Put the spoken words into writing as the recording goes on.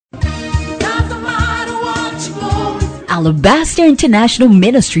Alabaster International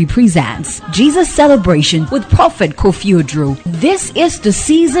Ministry presents Jesus Celebration with Prophet Kofi Odro. This is the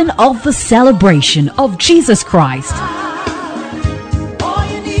season of the celebration of Jesus Christ. All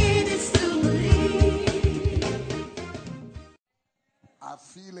you need is to believe. I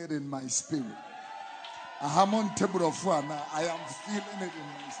feel it in my spirit. I am on table of one. I am feeling it in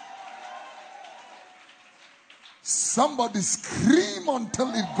my spirit. Somebody scream until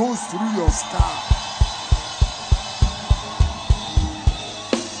it goes through your skull.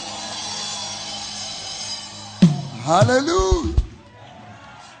 Hallelujah.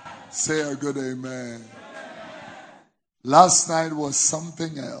 Say a good amen. Last night was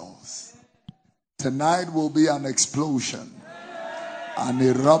something else. Tonight will be an explosion, an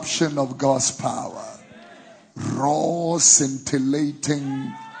eruption of God's power. Raw,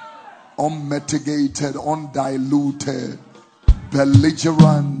 scintillating, unmitigated, undiluted,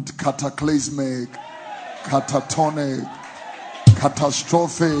 belligerent, cataclysmic, catatonic,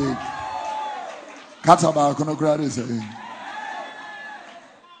 catastrophic.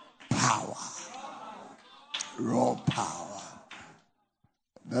 Power. Raw power.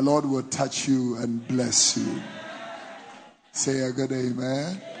 The Lord will touch you and bless you. Say a good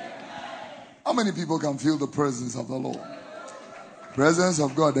amen. How many people can feel the presence of the Lord? Presence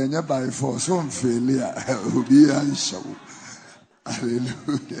of God, and you're by force. Won't failure.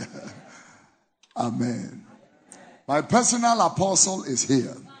 Hallelujah. Amen. My personal apostle is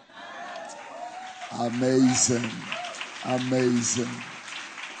here. Amazing. Amazing.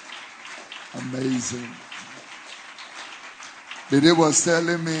 Amazing. The day was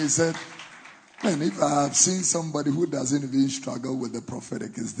telling me, he said, man, if I have seen somebody who doesn't even struggle with the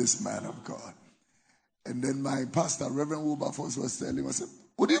prophetic, is this man of God. And then my pastor, Reverend Wilberforce, was telling me, I said,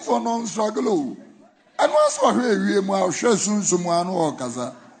 what if you don't struggle? And once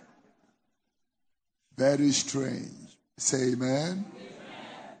very strange. Say amen.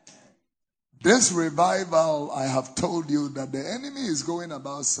 This revival, I have told you that the enemy is going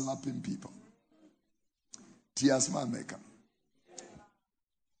about slapping people. Tiasma maker.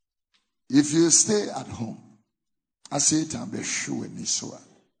 If you stay at home, I say it, I'm be sure in Misua.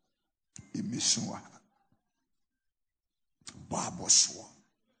 In Misua. Baboswa.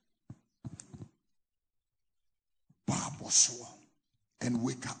 Baboswa. And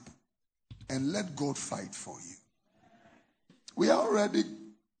wake up. And let God fight for you. We are already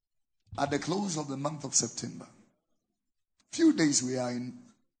at the close of the month of September. Few days we are in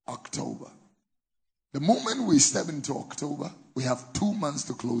October. The moment we step into October, we have 2 months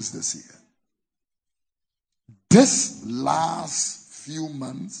to close this year. This last few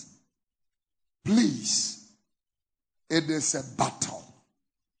months, please, it is a battle.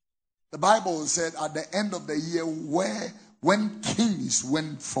 The Bible said at the end of the year when kings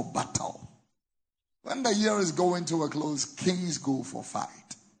went for battle. When the year is going to a close, kings go for fight.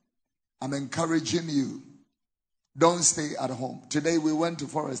 I'm encouraging you. Don't stay at home. Today we went to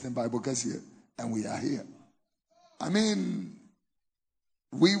Forest in Bible here, and we are here. I mean,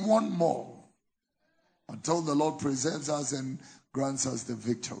 we want more until the Lord preserves us and grants us the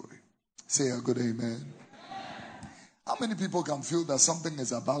victory. Say a good amen. How many people can feel that something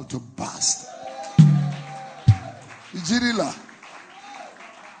is about to burst? Ijirila.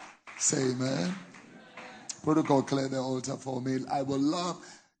 Say amen. Protocol, clear the altar for me. I will love,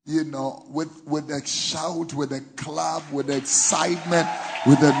 with a shout, with a clap, with excitement,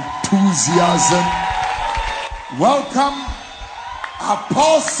 with enthusiasm. Welcome,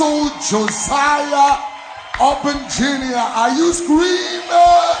 Apostle Josiah Aubin Jr. Are you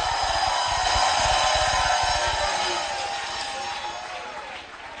screaming?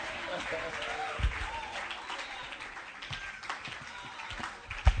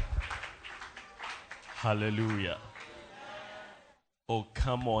 Hallelujah. Oh,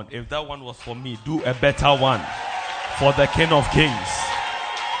 come on. If that one was for me, do a better one for the King of Kings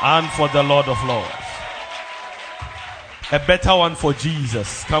and for the Lord of Lords. A better one for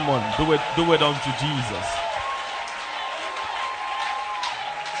Jesus. Come on, do it unto Jesus.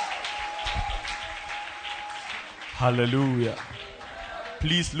 Hallelujah.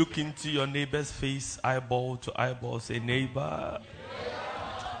 Please look into your neighbor's face, eyeball to eyeball. Say, neighbor.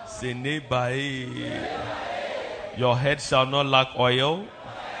 Say, neighbor. Your head shall not lack oil.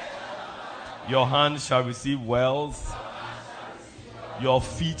 Your hand shall receive wealth. Your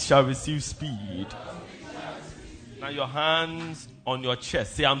feet shall receive speed. Now your hands on your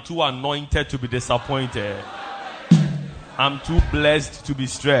chest. Say, I'm too anointed to be disappointed. I'm too blessed to be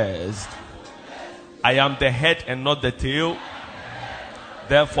stressed. I am the head and not the tail.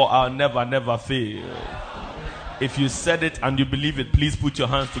 Therefore, I'll never fail. If you said it and you believe it, please put your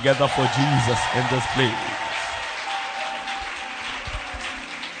hands together for Jesus in this place.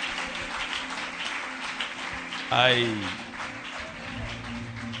 I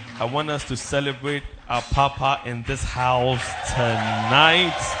want us to celebrate our Papa in this house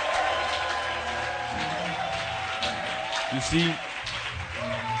tonight. You see,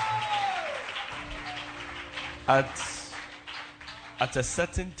 at a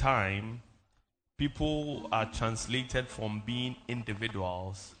certain time, people are translated from being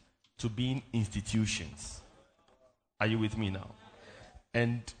individuals to being institutions. Are you with me now?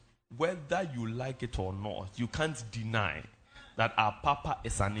 And whether you like it or not, you can't deny that our Papa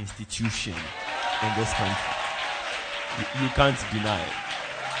is an institution in this country. You can't deny it.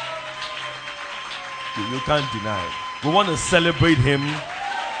 You can't deny it. We want to celebrate him.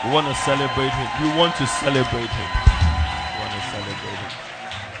 We want to celebrate him. We want to celebrate him. We want to celebrate him.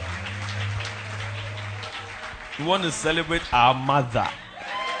 We want to celebrate our mother,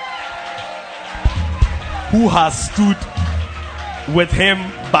 who has stood with him,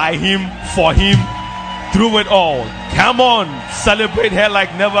 by him, for him, through it all. Come on, celebrate her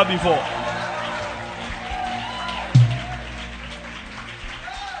like never before.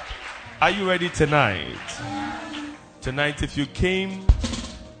 Are you ready tonight? Tonight, if you came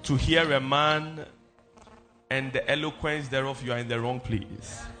to hear a man and the eloquence thereof, you are in the wrong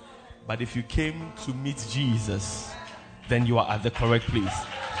place. But if you came to meet Jesus, then you are at the correct place.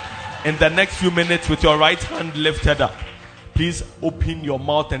 In the next few minutes, with your right hand lifted up, please open your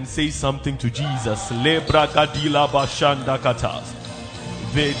mouth and say something to Jesus. Lebra gadila bashanda katas.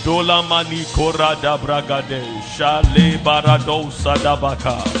 Vedola mani korada bragade. Shale barado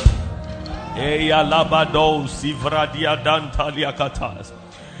sadabaka. Eya labado sivradia dantalia katas.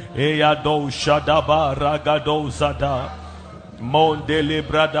 Eya do shadaba ragado zada. Mondele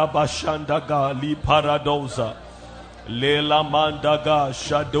brada bashandaga li paradoza. Lela mandaga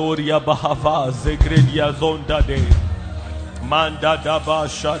shadoria bahava zegredia zonda de. Manda daba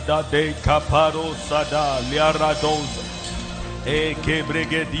shada de caparo sada liaradoza. E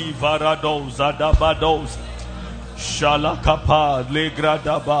kebregedi varadoza dabadoza. Shalakapa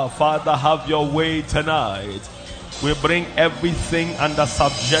legradaba. Father, have your way tonight. We bring everything under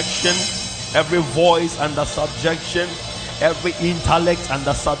subjection, every voice under subjection, every intellect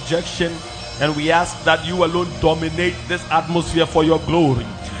under subjection, and we ask that you alone dominate this atmosphere for your glory.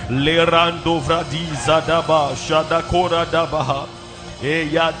 Lerando vradiza daba shadakora dabaha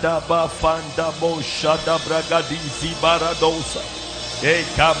eyadaba fandabo shada bragadi zibaradosa e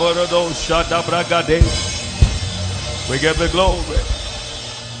kaborado shada bragade. We give the glory.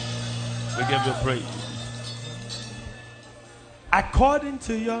 We give you praise. According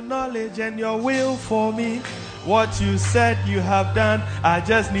to your knowledge and your will for me, what you said you have done, I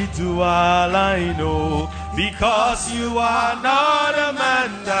just need to align, oh, because you are not a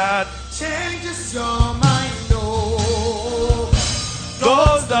man that Changes your mind, oh.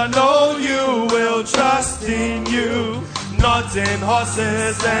 those that know you will trust in you, not in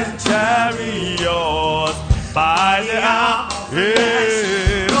horses and chariots, by the arm.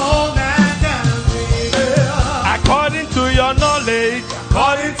 Hey. No man can prevail. According to your knowledge,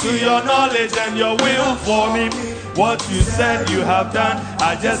 according to your knowledge and your will for me, what you said you have done,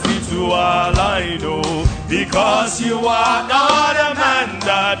 I just need to align, oh, because you are not a man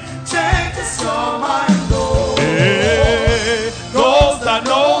that Changes your mind, oh. hey, those that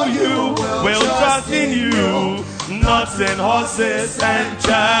know you will trust in you, not in horses and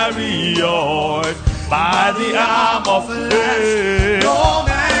chariots, by the arm of hey. No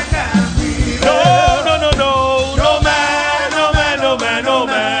man can prevail. No, no, no, no, no man, no man, no man, no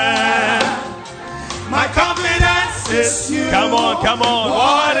man. My confidence is you. Come on, come on.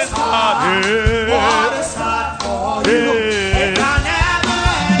 What is hard? Hey. What is hard for you? Hey. It can never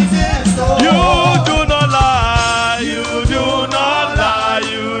exist, oh. You do not lie, you do not lie,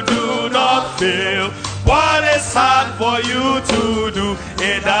 you do not fail. What is hard for you to do?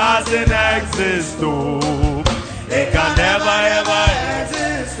 It doesn't exist, oh. It can never ever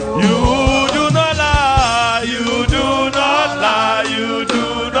exist, oh. You do not lie, you do not lie, you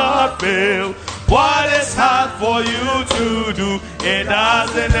do not fail. What is hard for you to do? It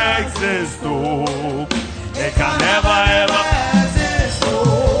doesn't exist, oh. It can never ever exist,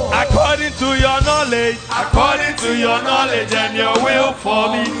 oh. according to your knowledge, according to your knowledge and your will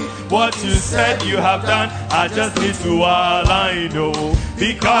for me, what you said you have done, I just need to align, oh,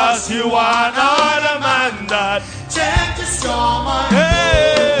 because you are not a man that Changes your mind,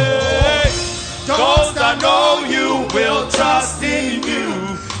 hey, those that know you will trust in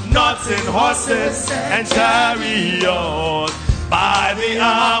you, not in horses and chariots, by the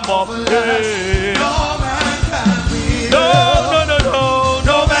arm of hey. no man can prevail. No, no, no, no,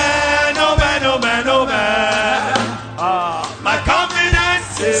 no man, no man, no man, no man. My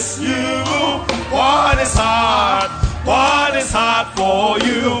confidence is you. What is hard? for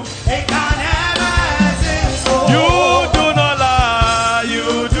you. It can never exist. You do not lie,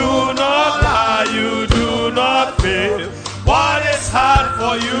 you do not lie, you do not fail. What is hard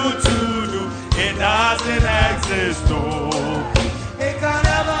for you to do? It doesn't exist. Oh. It can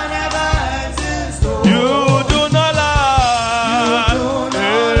never exist. You do not lie.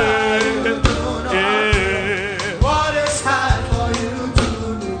 What is hard for you to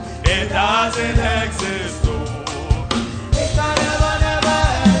do? It doesn't exist. Oh. It can never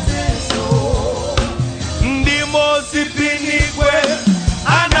exist. The most infinite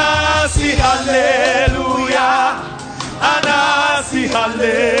Anasi hallelujah. Anasi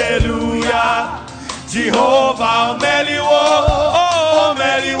hallelujah. Jehovah Meliwo. Oh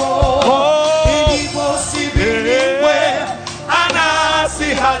Meliwo. Anasi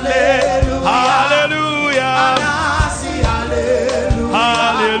hallelujah. Hallelujah. Anasi hallelujah.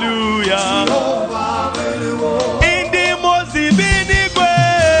 Hallelujah. Jehovah Meliwo. In the most infinite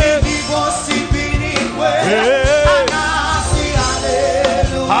way. Anasi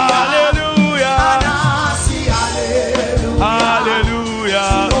hallelujah. Hallelujah. Anasi hallelujah. Hallelujah.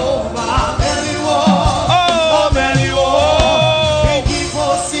 Jehovah Meliwo. Oh Meliwo.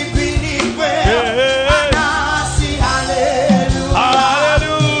 Anasi hallelujah.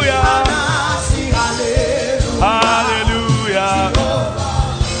 Hallelujah. Anasi hallelujah. Hallelujah.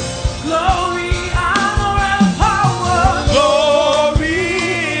 Glory, honor, and power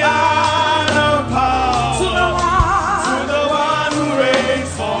Glory and power to the one who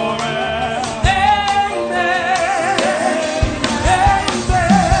reigns forever. Amen.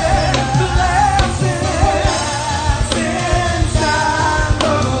 Amen. Blessings and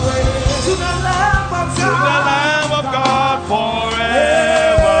glory to the Lamb of To the God. Lamb of God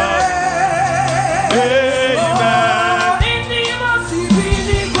forever. Amen. In the most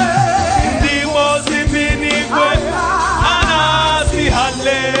infinite way. The most infinite way. Anasi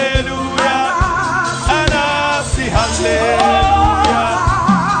hallelujah. Anasi hallelujah.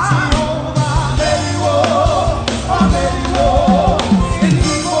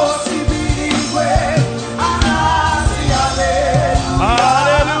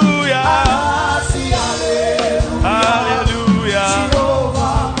 Hallelujah. Hallelujah.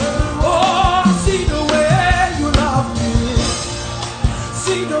 See the way you love me.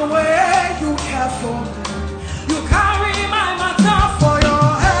 See the way you care for me. You carry my matter for your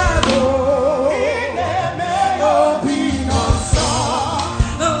head. Oh, be not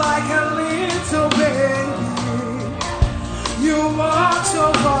like a little baby. You watch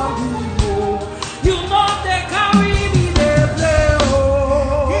over me. You know they carry me, they play.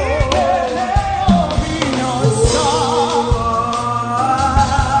 Be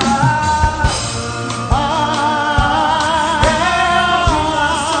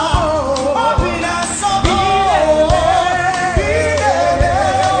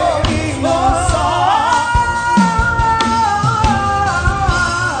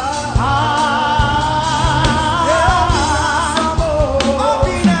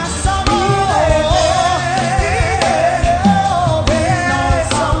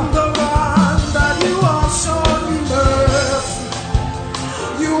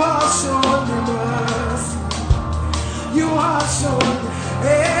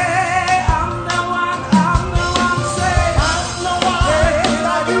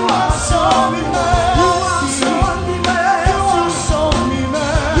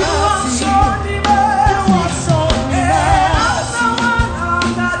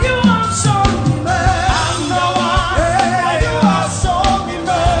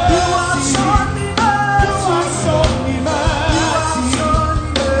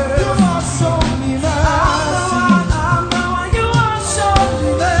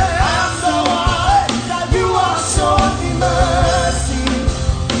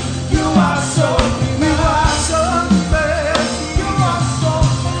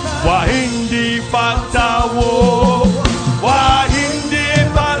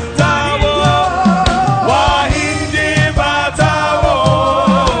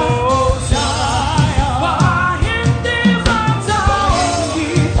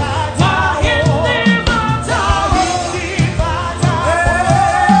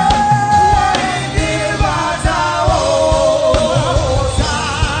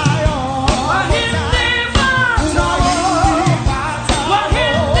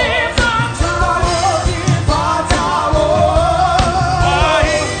not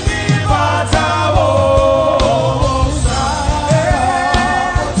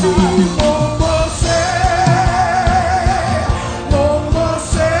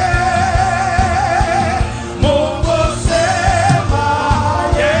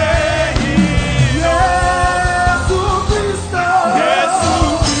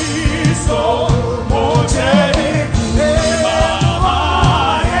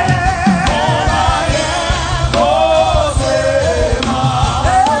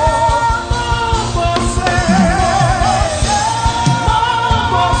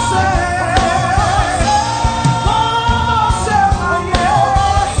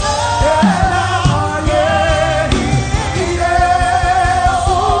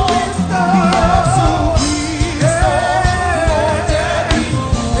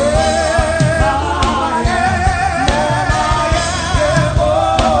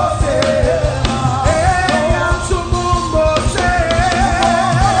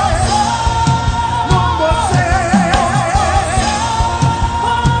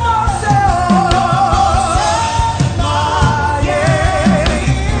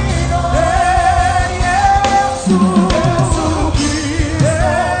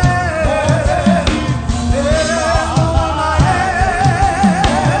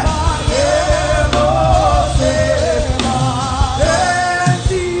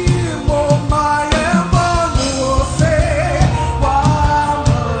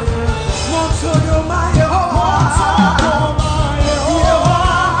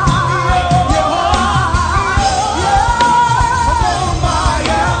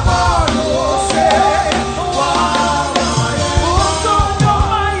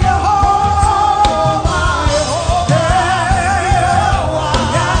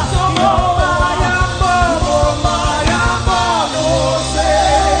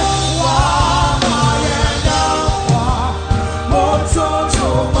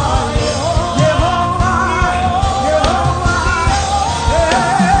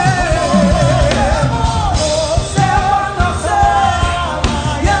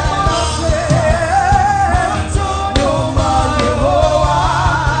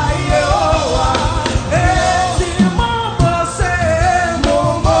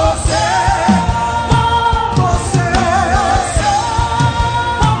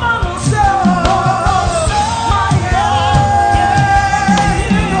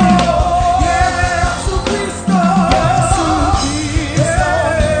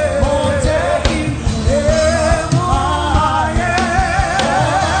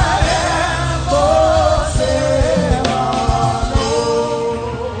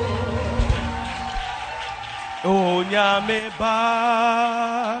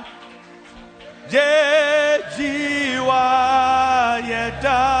Unyameba Jejiwa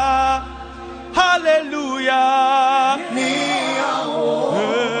Yeda Hallelujah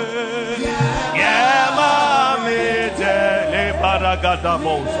Yema Mete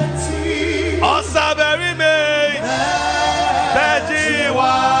Paragadamos Osaberi me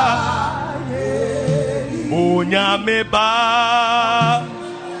Jejiwa Unyameba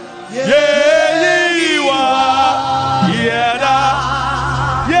Yeyiwa Yeda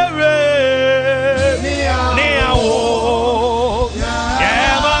Yere Niawo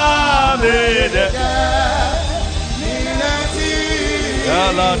Yema Mede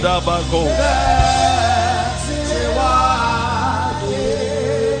Yala Dabako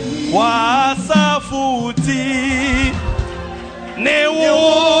Wasafuti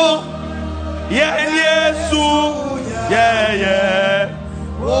Newo Yesu Yeah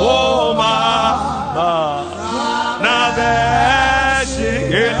Oh ma na beshi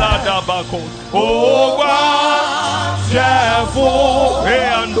ela dabako oh wa chefu e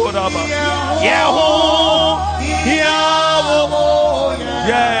andoraba yeho yawo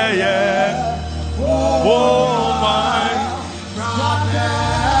yeah oh my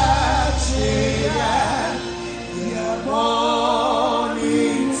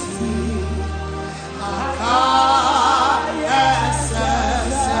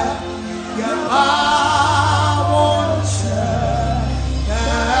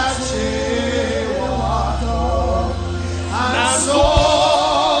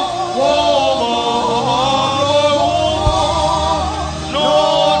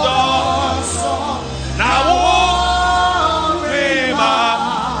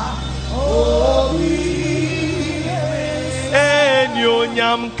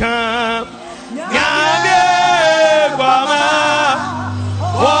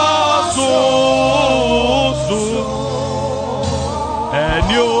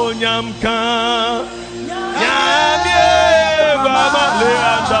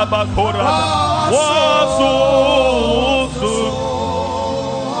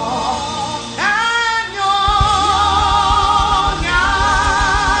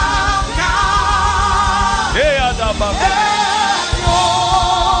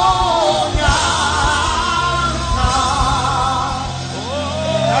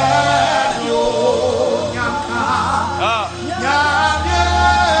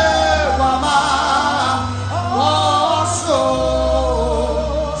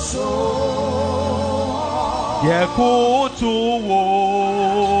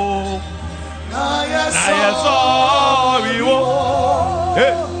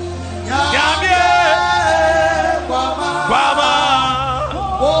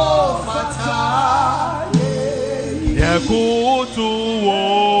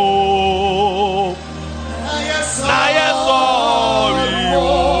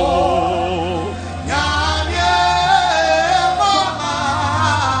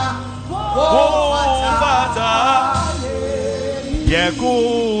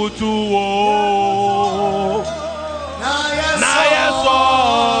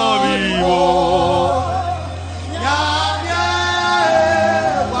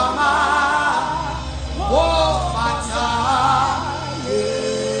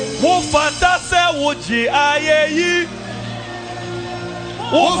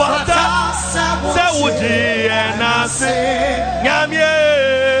Ufata se uji enase nyamye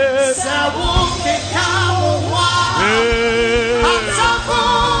se uke kawa atafu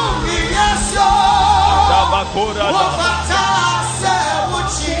yeso tabakora ufata se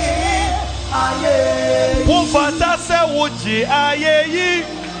uji aye ufata se uji aye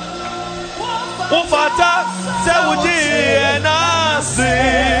ufata se uji enase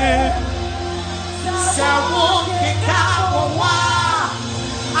se uke kawa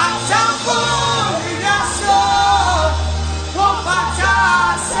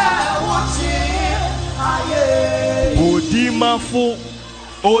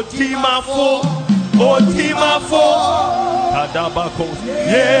Otimafo, Kadabako,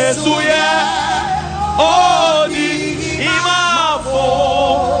 Yesu ye, Odi imafo,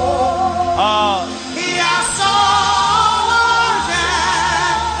 Yaso ye,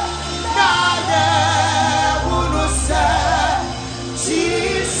 Nade unuse,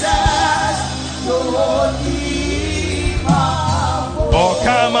 Jesus, Odi imafo,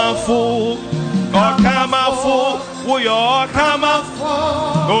 Okamafu, we are Kamafu,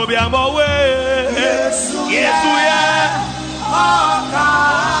 Obiamo way, Yesu ye,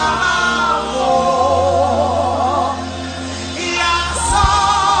 Okamafu, Yaso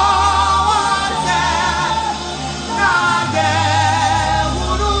ye, Nade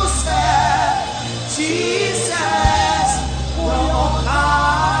unuse, Jesus.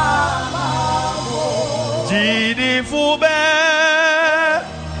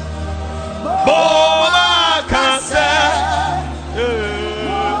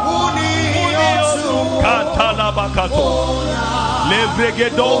 bakato.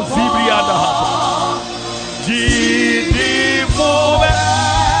 Lebregedo zibriada. Jidi fobe.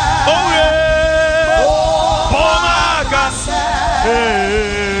 Oye. Pomaka.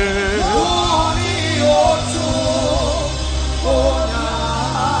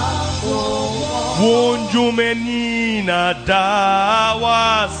 Wonjumenina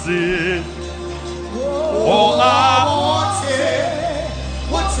dawasi. Oh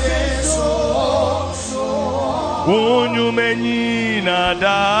Wonjumenina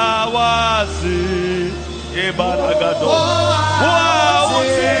dawasi. Ebaragado.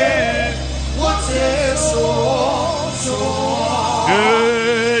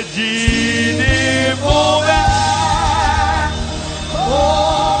 Jini fobe.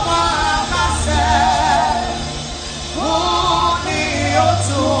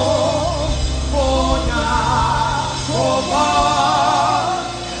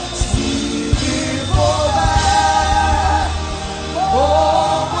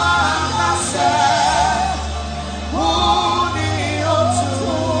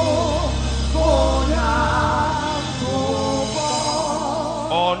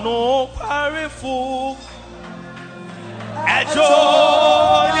 Ono parifu ejo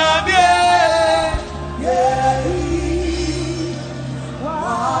nyabie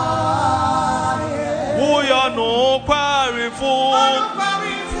uyo no parifu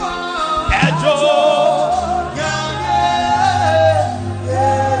ejo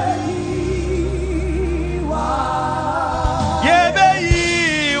yebe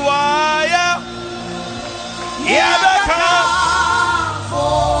yiwaya yebe ka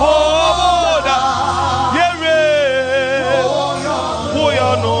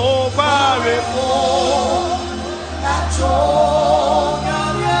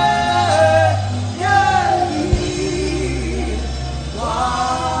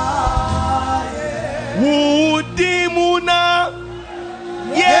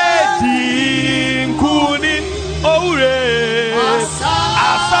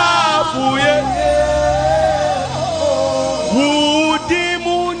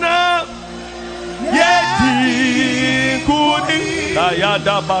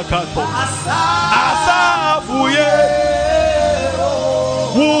Yada bakato asafuye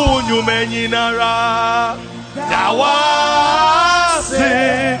wunyu menyinara dawase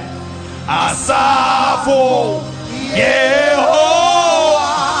asafo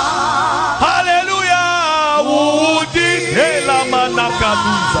Yehowa hallelujah wudi hela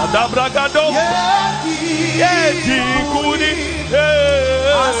manakaduza dabragado yedi kuni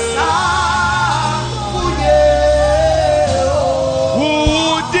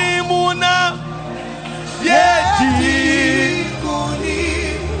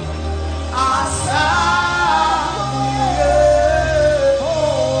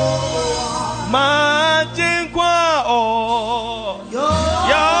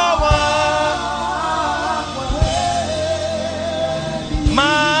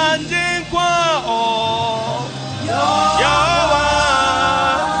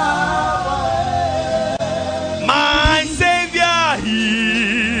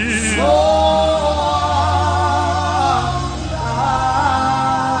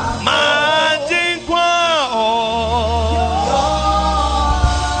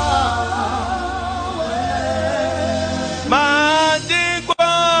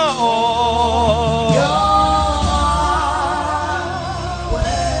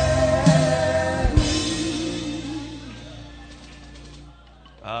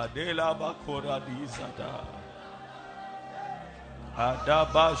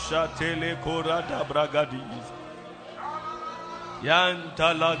Adabasha telekora da bragadiz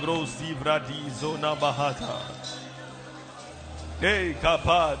Yanta la grossi vradizo na bahata De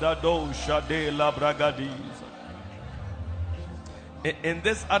kapa da dosha de la bragadiz. In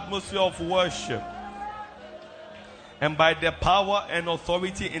this atmosphere of worship and by the power and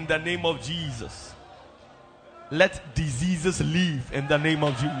authority in the name of Jesus, let diseases leave in the name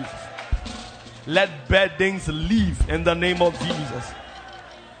of Jesus. Let burdens leave in the name of Jesus.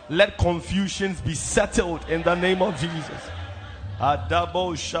 Let confusions be settled in the name of Jesus.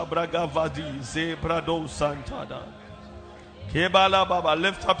 Adabo shabragavadi zebrado santada. Kebala baba,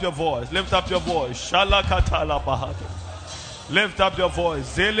 lift up your voice. Lift up your voice. Shalakatala bahata. Lift up your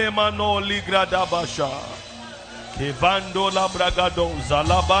voice. Zelemano ligrada basha. Kevando la bragado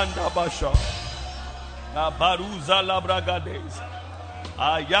zalabanda basha. La baruza la bragades.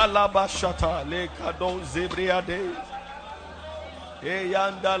 Ayala bashata le kadon zebriade.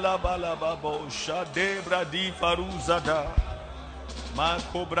 Eyanda la balababo shade bradi faruzada.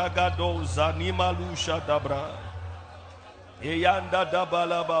 Mako bragado zanimalusha dabra. Eyanda da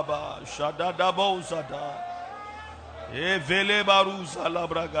balababa shada dabo zada. Evele barusa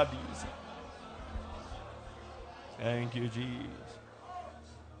labragadisa. Thank you, Jesus.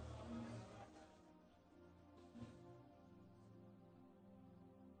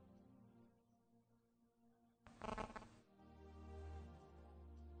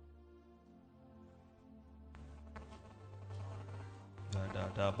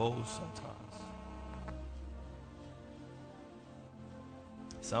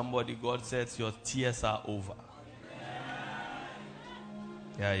 Somebody, God says your tears are over.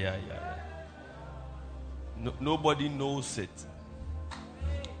 Yeah. No, nobody knows it.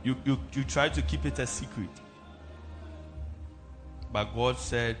 You try to keep it a secret. But God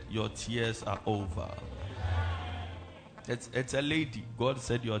said your tears are over. It's a lady. God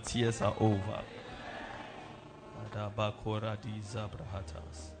said your tears are over.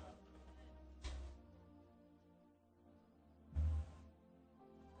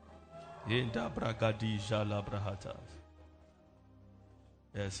 Yes.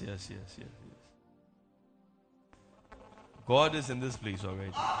 God is in this place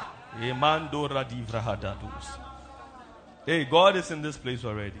already. Hey, God is in this place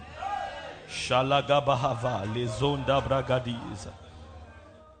already. Shalagabahava lezonda bragadiza.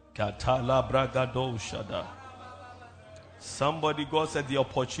 Katala bragado shada. Somebody, God said the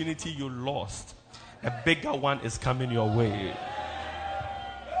opportunity you lost, a bigger one is coming your way.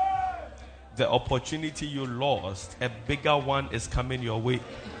 The opportunity you lost, a bigger one is coming your way.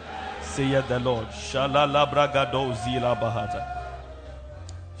 Saith the Lord. Shalala bragado zila bahata.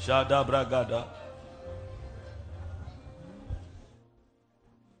 Shada bragada.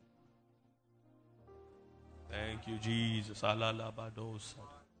 Thank you, Jesus.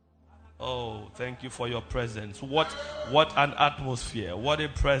 Oh, thank you for your presence. What an atmosphere. What a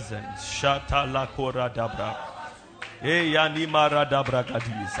presence. Shata la kora dabra.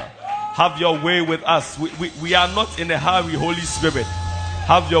 Have your way with us. We are not in a hurry, Holy Spirit.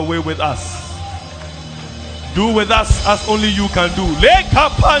 Have your way with us. Do with us as only you can do. Leka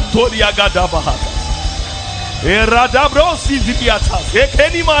pantoria gadabahata. Eradabrosi zibiatas.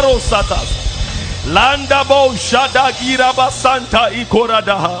 Ekenimaro satas. Landabo shadagira basanta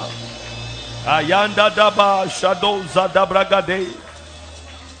ikoradaha. Ayanda daba shadoza dabragade.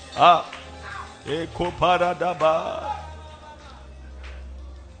 Ekopara daba.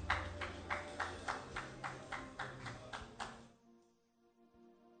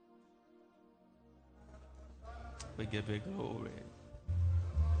 We give you glory.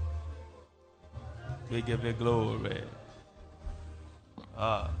 We give you glory.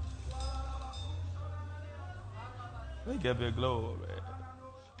 We give you glory.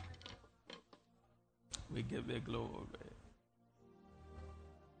 We give you glory.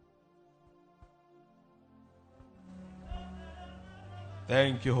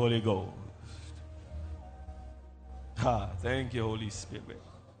 Thank you, Holy Ghost. Thank you, Holy Spirit.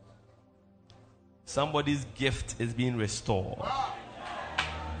 Somebody's gift is being restored.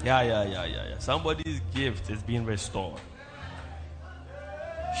 Yeah. Somebody's gift is being restored.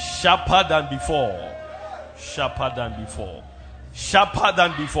 Sharper than before. Sharper than before. Sharper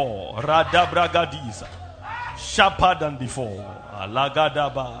than before. Radabragadiza. Sharper than before.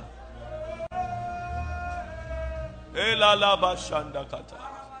 Alagadaba. Elalaba shandakata.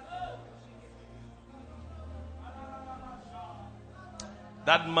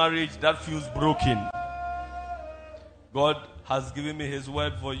 That marriage that feels broken. God has given me His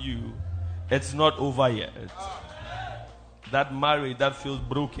word for you. It's not over yet. That marriage that feels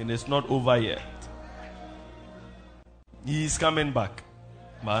broken is not over yet. He is coming back.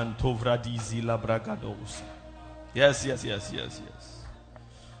 Yes.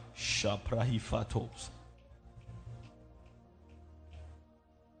 Shaprahifatos.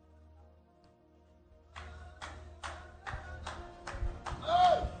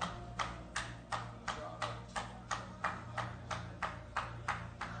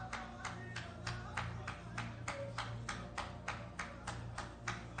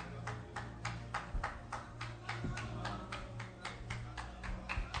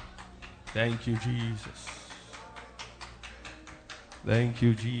 Thank you, Jesus. Thank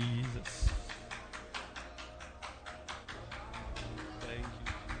you, Jesus. Thank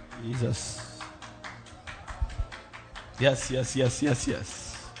you, Jesus. Yes.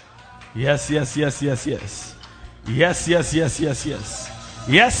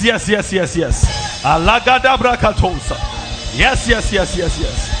 Yes. Alagada brakatosa. Yes.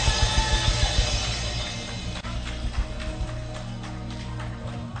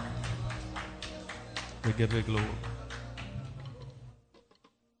 We give you glory.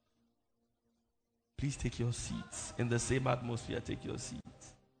 Please take your seats. In the same atmosphere, take your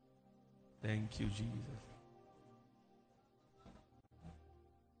seats. Thank you, Jesus.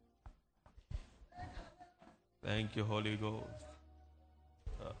 Thank you, Holy Ghost.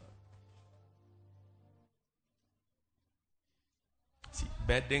 See,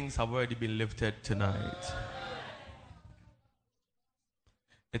 burdens have already been lifted tonight.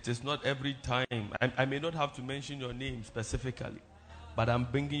 It is not every time. I may not have to mention your name specifically, but I'm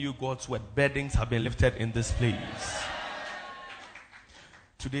bringing you God's word. Burdens have been lifted in this place.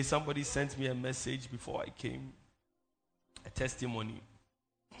 Today, somebody sent me a message before I came, a testimony.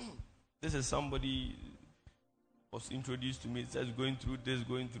 This is somebody was introduced to me. It says going through this,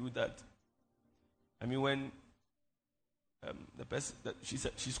 going through that. I mean, when the person that she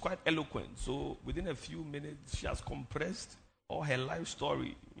said, she's quite eloquent. So within a few minutes, she has compressed all her life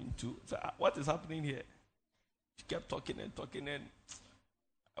story into. So what is happening here? She kept talking, and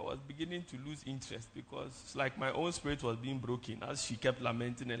I was beginning to lose interest because it's like my own spirit was being broken as she kept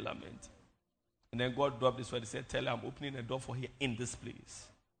lamenting. And then God dropped this word. He said, "Tell her I'm opening a door for her in this place."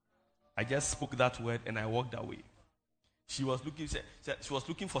 I just spoke that word and I walked away. She was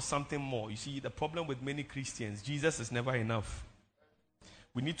looking for something more. You see, the problem with many Christians, Jesus is never enough.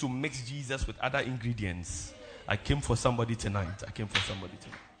 We need to mix Jesus with other ingredients. I came for somebody tonight.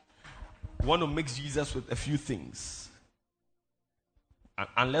 We want to mix Jesus with a few things.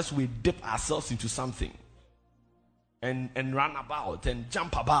 Unless we dip ourselves into something and run about and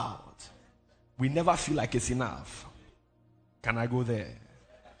jump about, we never feel like it's enough. Can I go there?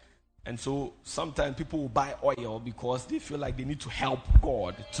 And so sometimes people will buy oil because they feel like they need to help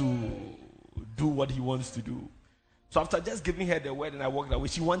God to do what he wants to do. So after just giving her the word and I walked away,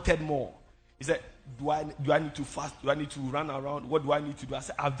 she wanted more. He said, do I need to fast? Do I need to run around? What do I need to do? I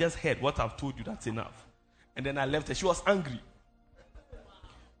said, I've just heard what I've told you. That's enough. And then I left her. She was angry.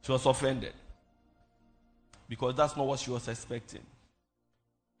 She was offended. Because that's not what she was expecting.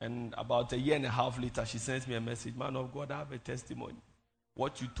 And about a year and a half later, she sends me a message. Man of God, I have a testimony.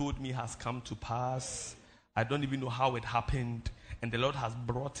 What you told me has come to pass. I don't even know how it happened. And the Lord has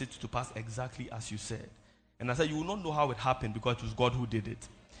brought it to pass exactly as you said. And I said, you will not know how it happened because it was God who did it.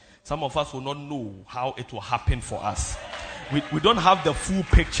 Some of us will not know how it will happen for us. We don't have the full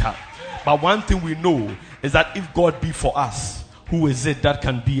picture. But one thing we know is that if God be for us, who is it that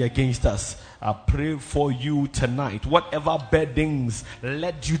can be against us? I pray for you tonight. Whatever burdens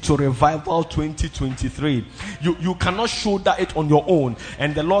led you to Revival 2023, you cannot shoulder it on your own.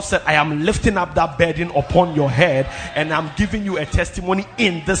 And the Lord said, I am lifting up that burden upon your head and I'm giving you a testimony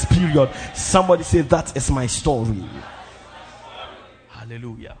in this period. Somebody say, that is my story.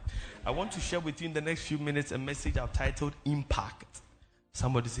 Hallelujah. I want to share with you in the next few minutes a message I've titled Impact.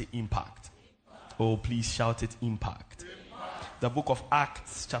 Somebody say impact. Oh, please shout it, impact. The book of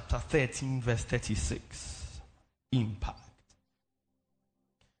Acts, chapter 13, verse 36. Impact.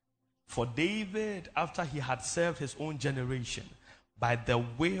 For David, after he had served his own generation, by the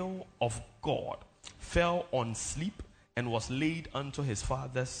will of God, fell on sleep and was laid unto his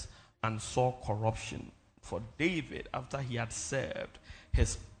fathers and saw corruption. For David, after he had served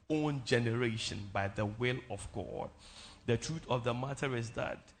his own generation by the will of God, the truth of the matter is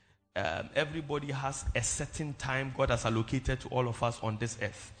that everybody has a certain time God has allocated to all of us on this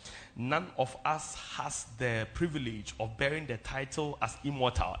earth. None of us has the privilege of bearing the title as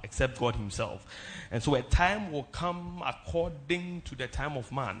immortal except God himself. And so a time will come according to the time of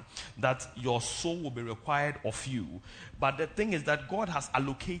man that your soul will be required of you. But the thing is that God has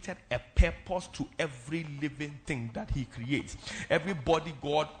allocated a purpose to every living thing that he creates. Everybody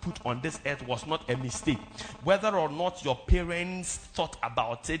God put on this earth was not a mistake. Whether or not your parents thought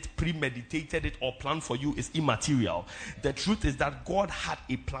about it, premeditated it, or planned for you is immaterial. The truth is that God had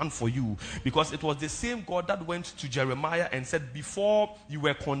a plan for you, because it was the same God that went to Jeremiah and said, before you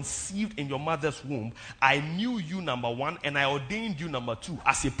were conceived in your mother's womb, I knew you, number one, and I ordained you, number two,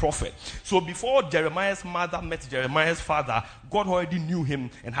 as a prophet. So before Jeremiah's mother met Jeremiah's father, God already knew him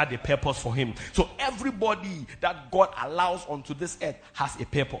and had a purpose for him. So everybody that God allows onto this earth has a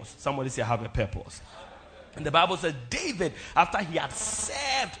purpose. Somebody say, I have a purpose. And the Bible says David, after he had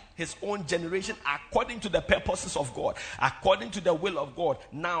served his own generation according to the purposes of God, according to the will of God,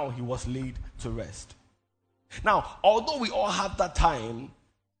 now he was laid to rest. Now, although we all have that time,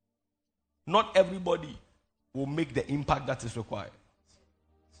 not everybody will make the impact that is required.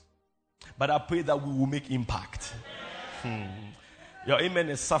 But I pray that we will make impact. Your amen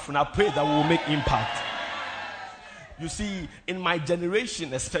is suffering. I pray that we will make impact. You see, in my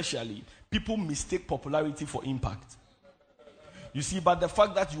generation especially, people mistake popularity for impact. You see, but the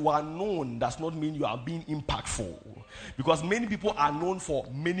fact that you are known does not mean you are being impactful. Because many people are known for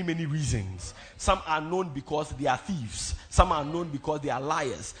many, many reasons. Some are known because they are thieves. Some are known because they are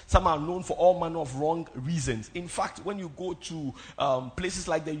liars. Some are known for all manner of wrong reasons. In fact, when you go to places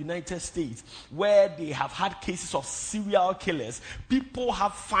like the United States, where they have had cases of serial killers, people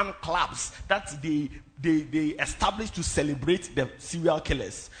have fan clubs that they establish to celebrate the serial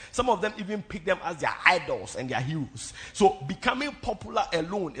killers. Some of them even pick them as their idols and their heroes. So becoming popular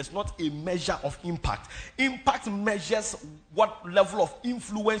alone is not a measure of impact. Impact measures what level of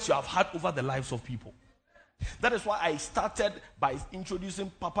influence you have had over the lives of people. That is why I started by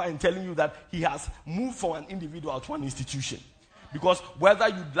introducing Papa and telling you that he has moved from an individual to an institution. Because whether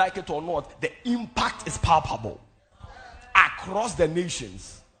you like it or not, the impact is palpable. Across the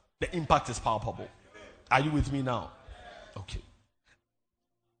nations, the impact is palpable. Are you with me now? Okay.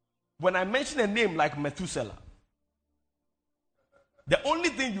 When I mention a name like Methuselah, the only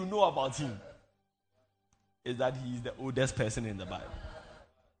thing you know about him is that he is the oldest person in the Bible.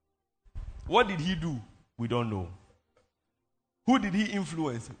 What did he do? We don't know. Who did he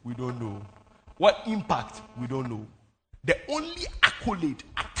influence? We don't know. What impact? We don't know. The only accolade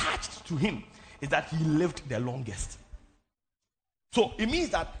attached to him is that he lived the longest. So it means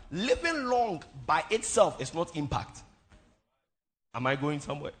that living long by itself is not impact. Am I going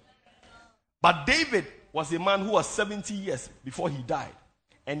somewhere? But David was a man who was 70 years before he died.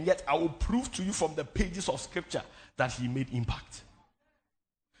 And yet I will prove to you from the pages of scripture that he made impact.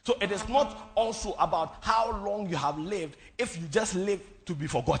 So it is not also about how long you have lived if you just live to be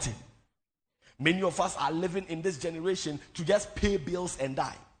forgotten. Many of us are living in this generation to just pay bills and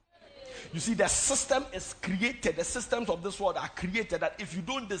die. You see, the system is created, the systems of this world are created that if you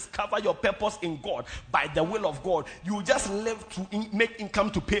don't discover your purpose in God by the will of God, you just live to make income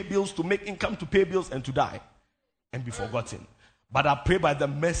to pay bills, to make income to pay bills, and to die and be forgotten. But I pray by the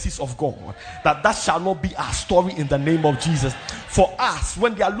mercies of God that shall not be our story in the name of Jesus. For us,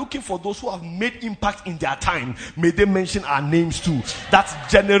 when they are looking for those who have made impact in their time, may they mention our names too. That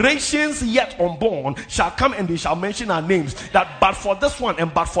generations yet unborn shall come and they shall mention our names. That but for this one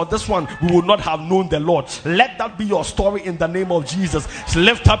and but for this one, we will not have known the Lord. Let that be your story in the name of Jesus.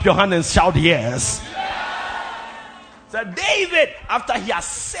 Lift up your hand and shout yes. So David, after he has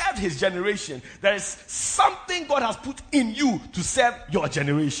served his generation, there is something God has put in you to serve your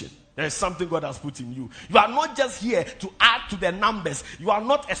generation. There is something God has put in you. You are not just here to add to the numbers. You are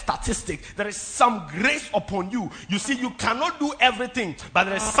not a statistic. There is some grace upon you. You see, you cannot do everything, but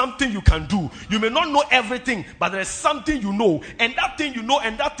there is something you can do. You may not know everything, but there is something you know. And that thing you know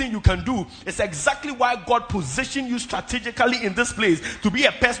and that thing you can do is exactly why God positioned you strategically in this place to be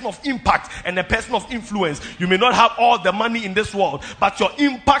a person of impact and a person of influence. You may not have all the money in this world, but your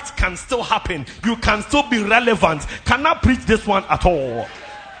impact can still happen. You can still be relevant. Cannot preach this one at all.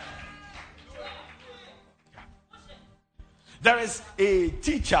 There is a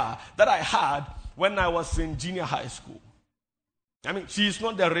teacher that I had when I was in junior high school. I mean, she is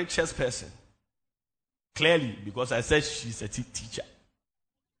not the richest person. Clearly, because I said she's a teacher.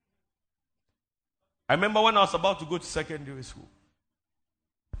 I remember when I was about to go to secondary school.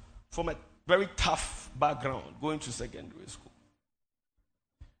 From a very tough background, going to secondary school.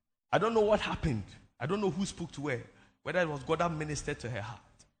 I don't know what happened. I don't know who spoke to her. Whether it was God that ministered to her heart.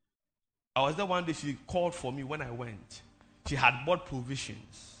 I was there one day, she called for me when I went. She had bought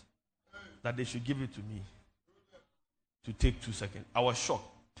provisions that they should give it to me to take 2 seconds. I was shocked.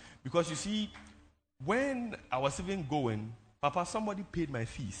 Because you see, when I was even going, Papa, somebody paid my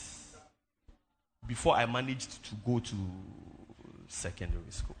fees before I managed to go to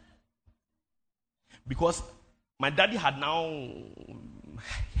secondary school. Because my daddy had now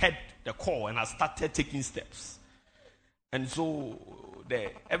heard the call and had started taking steps. And so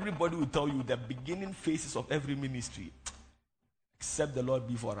everybody will tell you the beginning phases of every ministry, except the Lord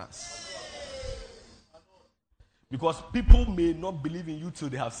be for us. Because people may not believe in you till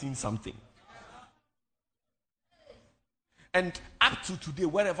they have seen something. And up to today,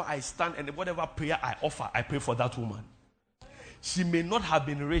 wherever I stand and whatever prayer I offer, I pray for that woman. She may not have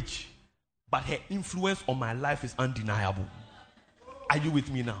been rich, but her influence on my life is undeniable. Are you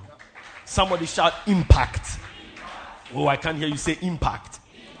with me now? Somebody shout impact. Oh, I can't hear you say impact.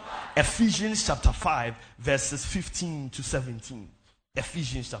 Ephesians chapter 5, verses 15 to 17.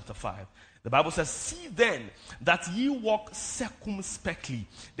 Ephesians chapter 5. The Bible says, see then that ye walk circumspectly.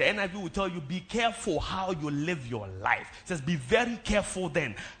 The NIV will tell you, be careful how you live your life. It says, be very careful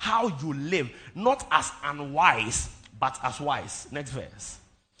then how you live, not as unwise, but as wise. Next verse.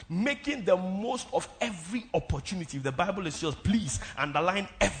 Making the most of every opportunity. If the Bible is yours, please underline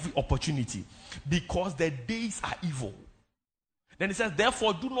every opportunity. Because the days are evil. Then he says,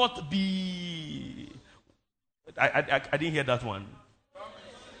 therefore, do not be. I didn't hear that one.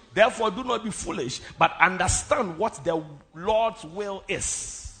 Therefore, do not be foolish, but understand what the Lord's will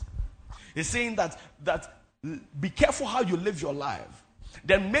is. He's saying that be careful how you live your life.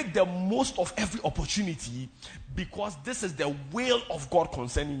 Then make the most of every opportunity, because this is the will of God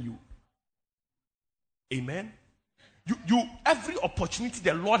concerning you. Amen. You every opportunity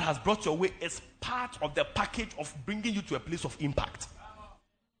the Lord has brought your way is part of the package of bringing you to a place of impact.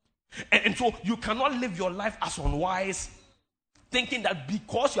 And so you cannot live your life as unwise, thinking that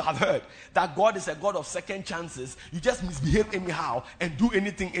because you have heard that God is a God of second chances, you just misbehave anyhow and do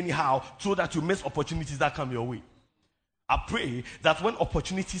anything anyhow so that you miss opportunities that come your way. I pray that when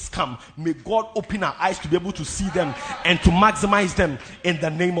opportunities come, may God open our eyes to be able to see them and to maximize them in the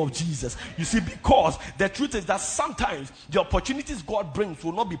name of Jesus. You see, because the truth is that sometimes the opportunities God brings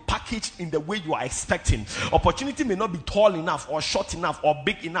will not be packaged in the way you are expecting. Opportunity may not be tall enough or short enough or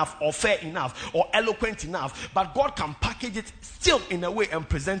big enough or fair enough or eloquent enough, but God can package it still in a way and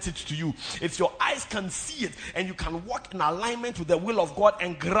present it to you. If your eyes can see it and you can walk in alignment with the will of God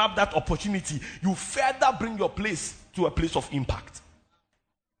and grab that opportunity, you further bring your place to a place of impact.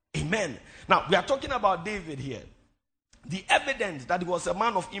 Amen. Now, we are talking about David here. The evidence that he was a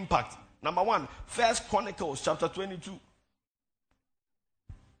man of impact. Number one, 1 Chronicles chapter 22.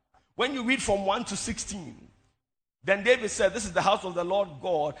 When you read from 1 to 16, then David said, this is the house of the Lord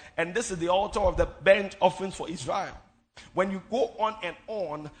God, and this is the altar of the burnt offerings for Israel. When you go on and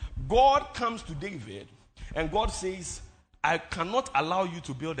on, God comes to David, and God says, I cannot allow you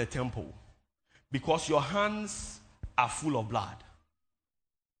to build a temple because your hands are full of blood.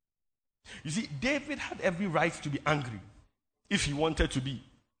 You see, David had every right to be angry if he wanted to be,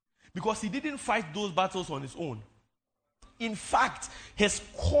 because he didn't fight those battles on his own. In fact, his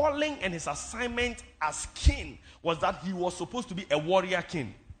calling and his assignment as king was that he was supposed to be a warrior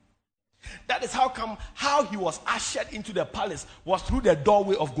king. That is how he was ushered into the palace was through the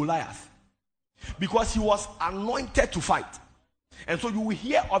doorway of Goliath, because he was anointed to fight. And so you will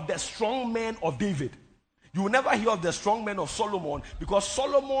hear of the strong men of David. You will never hear of the strong men of Solomon, because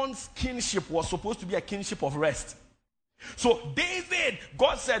Solomon's kingship was supposed to be a kingship of rest. So David,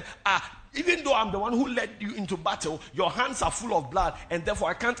 God said, even though I'm the one who led you into battle, your hands are full of blood, and therefore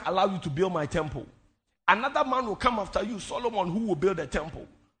I can't allow you to build my temple. Another man will come after you, Solomon, who will build a temple.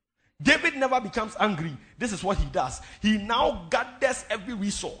 David never becomes angry. This is what he does. He now gathers every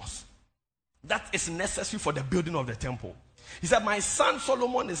resource that is necessary for the building of the temple. He said, my son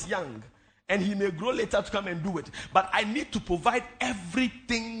Solomon is young, and he may grow later to come and do it, but I need to provide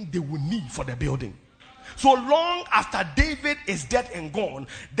everything they will need for the building. So long after David is dead and gone,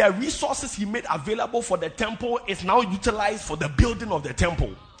 the resources he made available for the temple is now utilized for the building of the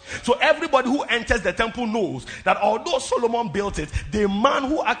temple. So everybody who enters the temple knows that although Solomon built it, the man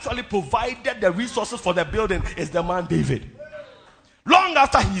who actually provided the resources for the building is the man David. Long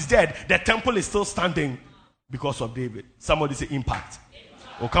after he's dead, the temple is still standing because of David. Somebody say impact.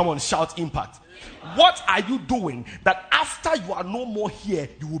 Oh, come on, shout impact. What are you doing that after you are no more here,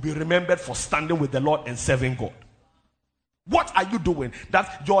 you will be remembered for standing with the Lord and serving God? What are you doing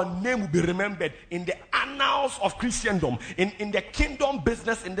that your name will be remembered in the annals of Christendom, in the kingdom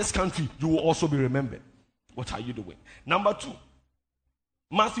business in this country? You will also be remembered. What are you doing? Number 2,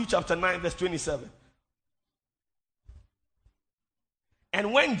 Matthew chapter 9 verse 27.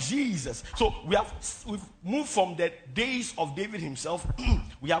 And when Jesus, so we've moved from the days of David himself,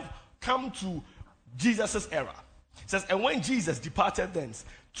 we have come to Jesus' era. It says, and when Jesus departed thence,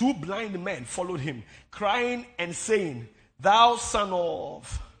 2 blind men followed him, crying and saying, thou son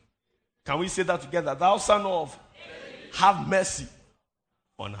of, can we say that together? Thou son of, have mercy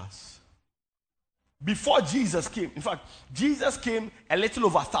on us. Before Jesus came, in fact, Jesus came a little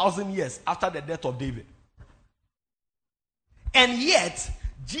over 1,000 years after the death of David. And yet,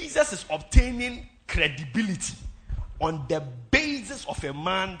 Jesus is obtaining credibility on the basis of a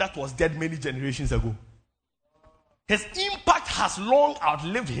man that was dead many generations ago. His impact has long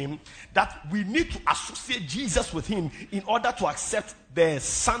outlived him that we need to associate Jesus with him in order to accept the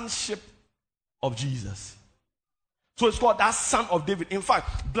sonship of Jesus. So it's called that son of David. In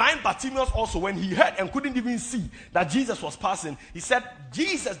fact, blind Bartimaeus also, when he heard and couldn't even see that Jesus was passing, he said,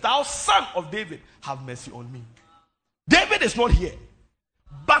 Jesus, thou son of David, have mercy on me. David is not here,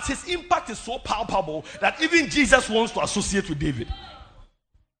 but his impact is so palpable that even Jesus wants to associate with David.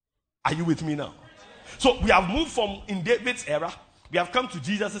 Are you with me now? So we have moved from in David's era, we have come to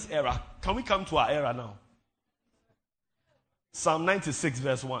Jesus' era. Can we come to our era now? Psalm 96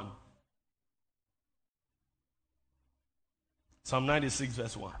 verse 1. Psalm 96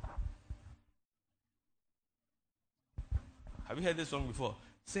 verse 1. Have you heard this song before?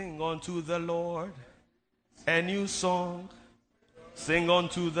 Sing unto the Lord a new song. Sing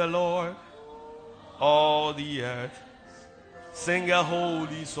unto the Lord all the earth. Sing a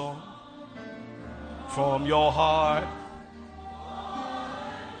holy song from your heart.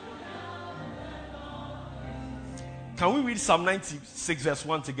 Can we read Psalm 96 verse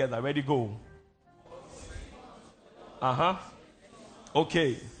 1 together? Ready, go.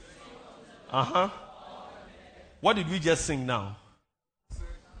 Okay. What did we just sing now?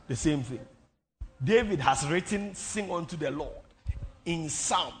 The same thing. David has written, sing unto the Lord in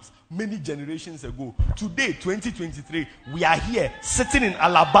Psalms many generations ago. Today, 2023, we are here sitting in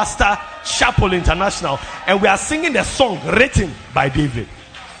Alabaster Chapel International and we are singing the song written by David.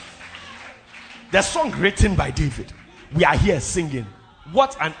 The song written by David. We are here singing.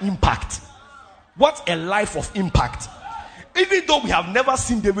 What an impact. What a life of impact. Even though we have never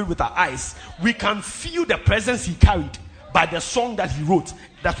seen David with our eyes, we can feel the presence he carried by the song that he wrote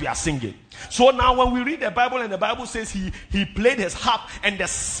that we are singing. So now when we read the Bible and the Bible says he played his harp and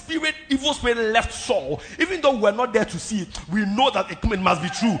the evil spirit left Saul, even though we're not there to see it, we know that it must be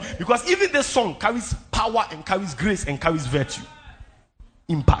true. Because even this song carries power and carries grace and carries virtue.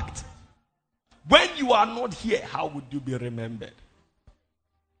 Impact. When you are not here, how would you be remembered?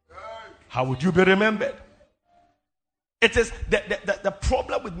 How would you be remembered? It is the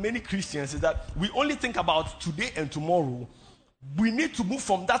problem with many Christians is that we only think about today and tomorrow. We need to move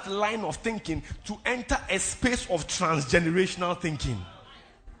from that line of thinking to enter a space of transgenerational thinking.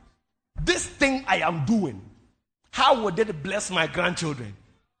 This thing I am doing, how would it bless my grandchildren?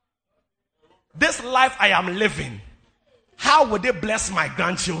 This life I am living, how would it bless my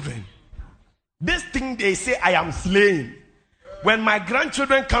grandchildren? This thing they say I am slaying, when my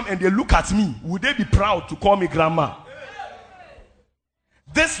grandchildren come and they look at me, would they be proud to call me grandma?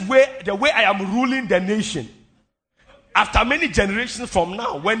 This way, the way I am ruling the nation, after many generations from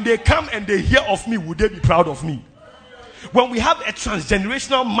now, when they come and they hear of me, would they be proud of me? When we have a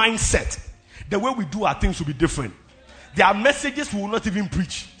transgenerational mindset, the way we do our things will be different. There are messages we will not even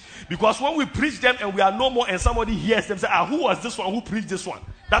preach. Because when we preach them and we are no more and somebody hears them say, who was this one? Who preached this one?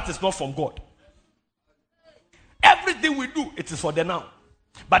 That is not from God. Everything we do, it is for the now.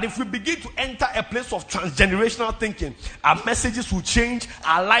 But if we begin to enter a place of transgenerational thinking, our messages will change,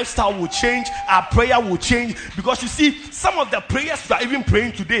 our lifestyle will change, our prayer will change. Because you see, some of the prayers you are even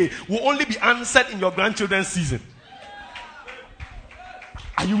praying today will only be answered in your grandchildren's season.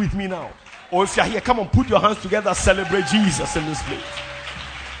 Are you with me now? Or if you are here, come on, put your hands together, celebrate Jesus in this place.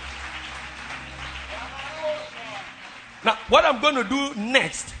 Now, what I'm going to do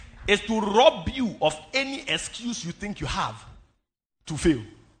next is to rob you of any excuse you think you have to fail.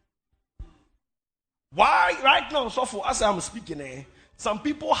 Why right now, so for as I'm speaking, some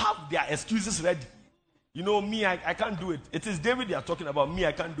people have their excuses ready. You know, me, I can't do it. It is David they are talking about. Me,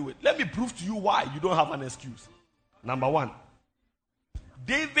 I can't do it. Let me prove to you why you don't have an excuse. Number one,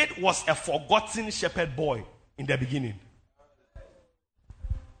 David was a forgotten shepherd boy in the beginning.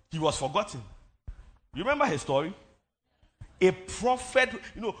 He was forgotten. You remember his story? A prophet,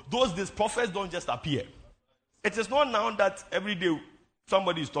 you know, those days prophets don't just appear. It is not now that every day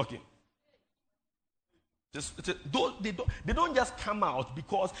somebody is talking. They don't just come out,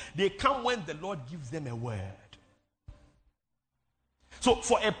 because they come when the Lord gives them a word. So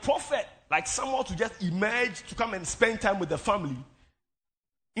for a prophet like someone to just emerge to come and spend time with the family,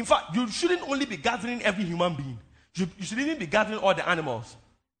 in fact, you shouldn't only be gathering every human being. You should even be gathering all the animals.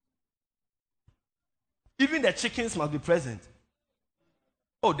 Even the chickens must be present.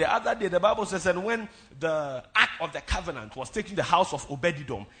 Oh, the other day, the Bible says that when the Ark of the Covenant was taking the house of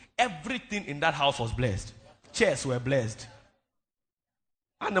Obed-Edom, everything in that house was blessed. Chairs were blessed.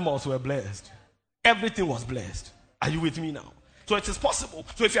 Animals were blessed. Everything was blessed. Are you with me now? So it is possible.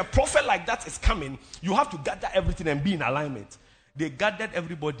 So if a prophet like that is coming, you have to gather everything and be in alignment. They gathered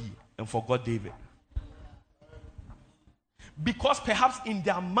everybody and forgot David. Because perhaps in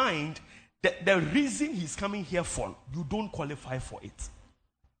their mind, the reason he's coming here for, you don't qualify for it.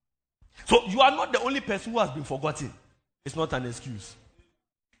 So you are not the only person who has been forgotten. It's not an excuse.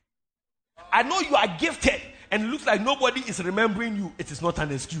 I know you are gifted and it looks like nobody is remembering you. It is not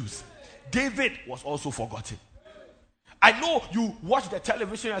an excuse. David was also forgotten. I know you watch the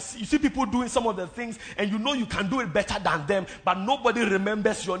television and you see people doing some of the things and you know you can do it better than them, but nobody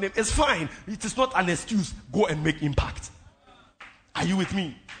remembers your name. It's fine. It is not an excuse. Go and make impact. Are you with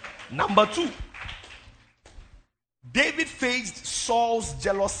me? Number 2. David faced Saul's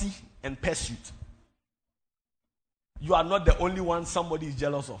jealousy and pursuit. You are not the only one somebody is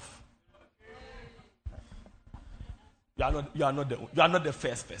jealous of. You are not the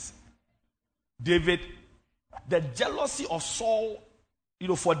first person. David The jealousy of Saul,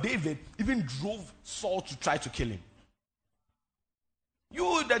 for David, even drove Saul to try to kill him.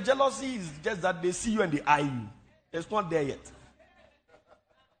 The jealousy is just that they see you and they eye you. It's not there yet.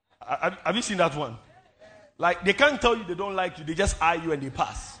 Have you seen that one? Like, they can't tell you they don't like you, they just eye you and they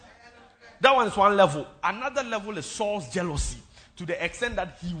pass. That one is one level. Another level is Saul's jealousy, to the extent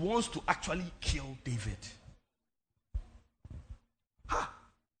that he wants to actually kill David.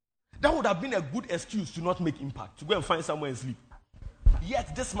 That would have been a good excuse to not make impact, to go and find somewhere and sleep.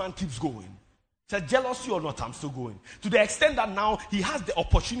 Yet this man keeps going. Said, jealousy or not, I'm still going. To the extent that now he has the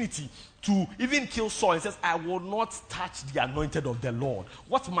opportunity to even kill Saul and says, I will not touch the anointed of the Lord.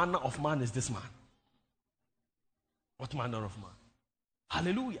 What manner of man is this man? What manner of man?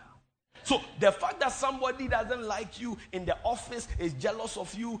 Hallelujah. So the fact that somebody doesn't like you in the office, is jealous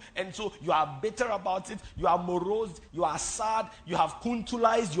of you, and so you are bitter about it, you are morose, you are sad, you have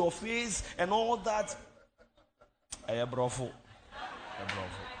kuntulized your face and all that.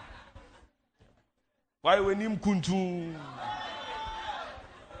 Why we name kuntu?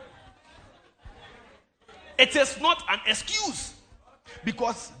 It is not an excuse,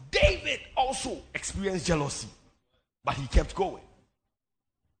 because David also experienced jealousy, but he kept going.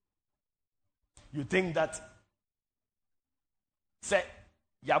 You think that say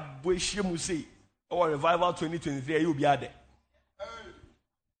Yabweshimusi or Revival 2023, you'll be there.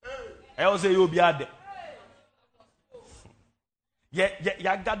 I also say you'll be there. I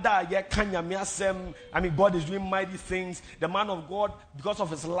mean, God is doing mighty things. The man of God, because of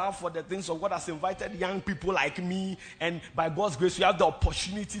his love for the things of God, has invited young people like me, and by God's grace, we have the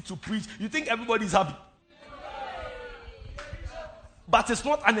opportunity to preach. You think everybody's happy? But it's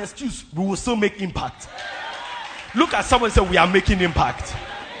not an excuse. We will still make impact. Look at someone and say, we are making impact.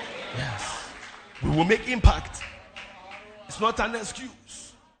 Yes. We will make impact. It's not an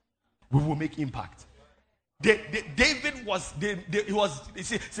excuse. We will make impact. David was,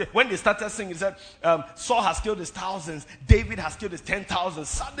 when they started singing, he said, Saul has killed his thousands, David has killed his 10,000.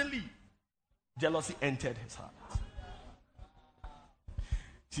 Suddenly, jealousy entered his heart.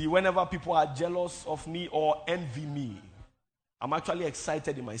 See, whenever people are jealous of me or envy me, I'm actually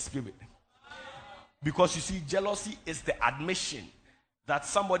excited in my spirit. Because you see, jealousy is the admission that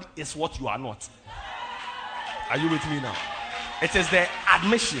somebody is what you are not. Are you with me now? It is the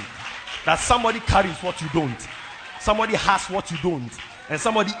admission that somebody carries what you don't. Somebody has what you don't. And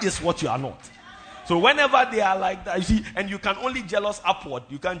somebody is what you are not. So whenever they are like that, you see, and you can only jealous upward,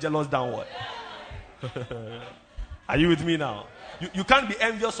 you can't jealous downward. Are you with me now? You can't be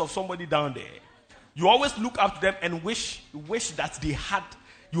envious of somebody down there. You always look up to them and wish that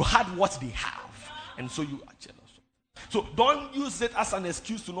you had what they have. And so you are jealous. So don't use it as an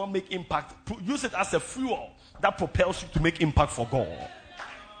excuse to not make impact. Use it as a fuel that propels you to make impact for God.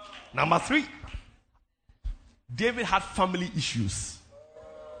 Number 3, David had family issues.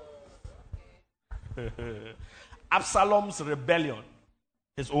 Absalom's rebellion,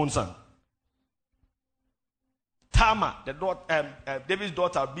 his own son. Tamar, David's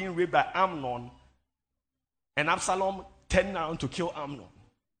daughter, being raped by Amnon, and Absalom turned around to kill Amnon.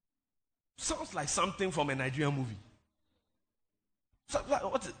 Sounds like something from a Nigerian movie.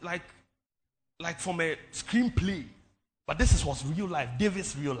 Like from a screenplay. But this was real life,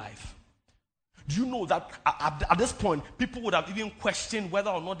 David's real life. Do you know that at this point, people would have even questioned whether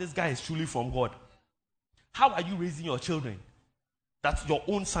or not this guy is truly from God? How are you raising your children that your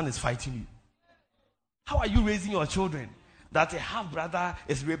own son is fighting you? How are you raising your children that a half-brother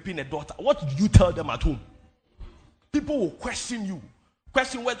is raping a daughter? What do you tell them at home? People will question you,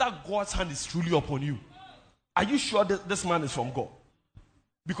 question whether God's hand is truly upon you. Are you sure that this man is from God?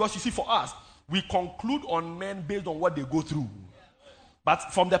 Because you see, for us, we conclude on men based on what they go through.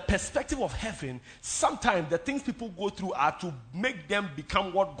 But from the perspective of heaven, sometimes the things people go through are to make them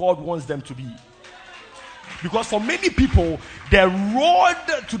become what God wants them to be. Because for many people, the road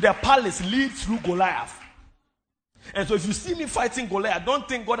to the palace leads through Goliath. And so if you see me fighting Goliath, don't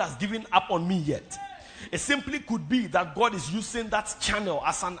think God has given up on me yet. It simply could be that God is using that channel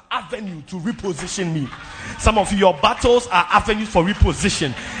as an avenue to reposition me. Some of your battles are avenues for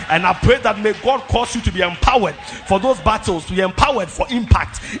reposition. And I pray that may God cause you to be empowered for those battles, to be empowered for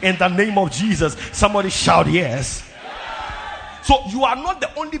impact in the name of Jesus. Somebody shout yes. So you are not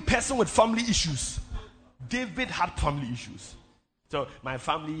the only person with family issues. David had family issues. So my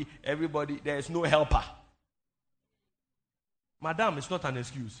family, everybody, there is no helper. Madam, it's not an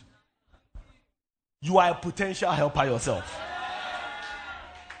excuse. You are a potential helper yourself.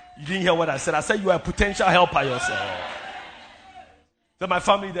 You didn't hear what I said. I said you are a potential helper yourself. So my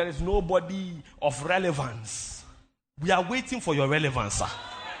family, there is nobody of relevance. We are waiting for your relevance, sir.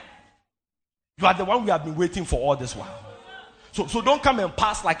 You are the one we have been waiting for all this while. So don't come and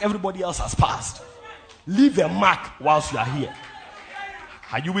pass like everybody else has passed. Leave a mark whilst you are here.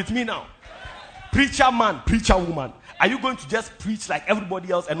 Are you with me now? Preacher man, preacher woman. Are you going to just preach like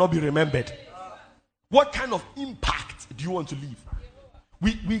everybody else and not be remembered? What kind of impact do you want to leave?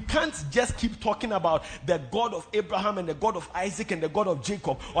 We can't just keep talking about the God of Abraham and the God of Isaac and the God of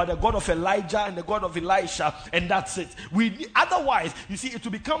Jacob, or the God of Elijah and the God of Elisha, and that's it. Otherwise, you see, it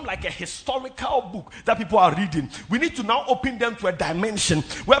will become like a historical book that people are reading. We need to now open them to a dimension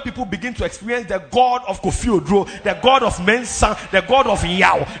where people begin to experience the God of Kofi Odro, the God of Mensa, the God of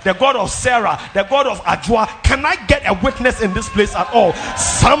Yao, the God of Sarah, the God of Ajwa. Can I get a witness in this place at all?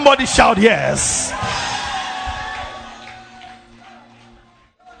 Somebody shout yes.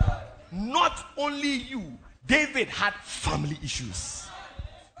 Not only you, David had family issues,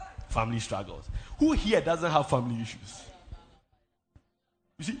 family struggles. Who here doesn't have family issues?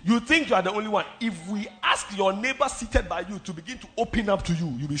 You see, you think you are the only one. If we ask your neighbor seated by you to begin to open up to you,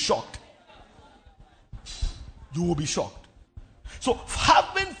 you'll be shocked. You will be shocked. So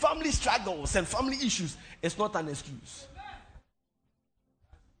having family struggles and family issues is not an excuse.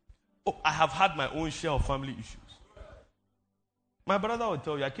 Oh, I have had my own share of family issues. My brother will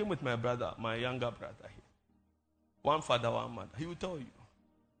tell you, I came with my brother, my younger brother here. One father, one mother. He will tell you,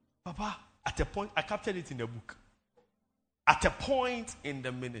 Papa, at a point, I captured it in the book. At a point in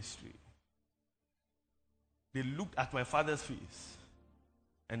the ministry, they looked at my father's face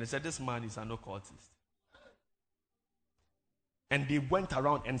and they said, this man is an occultist. And they went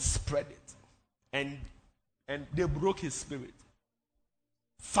around and spread it. And they broke his spirit.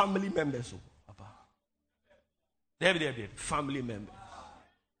 Family members. Family members.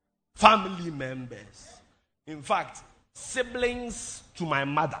 Family members. In fact, siblings to my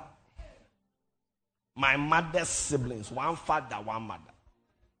mother. My mother's siblings. One father, one mother.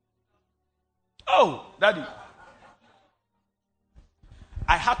 Oh, Daddy.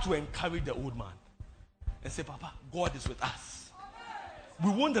 I had to encourage the old man and say, Papa, God is with us.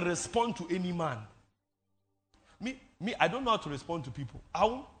 We won't respond to any man. Me, I don't know how to respond to people. I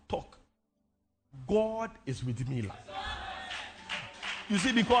won't talk. God is with me. You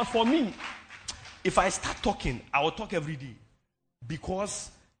see, because for me, if I start talking, I will talk every day.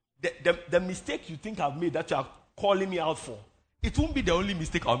 Because the mistake you think I've made that you are calling me out for, it won't be the only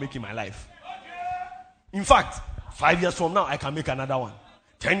mistake I'll make in my life. In fact, 5 years from now, I can make another one.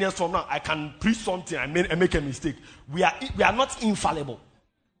 10 years from now, I can preach something and make a mistake. We are not infallible.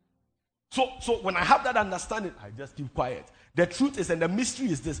 So when I have that understanding, I just keep quiet. The truth is, and the mystery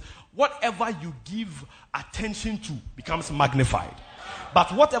is this: whatever you give attention to becomes magnified. But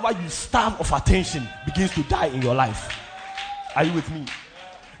whatever you starve of attention begins to die in your life. Are you with me?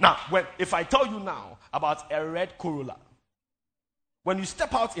 Now, if I tell you now about a red Corolla, when you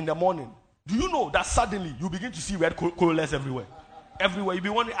step out in the morning, do you know that suddenly you begin to see red Corollas everywhere? Everywhere. You'll be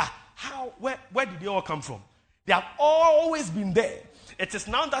wondering, where did they all come from? They have always been there. It is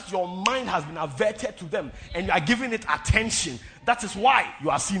now that your mind has been averted to them and you are giving it attention. That is why you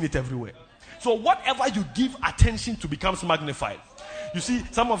are seeing it everywhere. So whatever you give attention to becomes magnified. You see,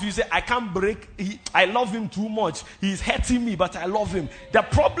 some of you say, I can't break. I love him too much. He's hurting me, but I love him. The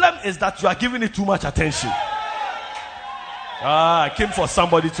problem is that you are giving it too much attention. I came for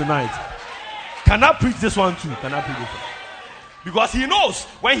somebody tonight. Can I preach this one too? Can I preach this one? Because he knows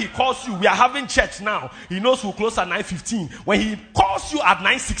when he calls you, we are having church now. He knows we'll close at 9:15. When he calls you at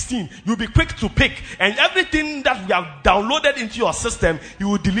 9:16, you'll be quick to pick. And everything that we have downloaded into your system, he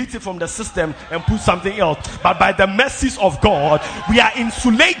will delete it from the system and put something else. But by the mercies of God, we are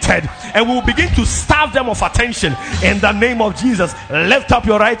insulated and we will begin to starve them of attention. In the name of Jesus, lift up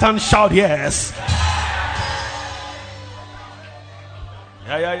your right hand, shout yes.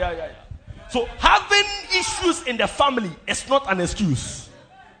 Yeah. So having issues in the family is not an excuse.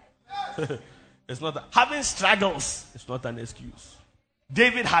 It's not. Having struggles is not an excuse.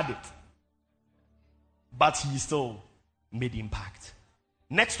 David had it, but he still made impact.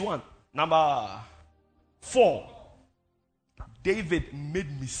 Next one, number 4. David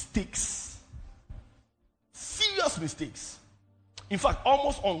made mistakes. Serious mistakes. In fact,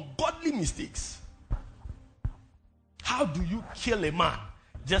 almost ungodly mistakes. How do you kill a man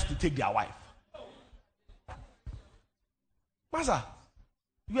just to take their wife? Master,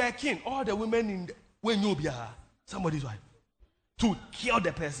 you are a king. All the women in when you be somebody's wife to kill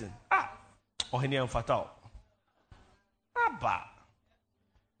the person. Or any fatal.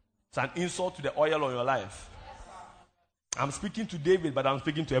 It's an insult to the oil on your life. I'm speaking to David, but I'm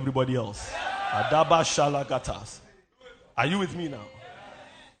speaking to everybody else. Adaba shalagatas. Are you with me now?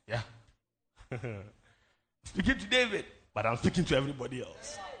 Yeah. Speaking to David, but I'm speaking to everybody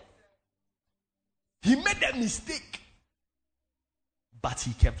else. He made a mistake, but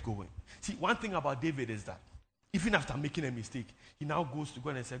he kept going. See, one thing about David is that even after making a mistake, he now goes to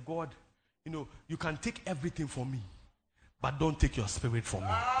God and says, God, you can take everything from me, but don't take your spirit from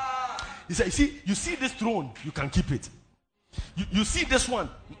me. He said, you see this throne, you can keep it. You see this one,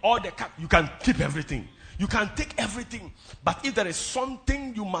 all the cup, you can keep everything. You can take everything, but if there is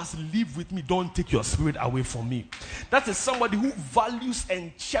something you must leave with me, don't take your spirit away from me. That is somebody who values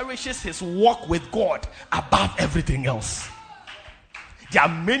and cherishes his walk with God above everything else. There are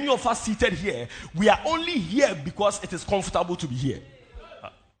many of us seated here. We are only here because it is comfortable to be here.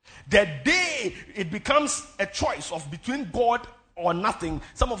 The day it becomes a choice of between God or nothing,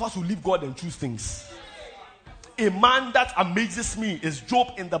 some of us will leave God and choose things. A man that amazes me is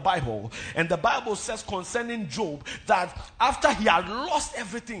Job in the Bible. And the Bible says concerning Job that after he had lost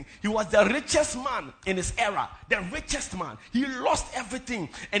everything, he was the richest man in his era. The richest man. He lost everything.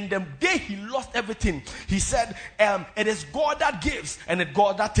 And the day he lost everything, he said, it is God that gives and it's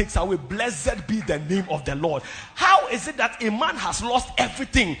God that takes away. Blessed be the name of the Lord. How is it that a man has lost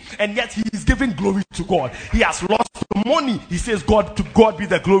everything and yet he is giving glory to God? He has lost money. He says, God, to God be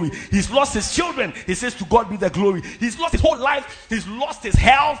the glory. He's lost his children. He says, to God be the glory. He's lost his whole life. He's lost his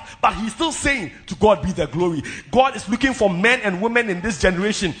health, but he's still saying, to God be the glory. God is looking for men and women in this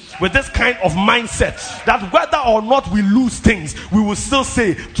generation with this kind of mindset that whether or not we lose things, we will still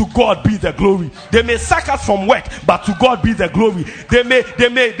say, to God be the glory. They may sack us from work, but to God be the glory.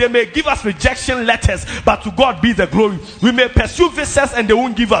 They may give us rejection letters, but to God be the glory. We may pursue visas and they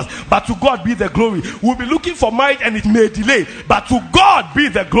won't give us, but to God be the glory. We'll be looking for marriage and it may delay, but to God be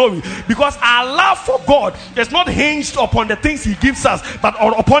the glory. Because our love for God is not hinged upon the things he gives us, but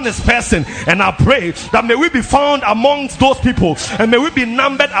upon his person. And I pray that may we be found amongst those people, and may we be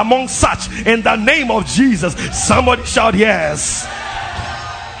numbered among such in the name of Jesus. Somebody shout yes.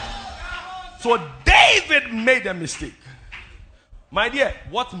 So David made a mistake. My dear,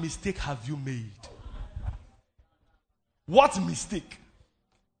 what mistake have you made? What mistake?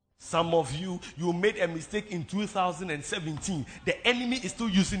 Some of you made a mistake in 2017. The enemy is still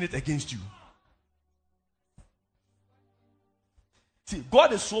using it against you. See,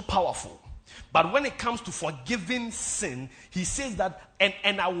 God is so powerful. But when it comes to forgiving sin, he says that,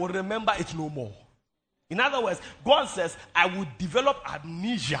 and I will remember it no more. In other words, God says, I will develop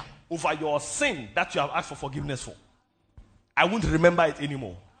amnesia over your sin that you have asked for forgiveness for. I won't remember it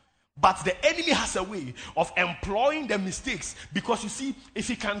anymore. But the enemy has a way of employing the mistakes, because you see, if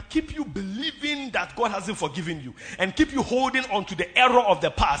he can keep you believing that God hasn't forgiven you and keep you holding on to the error of the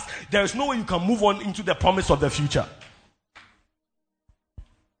past, there is no way you can move on into the promise of the future.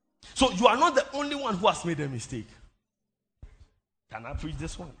 So you are not the only one who has made a mistake. Can I preach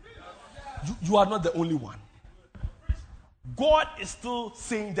this one? You are not the only one. God is still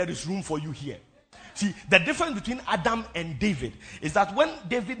saying there is room for you here. See, the difference between Adam and David is that when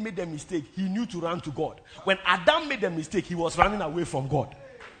David made a mistake, he knew to run to God. When Adam made a mistake, he was running away from God.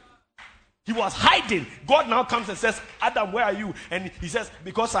 He was hiding. God now comes and says, Adam, where are you? And he says,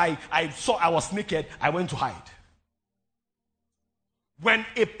 because I saw I was naked, I went to hide. When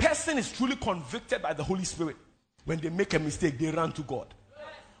a person is truly convicted by the Holy Spirit, when they make a mistake, they run to God.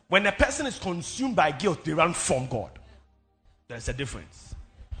 When a person is consumed by guilt, they run from God. There's a difference.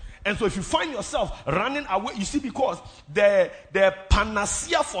 And so if you find yourself running away, you see, because the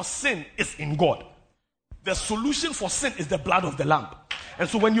panacea for sin is in God. The solution for sin is the blood of the Lamb. And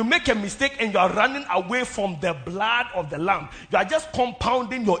so when you make a mistake and you are running away from the blood of the Lamb, you are just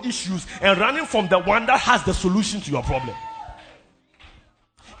compounding your issues and running from the one that has the solution to your problem.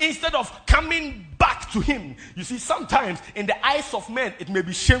 Instead of coming back to him. You see, sometimes in the eyes of men, it may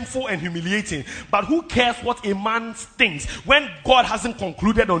be shameful and humiliating. But who cares what a man thinks when God hasn't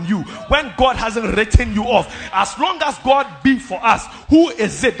concluded on you, when God hasn't written you off? As long as God be for us, who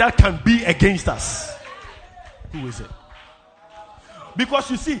is it that can be against us? Who is it? Because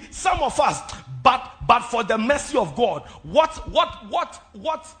you see, some of us, but for the mercy of God,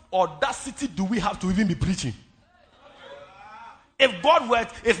 what audacity do we have to even be preaching?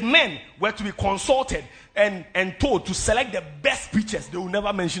 If men were to be consulted and told to select the best preachers, they will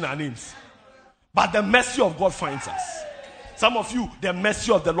never mention our names. But the mercy of God finds us. Some of you, the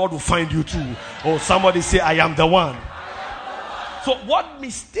mercy of the Lord will find you too. Or somebody say, I am the one. So what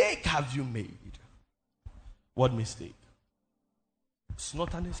mistake have you made? What mistake? It's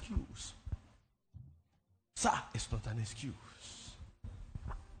not an excuse. Sir, it's not an excuse.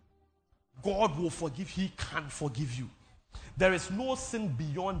 God will forgive. He can forgive you. There is no sin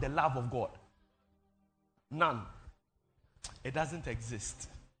beyond the love of God. None. It doesn't exist.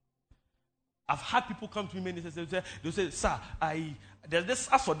 I've had people come to me many times. They'll say, sir,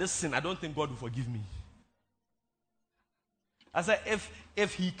 as for this sin, I don't think God will forgive me. I said,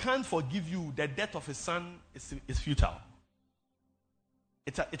 if he can't forgive you, the death of his son is futile.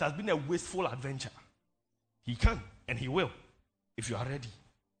 It has been a wasteful adventure. He can and he will if you are ready.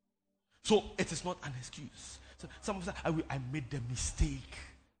 So it is not an excuse. So someone said, I made the mistake,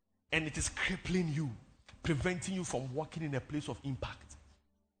 and it is crippling you, preventing you from walking in a place of impact.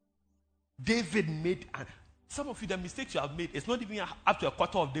 David made, some of you, the mistakes you have made, it's not even up to a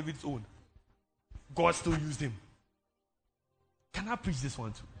quarter of David's own. God still used him. Can I preach this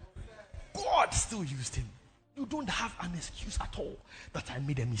one too? God still used him. You don't have an excuse at all that I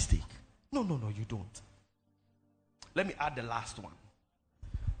made a mistake. No, you don't. Let me add the last one.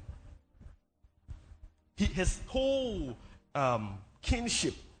 His whole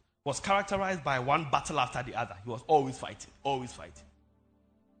kingship was characterized by one battle after the other. He was always fighting, always fighting.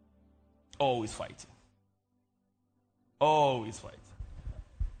 Always fighting. Always fighting.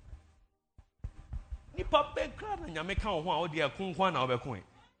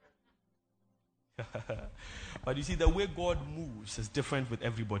 But you see, the way God moves is different with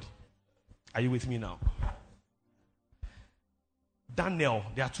everybody. Are you with me now? Daniel,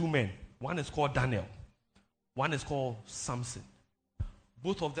 there are two men. One is called Daniel. One is called Samson.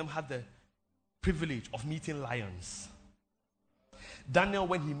 Both of them had the privilege of meeting lions. Daniel,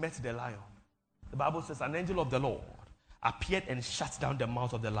 when he met the lion, the Bible says an angel of the Lord appeared and shut down the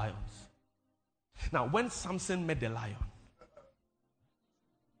mouth of the lions. Now, when Samson met the lion,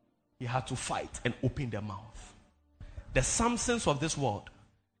 he had to fight and open the mouth. The Samsons of this world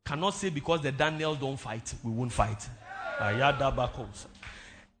cannot say because the Daniels don't fight, we won't fight.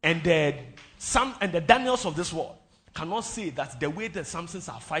 And the Daniels of this world cannot say that the way the Samsons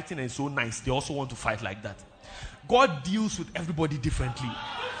are fighting is so nice, they also want to fight like that. God deals with everybody differently.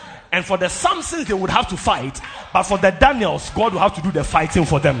 And for the Samsons, they would have to fight. But for the Daniels, God will have to do the fighting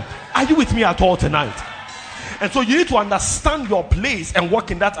for them. Are you with me at all tonight? And so you need to understand your place and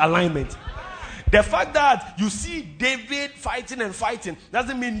work in that alignment. The fact that you see David fighting and fighting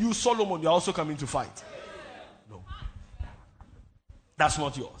doesn't mean you, Solomon, you're also coming to fight. No. That's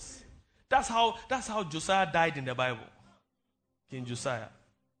not yours. That's how Josiah died in the Bible. King Josiah.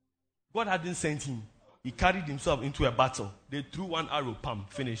 God hadn't sent him. He carried himself into a battle. They threw one arrow, pam,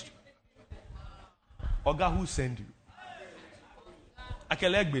 finished. Oga, who sent you?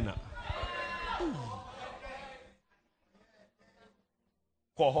 Akelegbina.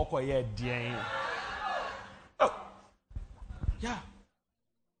 Oh, yeah.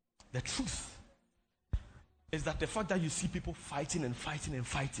 The truth is that the fact that you see people fighting and fighting and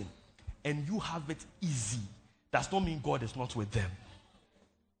fighting, and you have it easy, does not mean God is not with them.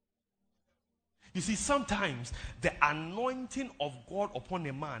 You see, sometimes the anointing of God upon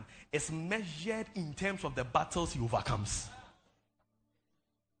a man is measured in terms of the battles he overcomes.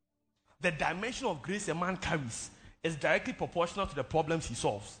 The dimension of grace a man carries is directly proportional to the problems he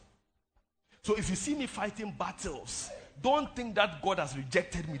solves. So if you see me fighting battles, don't think that God has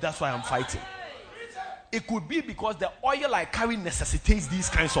rejected me, that's why I'm fighting. It could be because the oil I carry necessitates these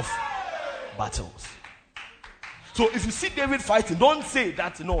kinds of battles. So if you see David fighting, don't say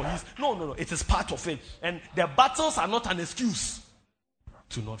that no, it is part of it. And the battles are not an excuse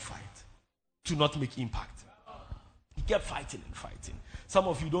to not fight, to not make impact. He kept fighting and fighting. Some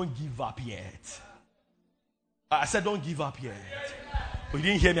of you don't give up yet. I said don't give up yet. But you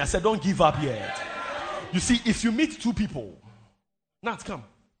didn't hear me. I said don't give up yet. You see, if you meet two people, Nat, come.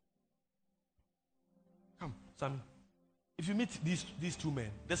 Come, Sammy. If you meet these two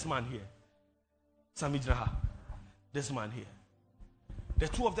men, this man here, Sammy Jinaha, this man here, the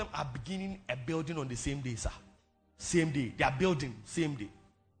two of them are beginning a building on the same day, sir. Same day. They are building, same day.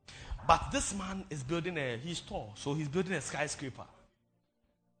 But this man is building he's tall, so he's building a skyscraper.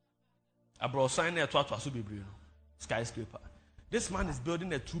 Skyscraper. This man is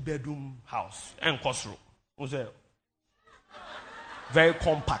building a 2-bedroom house. And Kosro. Very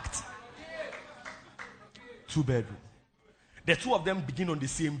compact. 2-bedroom. The two of them begin on the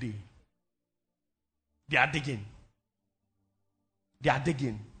same day. They are digging.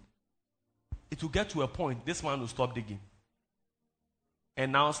 It will get to a point, this man will stop digging.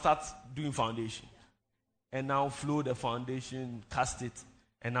 And now start doing foundation. And now flow the foundation, cast it,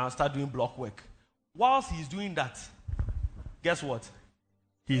 and now start doing block work. Whilst he's doing that, guess what?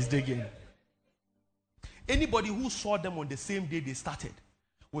 He's digging. Anybody who saw them on the same day they started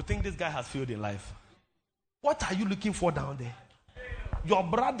will think this guy has failed in life. What are you looking for down there? Your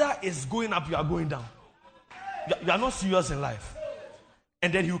brother is going up, you are going down. You are not serious in life.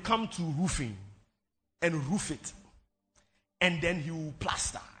 And then he'll come to roofing and roof it. and then he will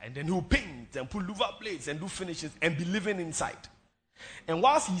plaster, and then he will paint and put louver plates and do finishes and be living inside. And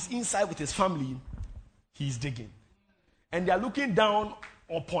whilst he's inside with his family, he's digging. And they are looking down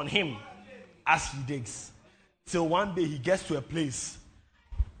upon him as he digs. Till one day he gets to a place,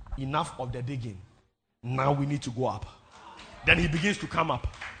 enough of the digging. Now we need to go up. Then he begins to come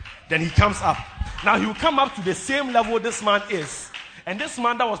up. Then he comes up. Now he will come up to the same level this man is. And this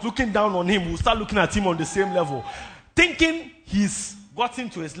man that was looking down on him will start looking at him on the same level, thinking he's gotten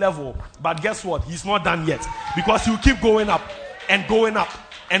to his level. But guess what? He's not done yet. Because he will keep going up and going up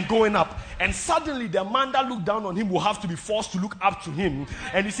and going up. And suddenly the man that looked down on him will have to be forced to look up to him.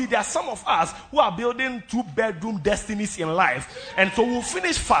 And you see, there are some of us who are building 2-bedroom destinies in life. And so we'll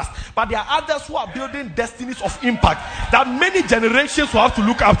finish fast. But there are others who are building destinies of impact that many generations will have to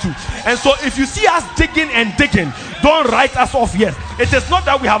look up to. And so if you see us digging and digging, don't write us off yet. It is not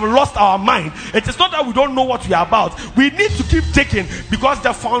that we have lost our mind. It is not that we don't know what we are about. We need to keep digging because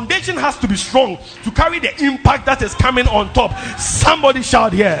the foundation has to be strong to carry the impact that is coming on top. Somebody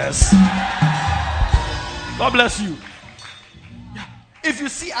shout yes. God bless you. Yeah. If you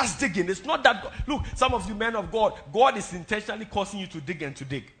see us digging, it's not that. Look, some of you men of God, God is intentionally causing you to dig and to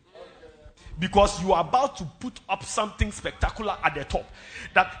dig. Because you are about to put up something spectacular at the top.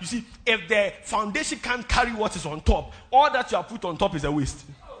 That you see, if the foundation can't carry what is on top, all that you have put on top is a waste.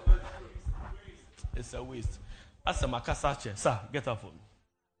 It's a waste. As a Makasa chair, sir, get up for me.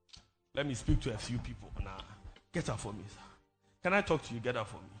 Let me speak to a few people now. Get up for me, sir. Can I talk to you? Get up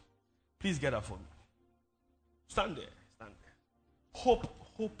for me. Please get up for me. Stand there. Stand there. Hope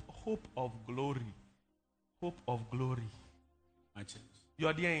of glory. Hope of glory. You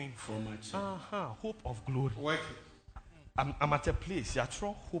are there for much. Hope of glory. I'm at a place. You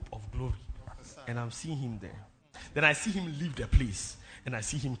are hope of glory. And I'm seeing him there. Then I see him leave the place. And I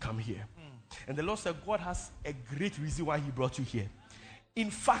see him come here. And the Lord said, God has a great reason why he brought you here. In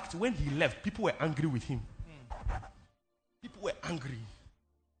fact, when he left, people were angry with him. People were angry.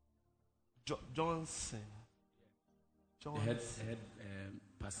 Johnson. The head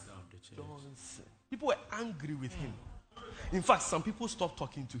pastor of the church. Johnson. People were angry with him. In fact, some people stopped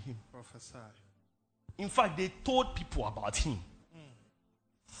talking to him. Prophesy. In fact, they told people about him.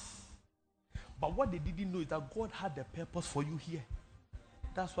 But what they didn't know is that God had a purpose for you here.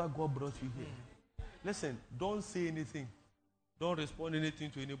 That's why God brought you here. Listen, don't say anything. Don't respond anything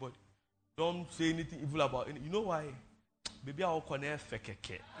to anybody. Don't say anything evil about it. You know why? Baby, I'll connect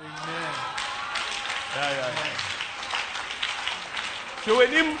fekeke. Amen. Yeah. So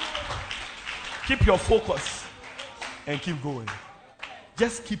when him, keep your focus and keep going.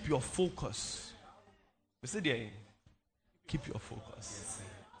 Just keep your focus. You see there? Keep your focus.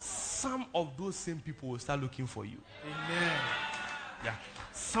 Some of those same people will start looking for you. Amen. Yeah.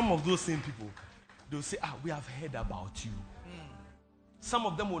 Some of those same people, they'll say, we have heard about you. Some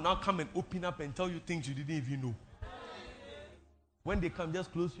of them will now come and open up and tell you things you didn't even know. When they come,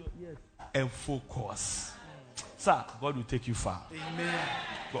 just close your ears and focus. Sir, God will take you far. Amen.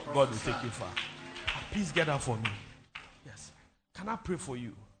 God will take you far. Please get up for me. Yes. Can I pray for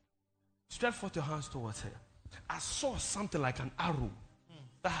you? Stretch forth your hands towards her. I saw something like an arrow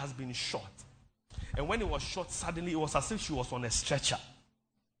that has been shot. And when it was shot, suddenly it was as if she was on a stretcher.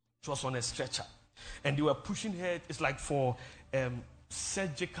 She was on a stretcher. And they were pushing her. It's like for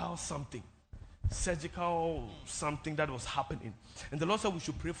surgical something that was happening. And the Lord said we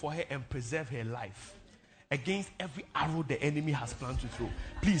should pray for her and preserve her life against every arrow the enemy has planned to throw.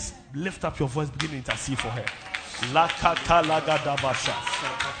 Please lift up your voice, begin to intercede for her. Lakata lagadabasha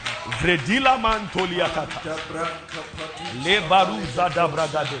vredila mantoliakata lebaruza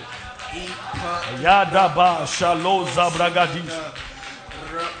dabragade yadaba shaloza bragadish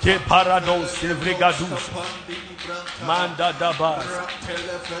ke parados evregadus manda daba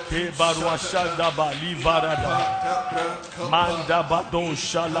ke barwasha daba livarada manda badon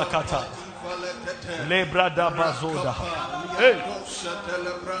shalakata lebra daba zoda hey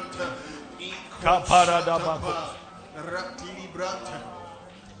kaparada bako.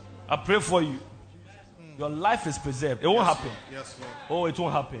 I pray for you. Your life is preserved. It won't happen. Yes, Lord. Oh, it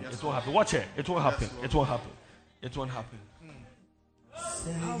won't happen. It won't happen. Watch it. It won't happen. It won't happen. It won't happen.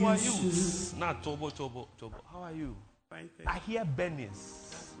 How are you? Not Tobo. How are you? I hear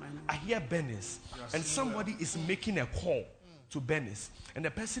Benis. And somebody is making a call to Benis. And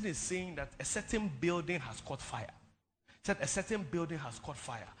the person is saying that a certain building has caught fire. Said a certain building has caught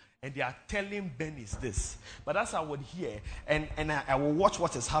fire. And they are telling Benis this. But as I would hear, and I will watch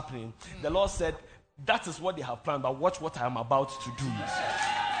what is happening, the Lord said, that is what they have planned, but watch what I am about to do.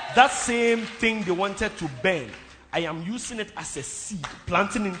 That same thing they wanted to burn, I am using it as a seed,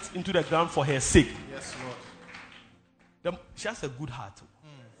 planting it into the ground for her sake. Yes, Lord. She has a good heart.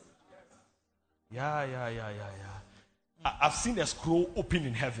 Yeah. I've seen a scroll open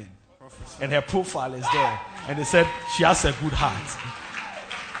in heaven, and her profile is there, and they said she has a good heart.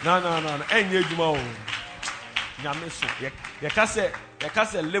 No. You can't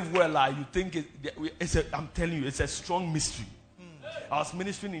say live well. You think I'm telling you, it's a strong mystery. I was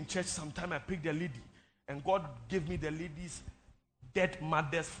ministering in church sometime. I picked a lady, and God gave me the lady's dead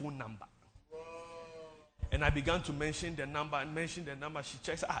mother's phone number. And I began to mention the number. She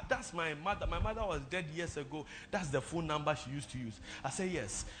checks. That's my mother. My mother was dead years ago. That's the phone number she used to use. I said,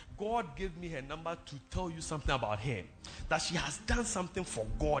 yes. God gave me her number to tell you something about her. That she has done something for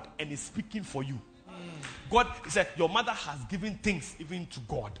God and is speaking for you. God said, your mother has given things even to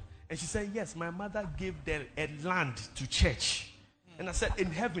God. And she said, yes, my mother gave a land to church. And I said, in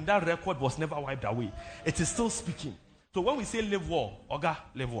heaven, that record was never wiped away. It is still speaking. So when we say live well, Oga,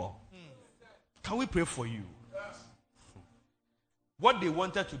 live well. Can we pray for you? Yes. What they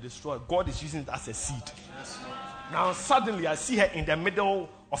wanted to destroy, God is using it as a seed. Yes. Now suddenly I see her in the middle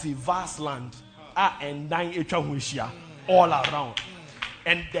of a vast land, all around.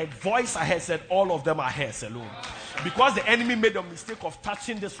 And the voice I heard said, all of them are hers alone. Because the enemy made a mistake of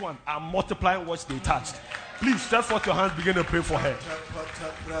touching this one and multiplying what they touched. Please stretch forth your hands, begin to pray for her.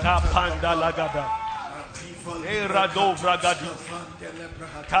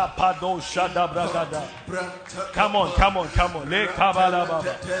 Come on. Le kabala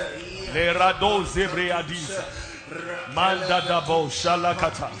baba. Le rado zebriadisa. Manda dabo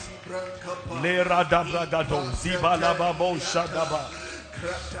shalakata. Le radabragado zibala babo shadaba.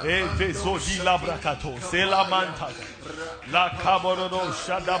 E vesodi labrakato. Selamanta. La kaborodo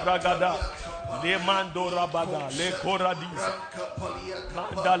shadabragada. Le mando rabada. Le koradisa.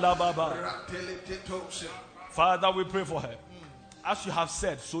 Manda la baba. Father, we pray for her. As you have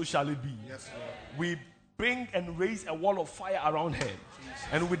said, so shall it be. Yes, we bring and raise a wall of fire around her.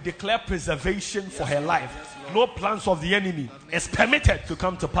 And we declare preservation for her life. No plans of the enemy is permitted to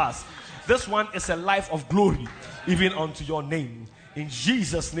come to pass. This one is a life of glory, even unto your name. In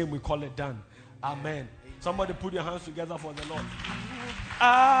Jesus' name we call it done. Amen. Somebody put your hands together for the Lord.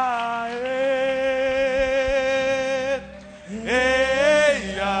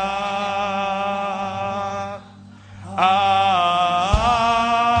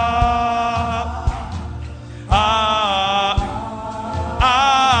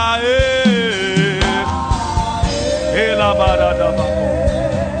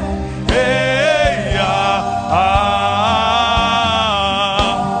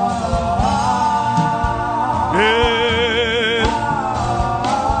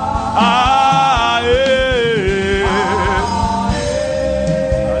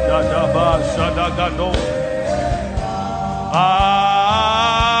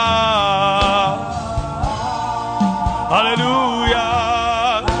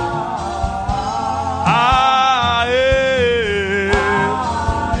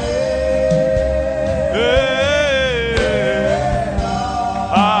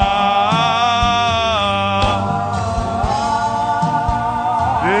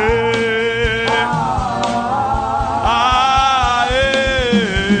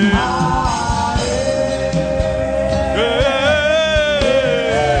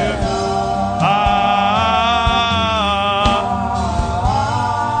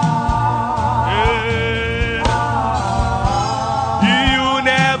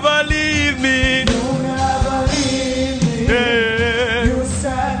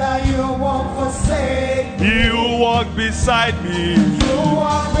 Beside me, you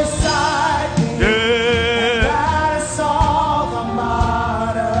walk beside me, yeah. And that is all that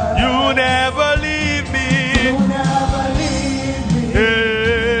matters. You never leave me,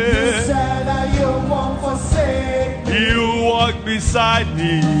 yeah. You said that you won't forsake me. You walk beside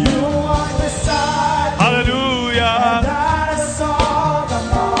me, you walk beside me, hallelujah, and that is all that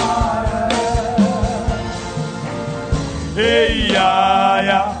matters. Hey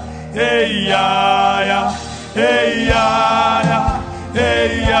yeah, hey yeah. Hey ya ya,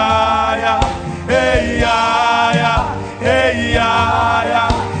 hey ya ya, hey ya ya, hey ya ya, hey ya ya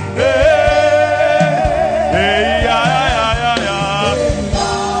ya ya, hey ya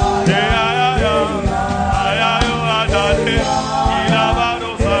ya, aya yo adale,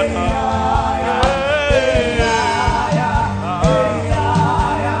 ilabaro sata, hey ya ya,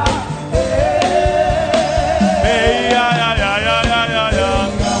 hey ya ya ya ya ya ya.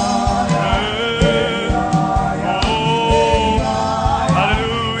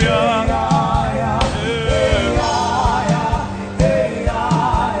 Hallelujah.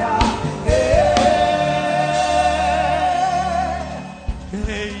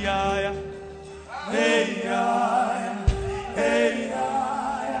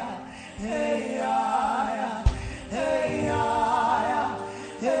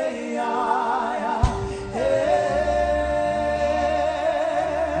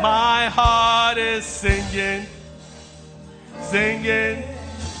 is singing, singing,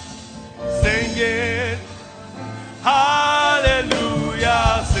 singing. Hallelujah,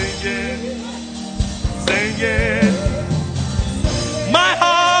 singing, singing. My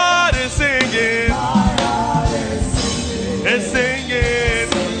heart is singing, it's singing,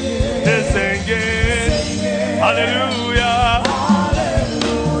 it's singing. Hallelujah,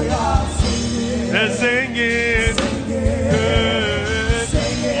 it's singing.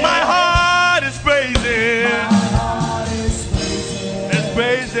 My heart is praising, it's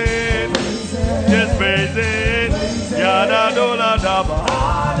praising, it's praising. Yada dola daba.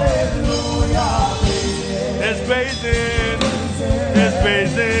 It's praising, it's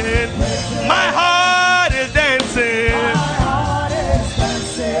praising. My heart is dancing,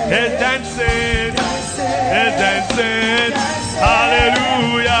 it's dancing, it's dancing.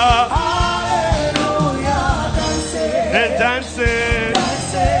 Hallelujah, it's dancing,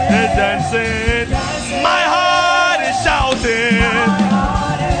 it's dancing. My heart is shouting,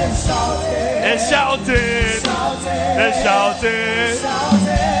 it's shouting, it's shouting.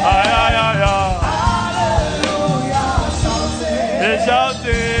 Ay, ay, ay, ay. It's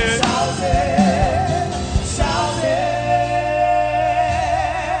shouting,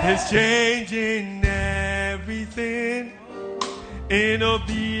 it's changing everything in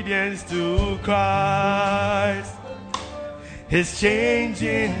obedience to Christ. He's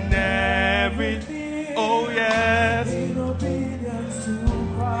changing everything. Oh yes. In obedience to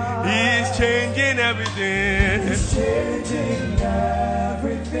Christ. He's changing everything. He's changing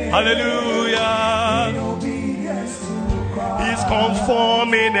everything. Hallelujah. In obedience to Christ. He's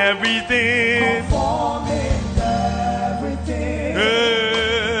conforming everything. Conforming everything.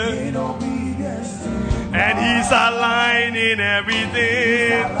 In obedience to Christ. And he's aligning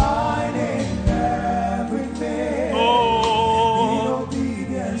everything. He's aligning everything. Oh.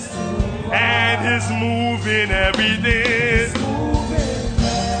 And he's moving everything. He's moving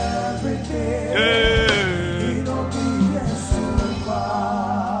everything. In obedience to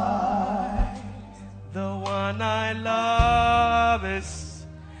Christ. The one I love is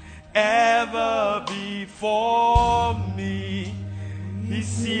ever before me. He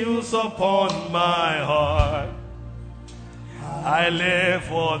seals upon my heart. I live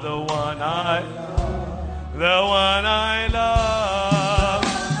for the one I love. The one I love.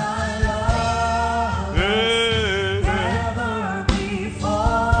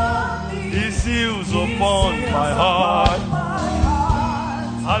 Upon my heart.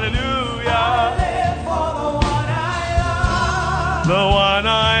 Hallelujah. I live for the one I love. The one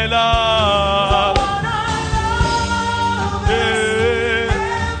I love. The one I love is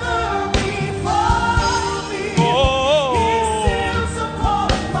ever before me. Oh. He seals upon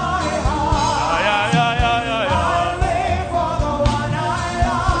my heart. I live for the one I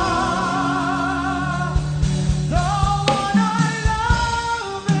love. The one I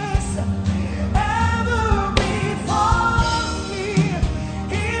love is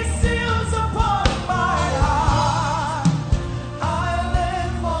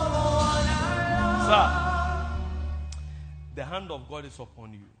the hand of God is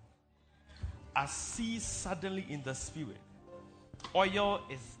upon you. I see suddenly in the spirit, oil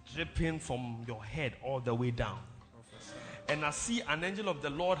is dripping from your head all the way down. And I see an angel of the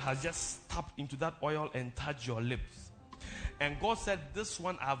Lord has just tapped into that oil and touched your lips. And God said, this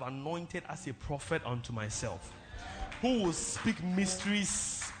one I have anointed as a prophet unto myself, who will speak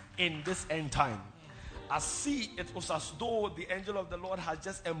mysteries in this end time. I see it was as though the angel of the Lord had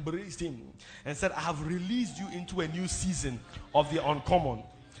just embraced him and said, I have released you into a new season of the uncommon.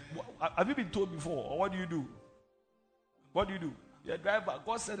 Have you been told before? Or what do you do? What do you do? You're a driver.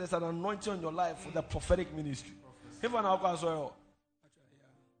 God said there's an anointing on your life for the prophetic ministry. If an alcohol,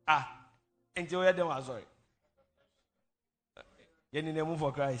 sorry. Enjoy them, sorry. You need to move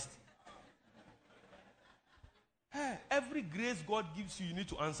for Christ. Every grace God gives you, you need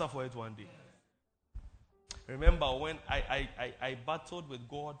to answer for it one day. Remember when I battled with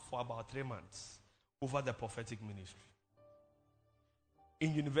God for about 3 months over the prophetic ministry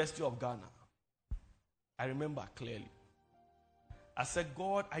in University of Ghana. I remember clearly. I said,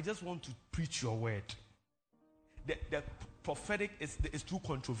 God, I just want to preach your word. The prophetic is too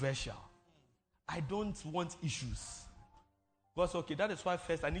controversial. I don't want issues. God said, okay, that is why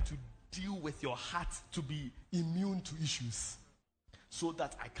first I need to deal with your heart to be immune to issues so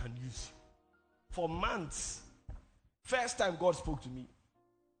that I can use you. For months, first time God spoke to me,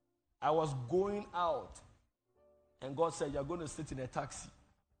 I was going out and God said, you're going to sit in a taxi.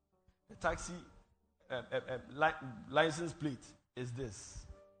 The taxi license plate is this.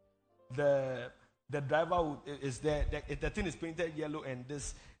 The The driver is there. The thing is painted yellow, and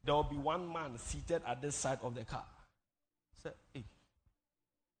there will be one man seated at this side of the car. I said, hey,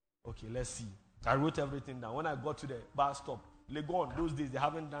 okay, let's see. I wrote everything down. When I got to the bus stop, Legon, those days they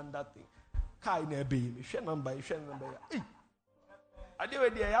haven't done that thing. Car in a bay, share number. Hey, I did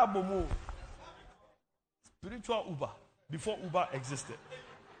with the spiritual Uber before Uber existed.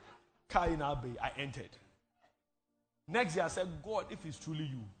 Car in our bay, I entered. Next year I said, God, if it's truly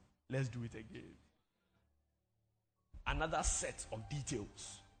you, let's do it again. Another set of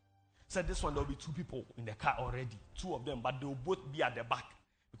details. Said this one, there will be 2 people in the car already. 2 of them, but they will both be at the back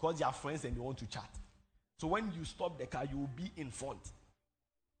because they are friends and they want to chat. So when you stop the car, you will be in front.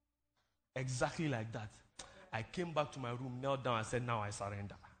 Exactly like that. I came back to my room, knelt down, and said, now I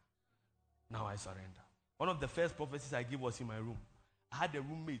surrender. Now I surrender. One of the first prophecies I gave was in my room. I had a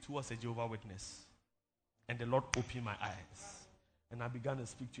roommate who was a Jehovah's Witness. And the Lord opened my eyes. And I began to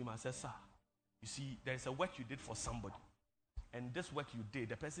speak to him. I said, sir, you see, there is a work you did for somebody. And this work you did,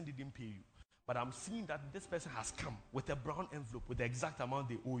 the person didn't pay you. But I'm seeing that this person has come with a brown envelope with the exact amount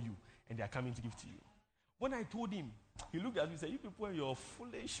they owe you. And they are coming to give to you. When I told him, he looked at me and said, you people and your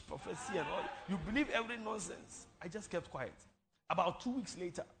foolish prophecy and all, you believe every nonsense. I just kept quiet. About 2 weeks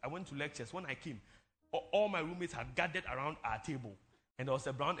later, I went to lectures. When I came, all my roommates had gathered around our table. And there was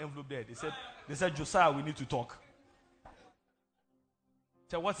a brown envelope there. They said, Josiah, we need to talk. I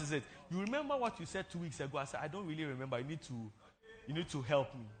said, what is it? You remember what you said 2 weeks ago? I said, I don't really remember. You need to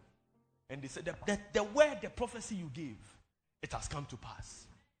help me. And they said, the word, the prophecy you gave, it has come to pass.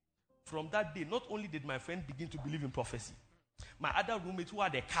 From that day, not only did my friend begin to believe in prophecy, my other roommate who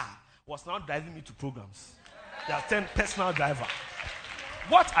had a car was now driving me to programs. They are 10 personal driver.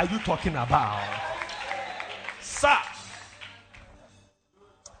 What are you talking about? Sir,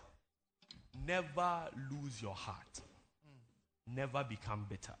 never lose your heart. Never become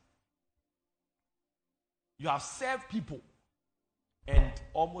bitter. You have served people and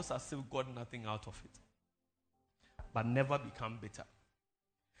almost as if got nothing out of it. But never become bitter.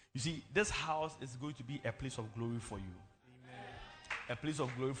 You see, this house is going to be a place of glory for you. Amen. A place of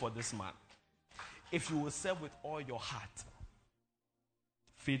glory for this man. If you will serve with all your heart,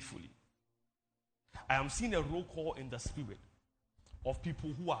 faithfully. I am seeing a roll call in the spirit of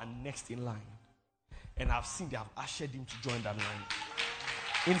people who are next in line. And I've seen they have ushered him to join that line.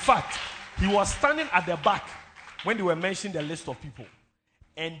 In fact, he was standing at the back when they were mentioning the list of people.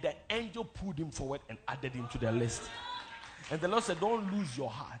 And the angel pulled him forward and added him to the list. And the Lord said, don't lose your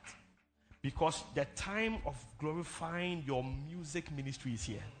heart. Because the time of glorifying your music ministry is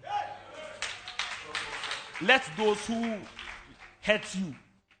here. Let those who hurt you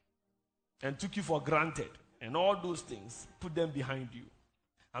and took you for granted and all those things, put them behind you.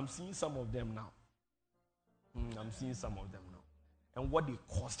 I'm seeing some of them now. I'm seeing some of them now. And what they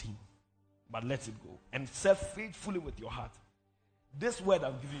cost him. But let it go. And serve faithfully with your heart. This word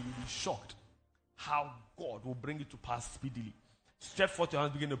I'm giving you, you'll be shocked how God will bring it to pass speedily. Stretch forth your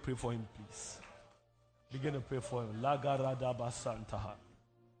hands, begin to pray for him, please. Begin to pray for him. Lagaradaba Santaha.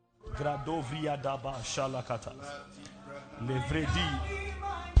 Gradovria daba shalakata. Levredi.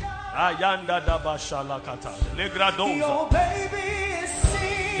 Ayanda daba shalakata. Legradoza. Your baby is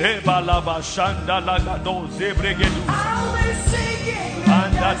singing. Ebalaba shanda lagado zebregedu. I'll be singing.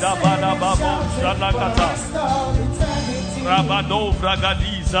 Anda daba babo shalakata. Rabado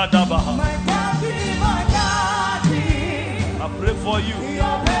bragadiza daba. My daddy. I pray for you.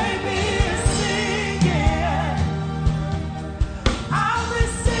 Your baby is singing. I'll be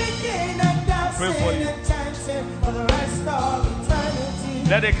singing and dancing and chanting for the rest of eternity.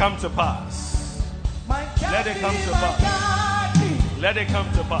 Let it come to pass. Let it come to pass. Let it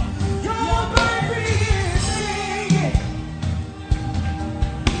come to pass. Your baby is singing.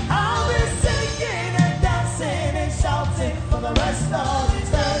 I'll be singing and dancing and shouting for the rest of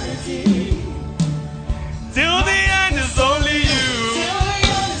eternity. Till the end is only you. Till the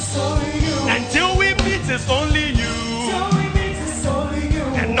end is only you. Until we meet it's only you. Till we meet it's only you.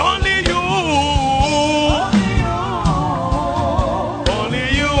 And only you. Only you. Only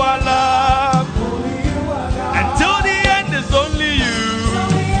you are love. Only you are God. Until the end is only you. Till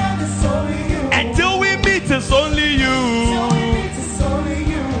the end is only you. Until we meet it's only you. Till we meet it's only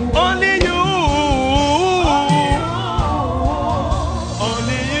you. Only you.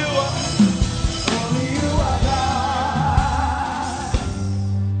 Only you. Only you are God.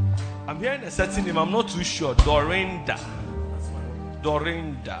 I'm hearing a certain name. I'm not too sure. Dorinda.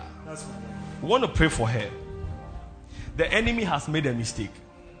 Dorinda. We want to pray for her. The enemy has made a mistake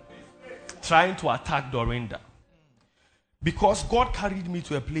trying to attack Dorinda. Because God carried me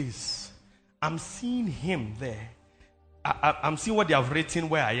to a place. I'm seeing him there. I'm seeing what they have written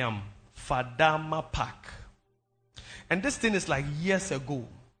where I am. Fadama Park. And this thing is like years ago.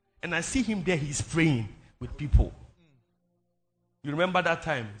 And I see him there, he's praying with people. You remember that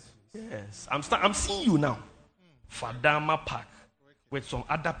time? Yes. I'm seeing you now. Fadama Park with some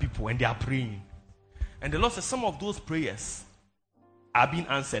other people and they are praying. And the Lord says some of those prayers are being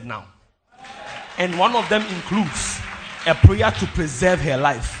answered now. And one of them includes a prayer to preserve her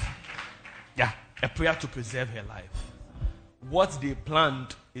life. Yeah, a prayer to preserve her life. What they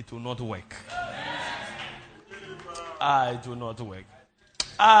planned, it will not work. It will not work.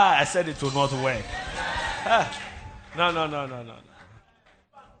 I said it will not work. No.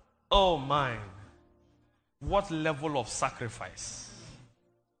 Oh my. What level of sacrifice?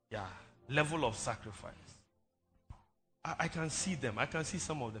 Yeah, level of sacrifice. I can see them. I can see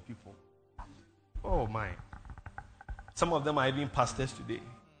some of the people. Oh my. Some of them are even pastors today.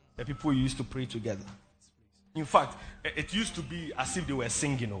 The people used to pray together. In fact, it used to be as if they were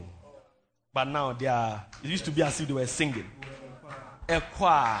singing. But now it used to be as if they were singing. A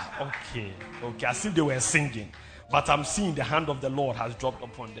choir. Okay. As if they were singing. But I'm seeing the hand of the Lord has dropped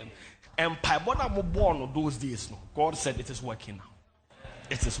upon them. And born those days, God said it is working now.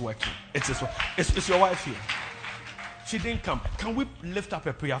 It is working. It's your wife here. She didn't come. Can we lift up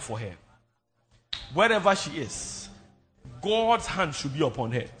a prayer for her? Wherever she is, God's hand should be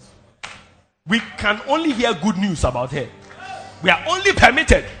upon her. We can only hear good news about her. We are only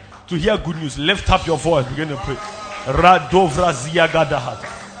permitted to hear good news. Lift up your voice. Begin to pray. Radovra ziagadahata.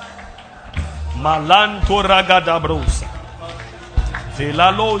 Malanto ragadabrosa.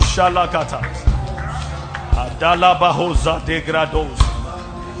 Velalo shalakata. Adala bahoza degrados.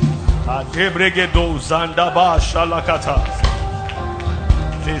 Adebregedo zandaba shalakata.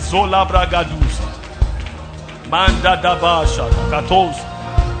 Vezola bragadusa. Manda dabasha katos.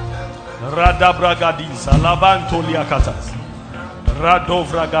 Radabragadisa lavanto liakatas.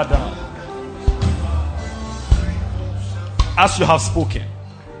 Radovragada. As you have spoken,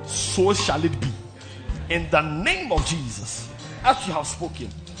 so shall it be. In the name of Jesus. As you have spoken,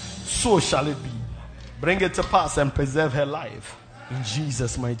 so shall it be. Bring it to pass and preserve her life. In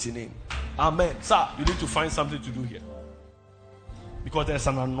Jesus' mighty name. Amen. Sir, you need to find something to do here. Because there's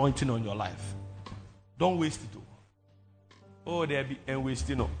an anointing on your life. Don't waste it. Oh, there be and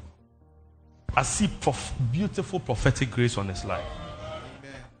wasting. No. I see beautiful prophetic grace on his life.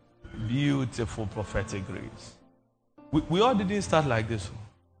 Amen. Beautiful prophetic grace. We all didn't start like this.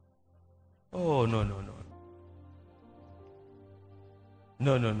 Oh, no. No.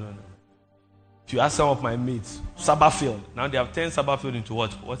 If you ask some of my mates, Sabbath field. Now they have turned Sabbath field into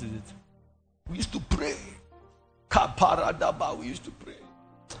what? What is it? We used to pray. Kaparadaba, we used to pray.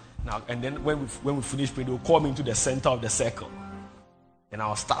 Now, and then when we finish praying, they will call me into the center of the circle. And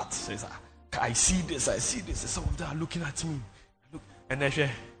I'll start. So I see this. And some of them are looking at me. And they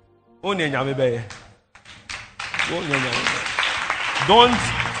say, don't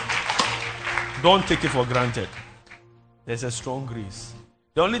take it for granted. There's a strong grace.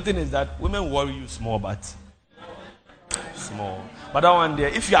 The only thing is that women worry you small. But that one there,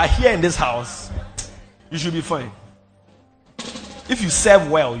 if you are here in this house, you should be fine. If you serve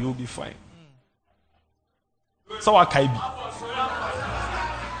well, you'll be fine. So what can be?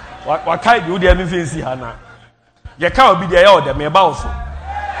 What can be? Who the fancy Hannah? You can't be there. Or me about.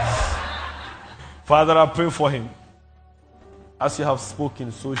 Father, I pray for him. As you have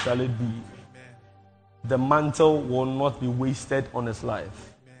spoken, so shall it be. The mantle will not be wasted on his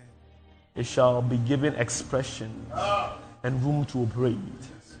life. It shall be given expression and room to operate.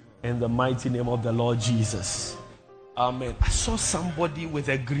 In the mighty name of the Lord Jesus. Amen. I saw somebody with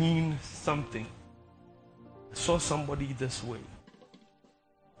a green something. I saw somebody this way.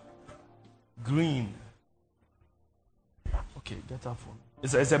 Green. Okay, get up for me.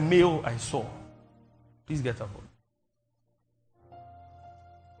 It's a male I saw. Please get up for me.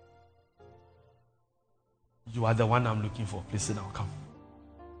 You are the one I'm looking for. Please sit down. Come.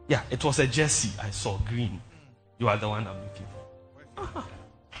 Yeah, it was a jersey I saw. Green. You are the one I'm looking for.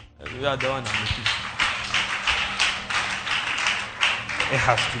 You are the one I'm looking for. It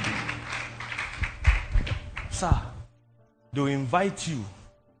has to be. Sir, they will invite you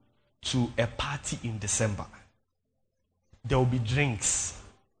to a party in December. There will be drinks.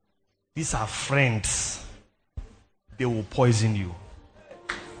 These are friends. They will poison you.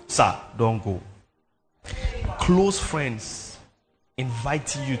 Sir, don't go. Close friends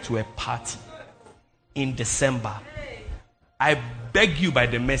inviting you to a party in December. I beg you by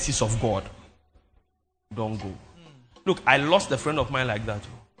the mercies of God, don't go. Look, I lost a friend of mine like that.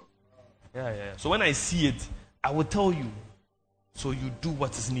 Yeah. So when I see it, I will tell you. So you do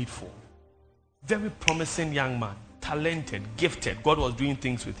what is needful. Very promising young man, talented, gifted. God was doing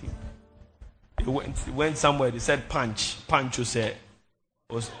things with him. They went somewhere. They said punch. Pancho said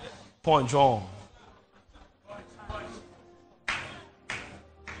was punch on.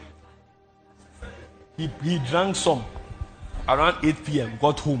 He drank some around 8 p.m.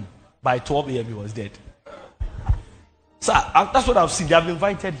 Got home by 12 a.m. He was dead. So that's what I've seen. They have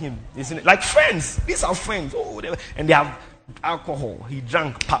invited him, isn't it? Like friends. These are friends. And they have alcohol. He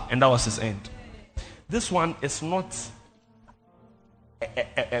drank pap, and that was his end. This one is not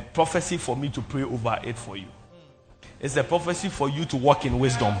a prophecy for me to pray over it for you. It's a prophecy for you to walk in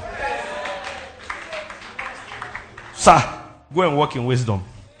wisdom. Sir, go and walk in wisdom.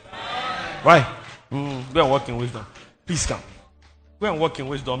 Right? Go and walk in wisdom. Please come. Go and walk in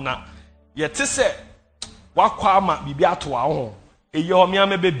wisdom now. Yet to say, Wakwama bibi atwa ho. Eyo mi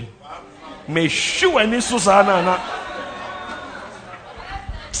ame baby. Me shu ani so sana na.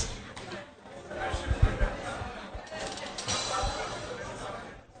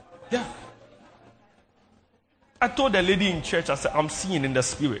 Yeah. I told the lady in church, I said, I'm seeing in the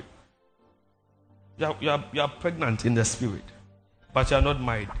spirit. You are pregnant in the spirit, but you are not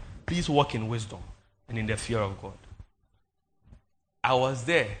married. Please walk in wisdom and in the fear of God. I was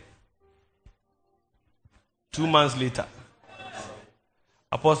there. 2 months later,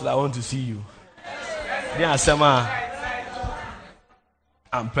 Apostle, I want to see you. Then I said,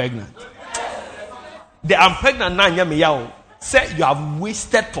 I'm pregnant. I'm pregnant now. Say you have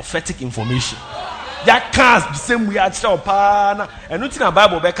wasted prophetic information. That can't be same way at and nothing in the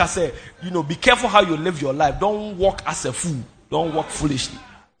Bible Becca say, be careful how you live your life. Don't walk as a fool. Don't walk foolishly.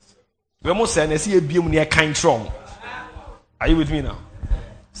 We must say, I see a beam near kind strong. Are you with me now?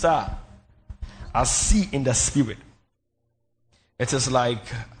 Sir, I see in the spirit. It is like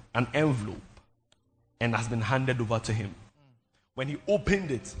an envelope and has been handed over to him. When he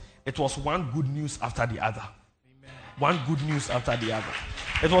opened it, it was one good news after the other. Amen. One good news after the other.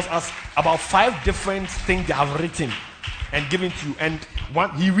 It was about 5 different things they have written and given to you. And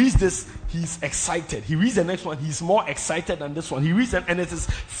he reads this, he's excited. He reads the next one, he's more excited than this one. He reads them, and it is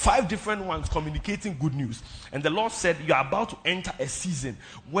 5 different ones communicating good news. And the Lord said, you are about to enter a season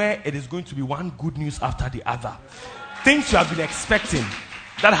where it is going to be one good news after the other. Things you have been expecting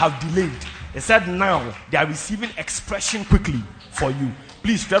that have delayed. He said now they are receiving expression quickly for you.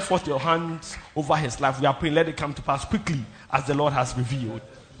 Please stretch forth your hands over his life. We are praying, let it come to pass quickly as the Lord has revealed.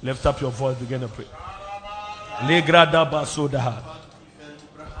 Lift up your voice, begin to pray.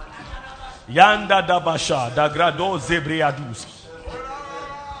 Yanda dabasha dagrado zebriadus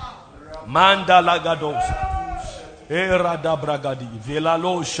manda lagados era da bragadi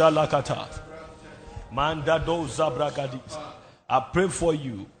velalo shalakata manda doza bragadis. I pray for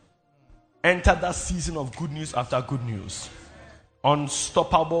you. Enter that season of good news after good news.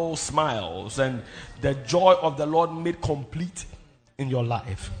 Unstoppable smiles and the joy of the Lord made complete in your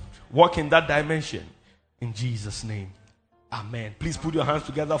life. Walk in that dimension in Jesus' name. Amen. Please put your hands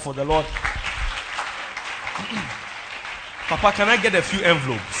together for the Lord. Papa, can I get a few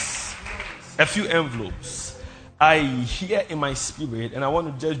envelopes? A few envelopes. I hear in my spirit, and I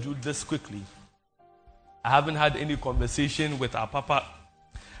want to just do this quickly. I haven't had any conversation with our Papa.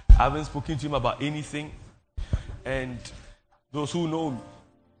 I haven't spoken to him about anything. And those who know me,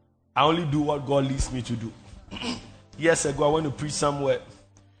 I only do what God leads me to do. Years ago, I went to preach somewhere.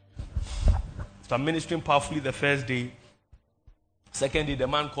 So I'm ministering powerfully the first day. Second day, the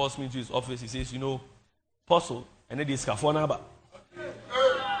man calls me to his office. He says, Apostle, and then this Kafonaba.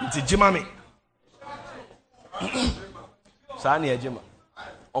 It's a Jimami. Sani Jima.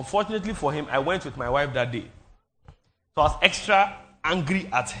 Unfortunately for him, I went with my wife that day. So I was extra angry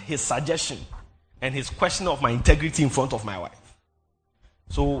at his suggestion and his question of my integrity in front of my wife.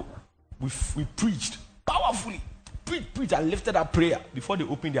 So we preached powerfully. Preached and lifted up prayer. Before they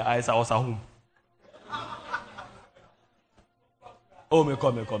opened their eyes, I was at home. Oh, me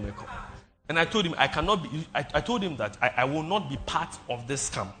come. And I told him I cannot be. I told him that I will not be part of this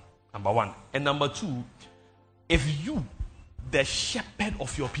scam. Number one. And number two, if you, the shepherd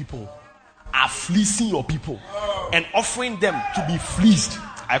of your people, are fleecing your people and offering them to be fleeced,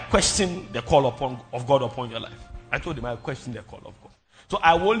 I question the call of God upon your life. I told him I question the call of God. So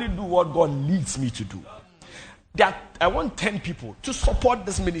I will only do what God leads me to do. I want 10 people to support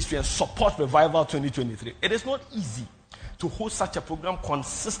this ministry and support Revival 2023. It is not easy to host such a program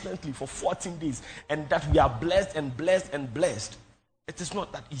consistently for 14 days and that we are blessed and blessed and blessed. It is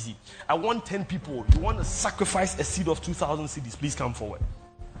not that easy. I want 10 people. You want to sacrifice a seed of 2,000 cedis, please come forward.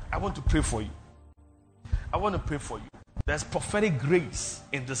 I want to pray for you. I want to pray for you. There's prophetic grace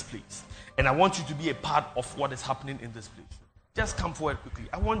in this place. And I want you to be a part of what is happening in this place. Just come forward quickly.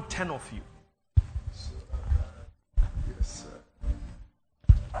 I want 10 of you. Yes,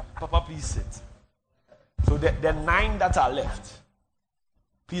 sir. Papa, please sit. the 9 that are left,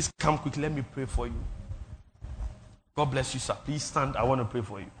 please come quickly. Let me pray for you. God bless you, sir. Please stand. I want to pray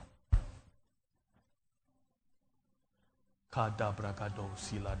for you.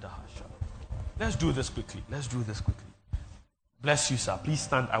 Let's do this quickly. Bless you, sir. Please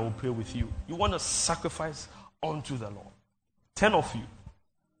stand. I will pray with you. You want to sacrifice unto the Lord. 10 of you.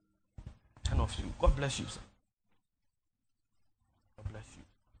 10 of you. God bless you, sir. God bless you.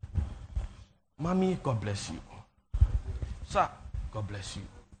 Mommy, God bless you. Sir, God bless you.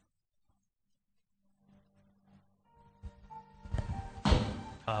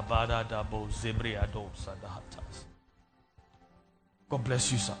 God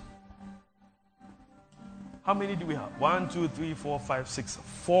bless you, sir. How many do we have? 1, 2, 3, 4, 5, 6.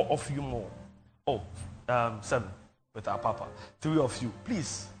 4 of you more. 7 with our papa. 3 of you.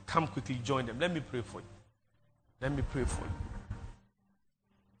 Please come quickly, join them. Let me pray for you.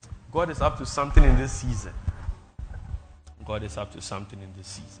 God is up to something in this season.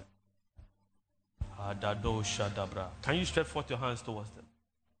 Can you stretch forth your hands towards them?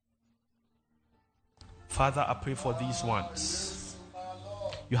 Father, I pray for these ones.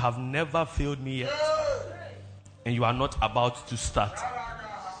 You have never failed me yet, and you are not about to start.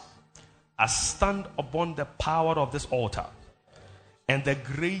 I stand upon the power of this altar and the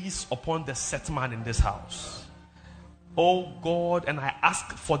grace upon the set man in this house. Oh God, and I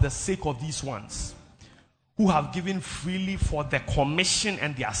ask for the sake of these ones who have given freely for the commission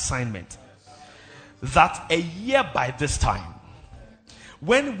and the assignment, that a year by this time,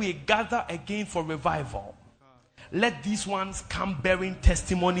 when we gather again for revival, let these ones come bearing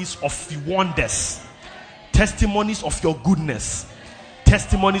testimonies of wonders, testimonies of your goodness,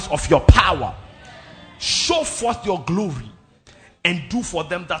 testimonies of your power. Show forth your glory and do for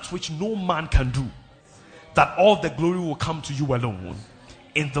them that which no man can do, that all the glory will come to you alone.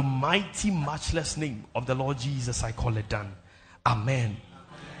 In the mighty, matchless name of the Lord Jesus, I call it done. Amen.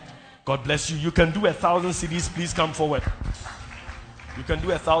 God bless you. You can do 1,000 CDs. Please come forward. You can do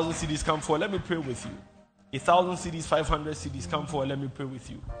 1,000 CDs. Come forward. Let me pray with you. 1,000 CDs, 500 CDs. Come forward. Let me pray with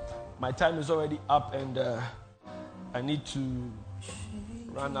you. My time is already up, and I need to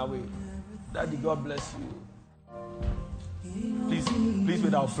run away. Daddy, God bless you. Please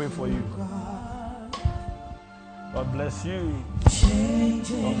wait. I'll pray for you. God bless you.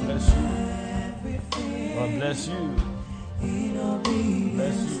 God bless you. God bless you.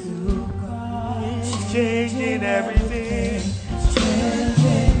 Bless you. He's changing everything.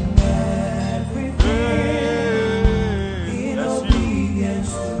 Changing everything. Bless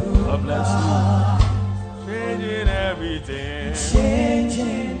you. God bless you. Changing everything.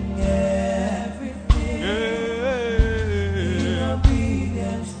 Changing everything. In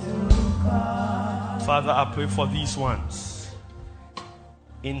obedience to God. Father, I pray for these ones.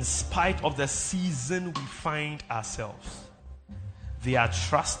 In spite of the season we find ourselves, they are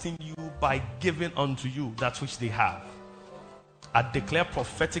trusting you by giving unto you that which they have. I declare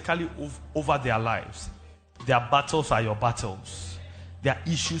prophetically over their lives. Their battles are your battles. Their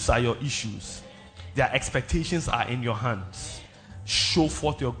issues are your issues. Their expectations are in your hands. Show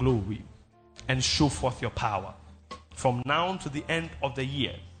forth your glory and show forth your power. From now to the end of the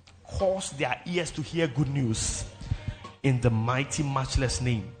year, cause their ears to hear good news. In the mighty, matchless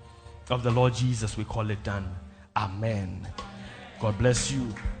name of the Lord Jesus, we call it done. Amen. God bless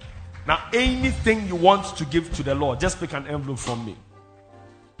you. Now, anything you want to give to the Lord, just pick an envelope from me.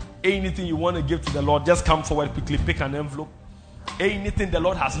 Anything you want to give to the Lord, just come forward quickly, pick an envelope. Anything the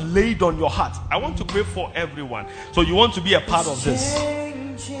Lord has laid on your heart. I want to pray for everyone. So you want to be a part of this.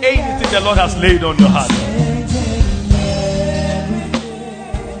 Anything the Lord has laid on your heart.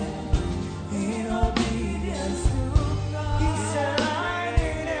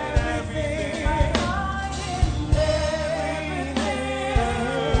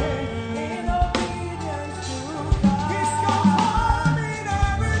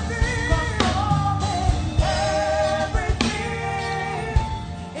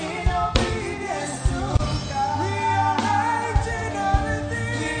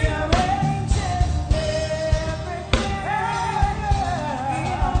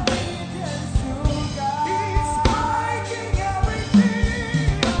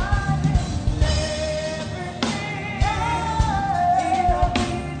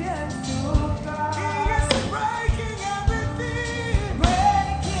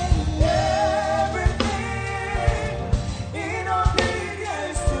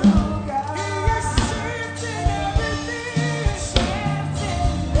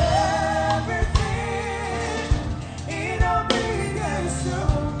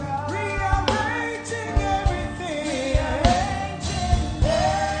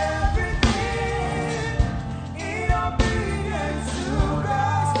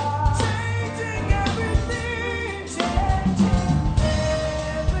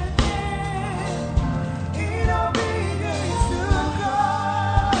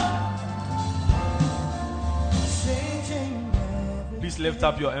 lift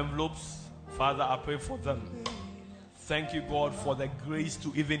up your envelopes, Father, I pray for them. Thank you, God, for the grace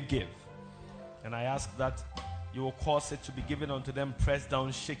to even give. And I ask that you will cause it to be given unto them, pressed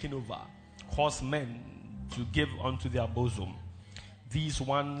down, shaken over. Cause men to give unto their bosom. These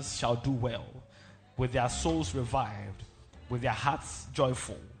ones shall do well, with their souls revived, with their hearts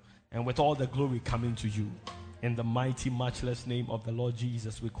joyful, and with all the glory coming to you. In the mighty, matchless name of the Lord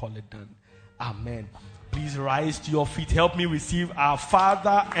Jesus, we call it done. Amen. Please rise to your feet. Help me receive our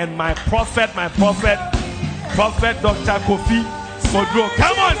Father and my prophet, Prophet Dr. Kofi Kodro.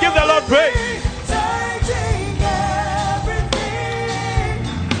 Come on, give the Lord praise.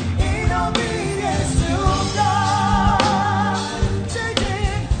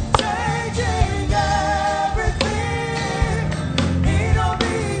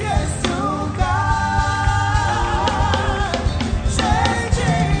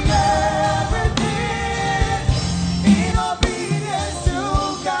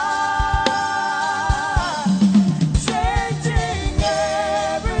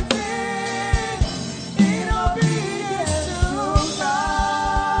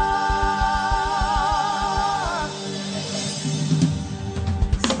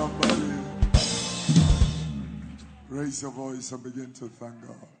 Raise your voice and begin to thank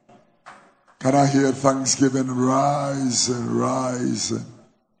God. Can I hear thanksgiving rise and rise?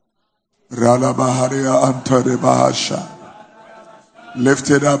 Lift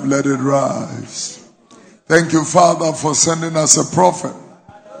it up, let it rise. Thank you, Father, for sending us a prophet.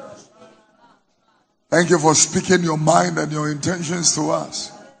 Thank you for speaking your mind and your intentions to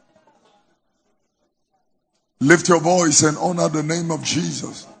us. Lift your voice and honor the name of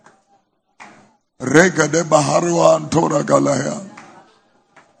Jesus. Rega de Baharua Antora Galaya.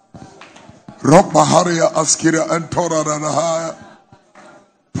 Rock Baharia Askira Antora Ranahaya.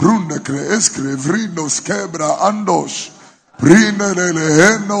 Prundekre Eskre Vrindo Skebra Andos. Prine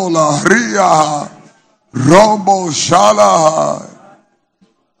Leheno La Ria. Rombo Shala.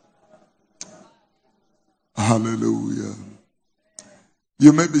 Hallelujah.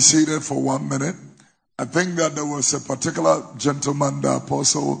 You may be seated for 1 minute. I think that there was a particular gentleman the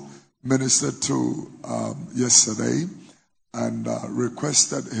apostle ministered to yesterday and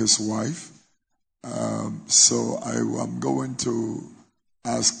requested his wife. So I am going to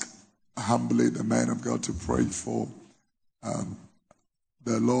ask humbly the man of God to pray for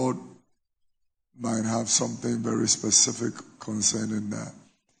the Lord might have something very specific concerning that.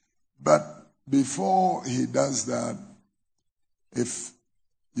 But before he does that, if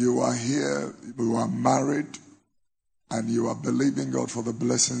you are here, you are married, and you are believing God for the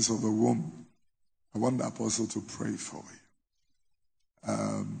blessings of the womb, I want the apostle to pray for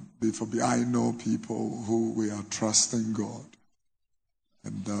you. I know people who we are trusting God.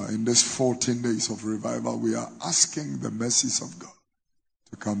 And in this 14 days of revival, we are asking the mercies of God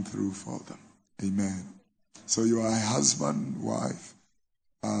to come through for them. Amen. So you are a husband, wife.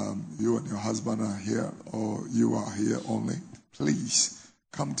 You and your husband are here, or you are here only. Please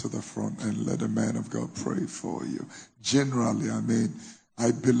come to the front and let the man of God pray for you. Generally,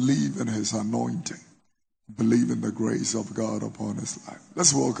 I believe in his anointing. Believe in the grace of God upon his life.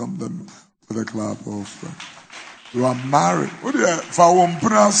 Let's welcome them with a clap of you are married. What do you have?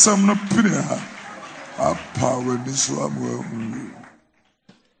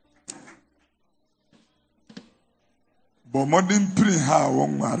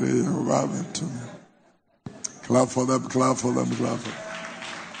 Clap for them, clap for them, clap for them.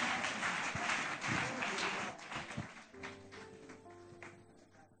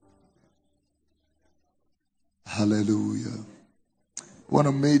 Hallelujah. I want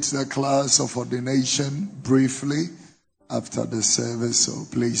to meet the class of ordination briefly after the service, so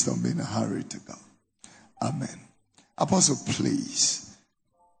please don't be in a hurry to go. Amen. Apostle, please,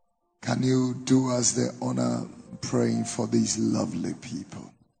 can you do us the honor praying for these lovely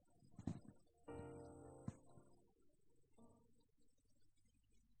people?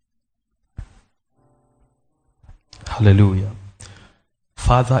 Hallelujah.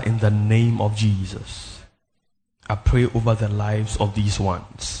 Father, in the name of Jesus, I pray over the lives of these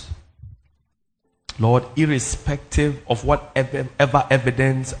ones. Lord, irrespective of whatever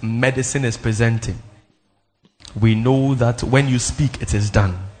evidence medicine is presenting, we know that when you speak, it is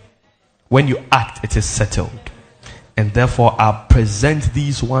done. When you act, it is settled. And therefore, I present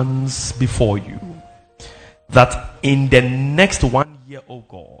these ones before you, that in the next 1 year, oh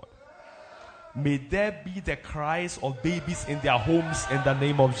God, may there be the cries of babies in their homes in the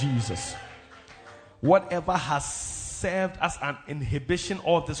name of Jesus. Whatever has served as an inhibition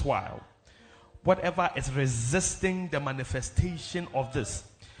all this while, whatever is resisting the manifestation of this,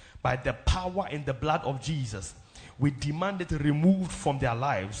 by the power in the blood of Jesus, we demand it removed from their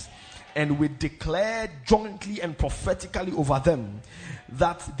lives. And we declare jointly and prophetically over them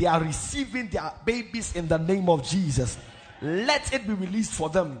that they are receiving their babies in the name of Jesus. Let it be released for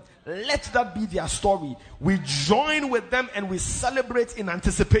them. Let that be their story. We join with them and we celebrate in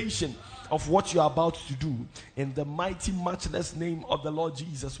anticipation of what you are about to do. In the mighty, matchless name of the Lord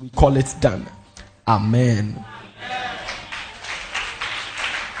Jesus, we call it done. Amen.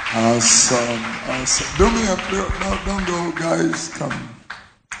 Awesome. Don't go, guys. Come.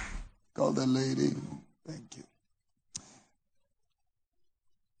 Call the lady. Thank you.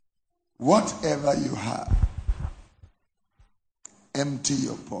 Whatever you have, empty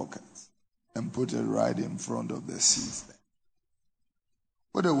your pockets and put it right in front of the seats.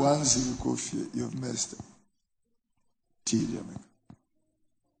 What the ones you could feel you've missed it.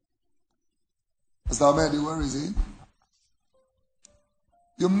 Pastor Ahmed, where is he?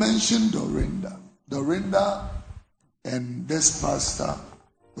 You mentioned Dorinda. Dorinda and this pastor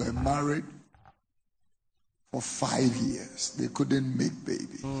were married for 5 years. They couldn't make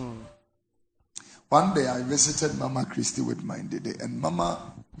baby. One day I visited Mama Christie with my Dede, and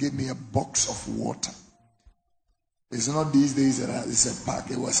Mama gave me a box of water. It's not these days that it's a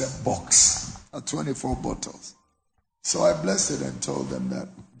pack. It was a box of 24 bottles. So I blessed it and told them that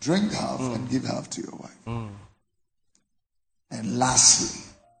drink half and give half to your wife. And lastly,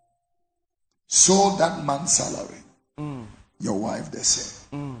 sow that man's salary. Your wife the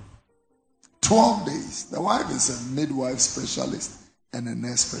same. 12 days. The wife is a midwife specialist and a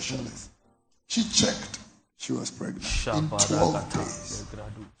nurse specialist. She checked. She was pregnant in 12 days.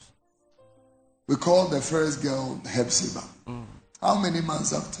 We called the first girl Hepzibah. How many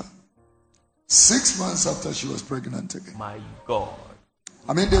months after? 6 months after she was pregnant again. My God.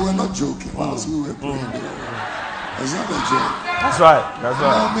 I mean, they were not joking. Whilst we were praying, it's not a joke. That's right. That's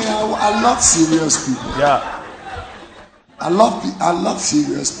right. I mean, I love serious people. Yeah. I love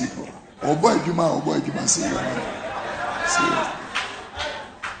serious people. Oh boy, serious.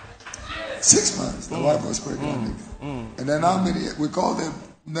 6 months, the wife was pregnant again. And then how many? We call the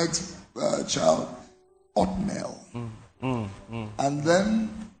next child Otnel. And then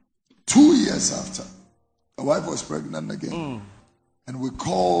 2 years after, the wife was pregnant again. And we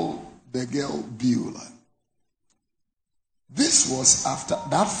called the girl Beulah. This was after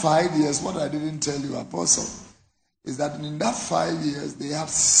that 5 years. What I didn't tell you, Apostle, is that in that 5 years, they had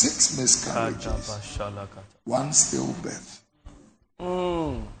 6 miscarriages. One stillbirth.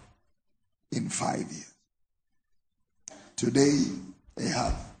 In 5 years. Today, they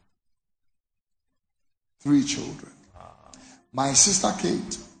have 3 children. My sister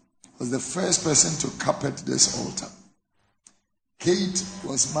Kate was the first person to carpet this altar. Kate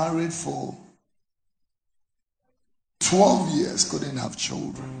was married for 12 years, couldn't have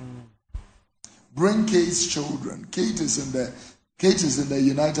children. Bring Kate's children. Kate is in the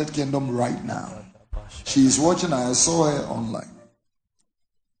United Kingdom right now. She is watching. I saw her online.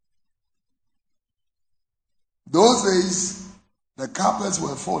 Those days, the carpets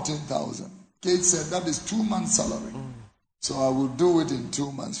were 14,000. Kate said that is 2 months' salary. So I will do it in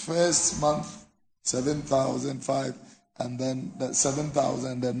 2 months. First month, 7,005, and then the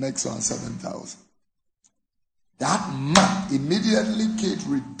 7,000, the next one, 7,000. That month, immediately Kate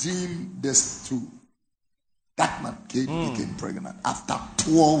redeemed this too. That month, Kate became pregnant after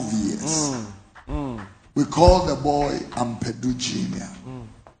 12 years. We call the boy Ampedu Jr.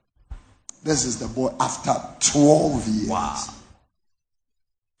 This is the boy after 12 years. Wow.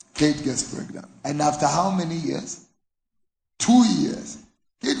 Kate gets pregnant. And after how many years? 2 years.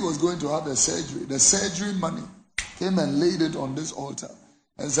 Kate was going to have the surgery. The surgery money came and laid it on this altar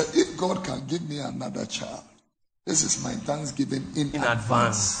and said, if God can give me another child, this is my thanksgiving in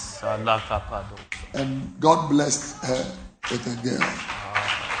advance. And God blessed her with a girl.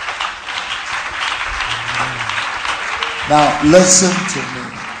 Now, listen to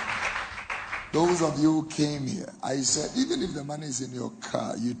me. Those of you who came here, I said, even if the money is in your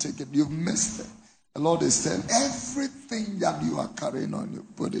car, you take it, you've missed it. The Lord is saying, everything that you are carrying on, you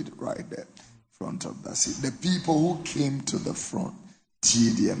put it right there in front of the seat. The people who came to the front,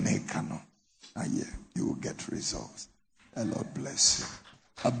 you will get results. The Lord bless you.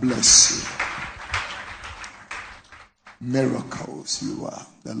 I bless you. Miracles you are.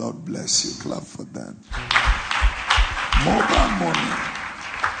 The Lord bless you. Clap for them. Mobile money.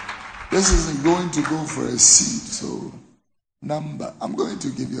 This isn't going to go for a seed. So, number. I'm going to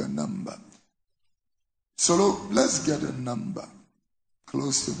give you a number. So, let's get a number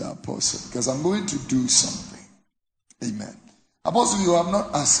close to the apostle. Because I'm going to do something. Amen. Apostle, you have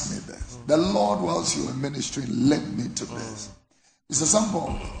not asked me this. The Lord, whilst you were ministering, led me to this. It's a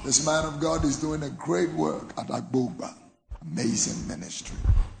sample. This man of God is doing a great work at Agbogba. Amazing ministry.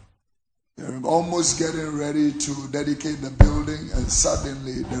 They're almost getting ready to dedicate the building, and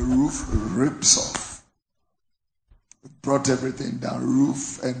suddenly the roof rips off. We brought everything down,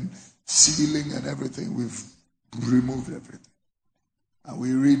 roof and ceiling and everything. We've removed everything. And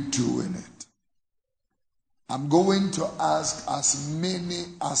we redoing it. I'm going to ask as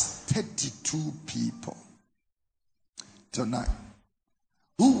many as 32 people tonight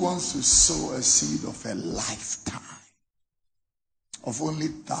who wants to sow a seed of a lifetime of only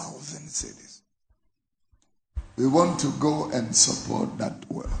 1,000 cities. We want to go and support that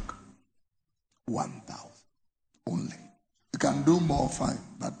work. 1,000 only. You can do more, fine,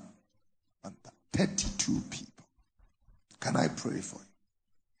 but 32 people. Can I pray for you?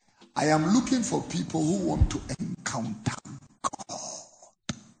 I am looking for people who want to encounter God.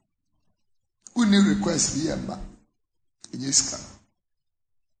 Who need request here, in this kind?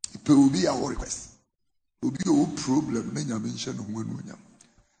 It will be our request. It will be your problem.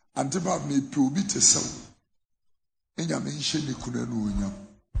 And about me, it will be to sell. In your mention, you couldn't know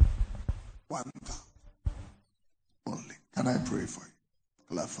 1,000 only. Can I pray for you?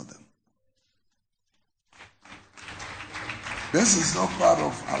 Clap for them. This is not part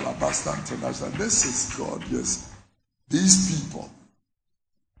of Alabaster International. This is God, yes. These people,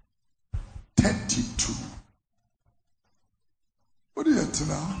 32. What do you have to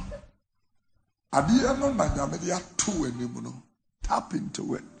now? Tap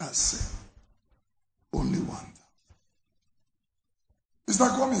into it. That's it. Only 1,000. Is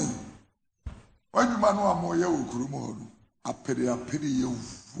that coming? Why do you know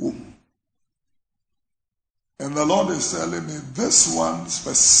and the Lord is telling me this one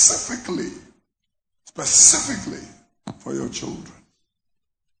specifically for your children.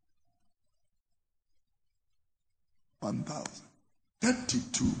 1,000.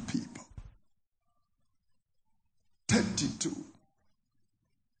 32 people. 32.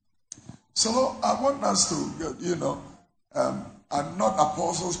 So I want us to get, I'm not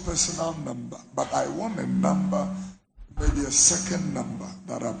Apostle's personal number, but I want a number, maybe a second number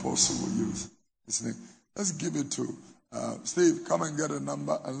that Apostle will use. His name. Let's give it to Steve. Come and get a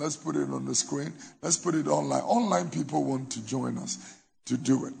number and let's put it on the screen. Let's put it online. Online people want to join us to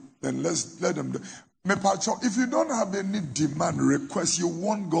do it. Then let's let them do it. If you don't have any demand, request, you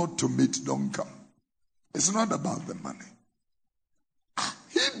want God to meet, don't come. It's not about the money.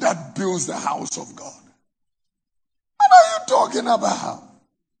 He that builds the house of God. What are you talking about?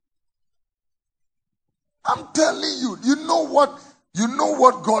 I'm telling you, you know what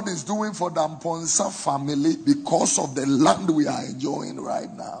God is doing for the Amponsa family because of the land we are enjoying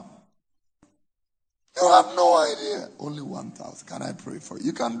right now. You have no idea. Only 1,000. Can I pray for you?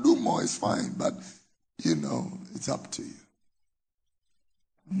 You can do more, it's fine, but it's up to you.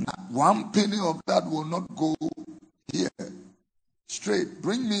 Not 1 penny of that will not go here. Straight.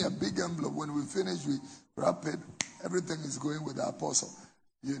 Bring me a big envelope. When we finish, we wrap it. Everything is going with the apostle.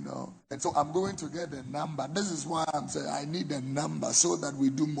 And so I'm going to get a number. This is why I'm saying I need a number so that we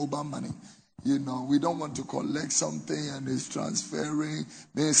do mobile money. We don't want to collect something and it's transferring.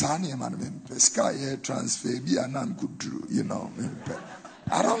 Transfer.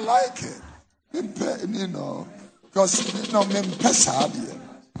 I don't like it. Because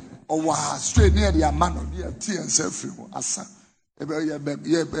straight near the amount of tea and self-free.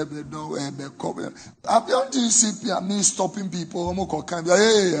 I've been to see me stopping people. I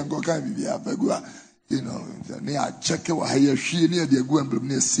check it. I see near the go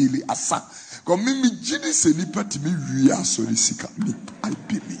near silly asa. Come me jidi se nipa to me we are so sick. I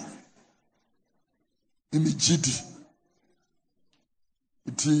believe. Me jidi.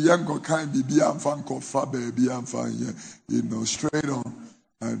 It young go kind be am fan kofa baby am fan straight on.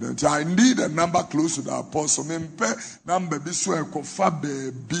 And I need a number close to the apostle. Number be so kofa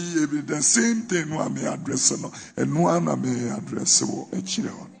baby the same thing one me address no and one me address a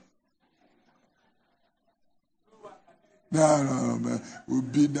children. No, we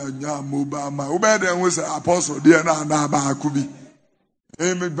be the mobile man. Who better was an apostle dear na ba kubi.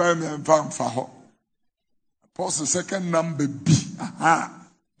 Aim it by me and found for apostle second number B.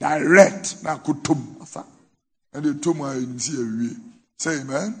 Direct na kutum. And the tumor in see. Say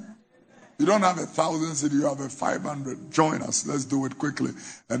amen. You don't have 1,000 cities, you have 500. Join us. Let's do it quickly.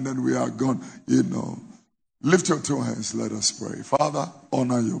 And then we are gone. Lift your two hands. Let us pray. Father,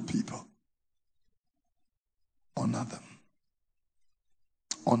 honor your people. Honor them.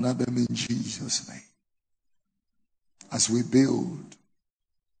 Honor them in Jesus' name. As we build,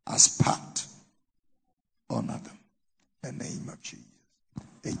 as part, honor them. In the name of Jesus.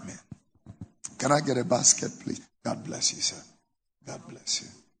 Amen. Can I get a basket, please? God bless you, sir. God bless you.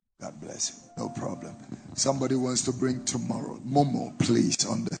 God bless you. No problem. Somebody wants to bring tomorrow. Momo, please,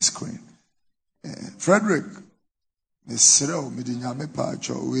 on the screen. Frederick. Please,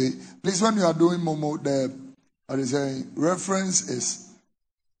 when you are doing Momo, the reference is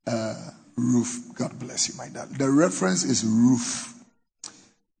roof. God bless you, my dad. The reference is roof.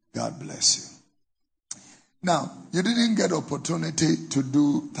 God bless you. Now, you didn't get opportunity to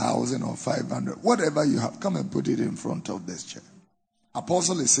do 1,000 or 500. Whatever you have, come and put it in front of this chair.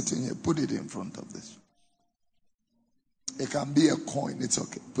 Apostle is sitting here. Put it in front of this. It can be a coin. It's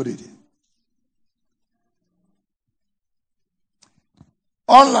okay. Put it in.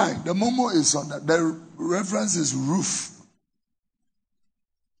 Online, the Momo is on that. The reference is roof.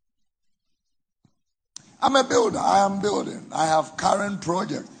 I'm a builder. I am building. I have current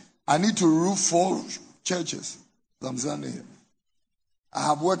project. I need to roof 4 churches. I'm standing here. I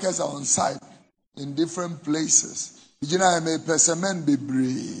have workers on site in different places. You know, I may percement be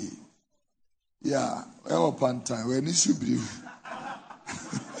brave. Yeah, well, upon time when it should be.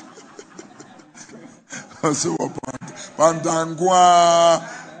 So Pantangua,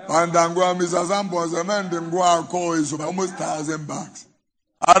 Mr. Zambo, the man, them go call is almost $1,000.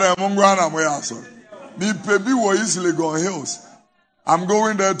 I am Mungwana, where I saw. Me, Pebi, were easily going hills. I'm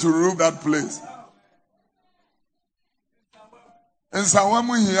going there to roof that place. And so when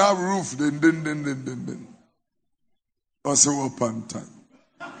we hear roof, then. Also, upon time.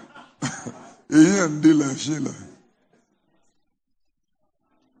 He and Dilla Sheila.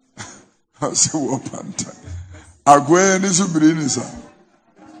 Also, upon time. Agwe Nisubrinisa.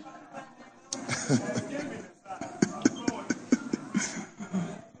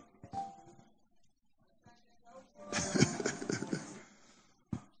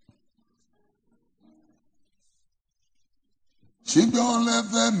 She don't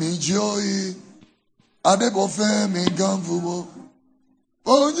let me joy. Adebo me gamfubo.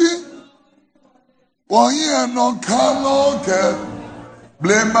 Oji. Oye no kaloke.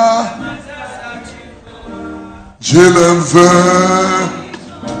 Blema. Jilemfe.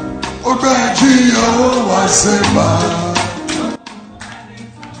 Obeji yo wasema.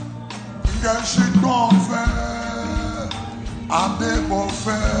 Gashi gonfe. Adebo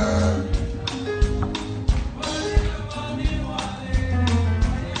fe.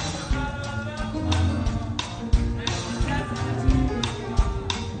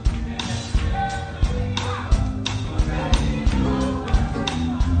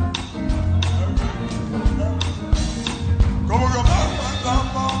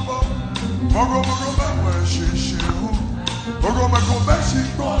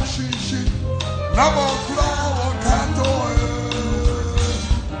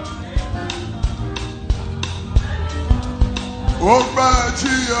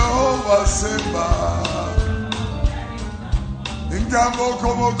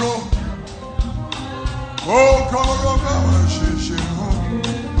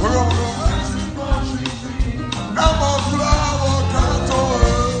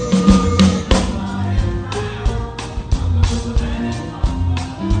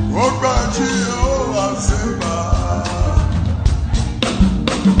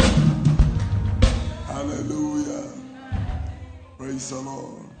 Hallelujah. Praise the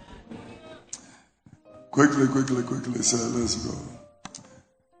Lord. Quickly, say, let's go.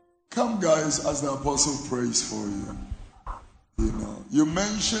 Come, guys, as the apostle prays for you. You know, you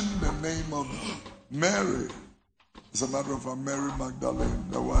mentioned the name of Mary. As a matter of fact, Mary Magdalene,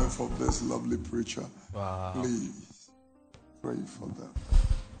 the wife of this lovely preacher. Wow. Please pray for them.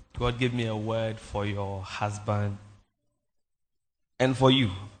 God, give me a word for your husband and for you,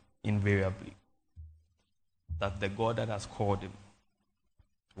 invariably, that the God that has called him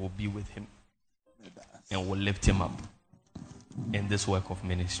will be with him and will lift him up in this work of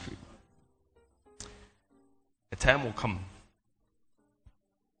ministry. A time will come,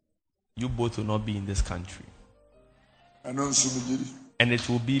 you both will not be in this country, and it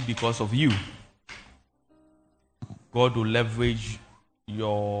will be because of you. God will leverage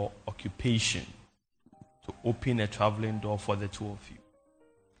your occupation to open a traveling door for the two of you.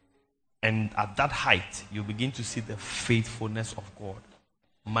 And at that height, you begin to see the faithfulness of God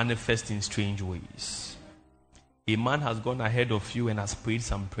manifest in strange ways. A man has gone ahead of you and has prayed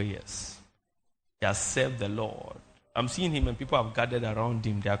some prayers. He has served the Lord. I'm seeing him and people have gathered around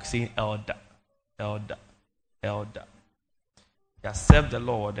him. They are saying, elder, elder, elder. He has served the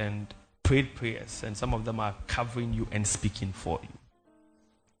Lord and prayed prayers, and some of them are covering you and speaking for you.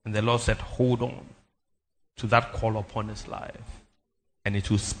 And the Lord said, hold on to that call upon his life, and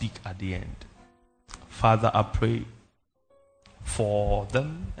it will speak at the end. Father, I pray for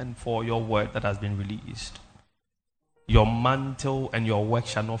them and for your word that has been released. Your mantle and your work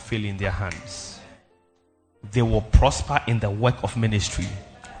shall not fail in their hands. They will prosper in the work of ministry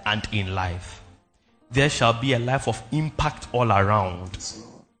and in life. There shall be a life of impact all around.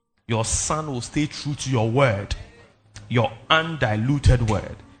 Your son will stay true to your word, your undiluted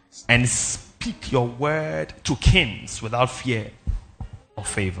word, and speak your word to kings without fear or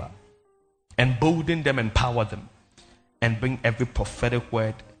favor. Embolden them, empower them, and bring every prophetic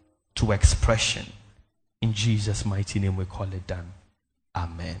word to expression. In Jesus' mighty name we call it done.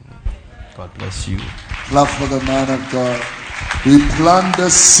 Amen. God bless you. Clap for the man of God. We plant the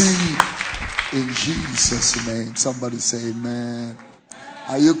seed in Jesus' name. Somebody say amen.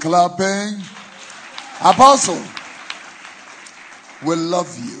 Are you clapping? Apostle, we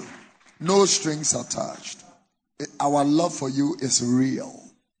love you. No strings attached. Our love for you is real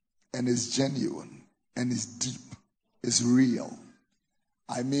and is genuine and is deep. It's real.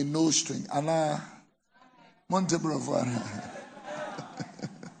 I mean no string. Anna Montebrofara.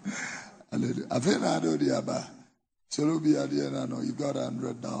 I feel I do the Abba. So be at the end. You got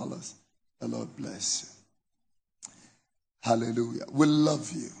 $100. The Lord bless you. Hallelujah. We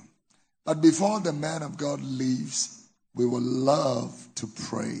love you. But before the man of God leaves, we will love to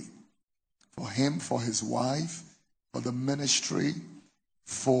pray for him, for his wife, for the ministry,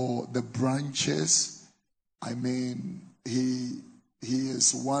 for the branches. I mean, he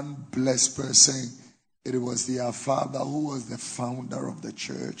is one blessed person. It was their father who was the founder of the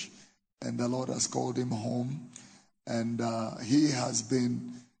church, and the Lord has called him home. And he has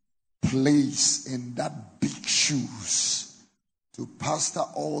been placed in that big shoes to pastor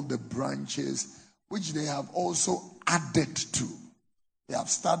all the branches, which they have also added to. They have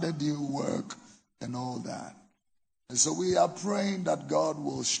started new work and all that. And so we are praying that God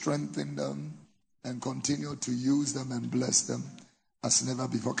will strengthen them and continue to use them and bless them as never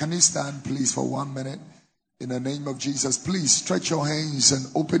before. Can you stand, please, for 1 minute? In the name of Jesus, please stretch your hands and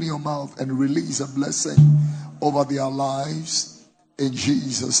open your mouth and release a blessing over their lives. In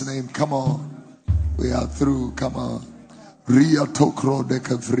Jesus' name, come on. We are through, come on. Ria tokro de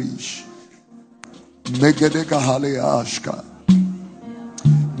kavrish. Megedeka haleashka.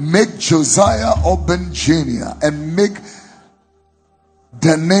 Make Josiah Aubin Jr. and make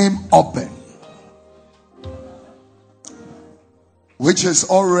the name Aubin, which is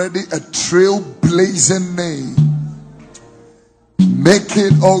already a trailblazing name. Make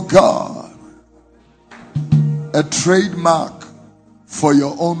it, oh God, a trademark for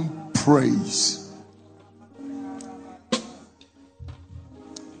your own praise.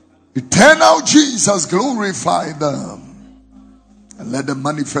 Eternal Jesus, glorify them. And let the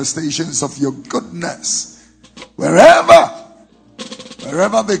manifestations of your goodness, wherever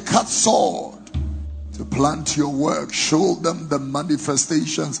they cut sword to plant your work, show them the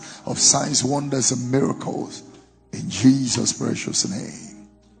manifestations of signs, wonders, and miracles. In Jesus' precious name.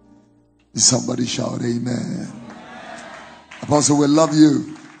 Somebody shout amen. Apostle, we love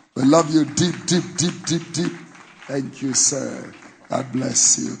you. We love you deep, deep, deep, deep, deep. Thank you, sir. God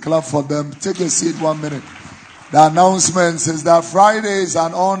bless you. Clap for them. Take a seat 1 minute. The announcement says that Friday is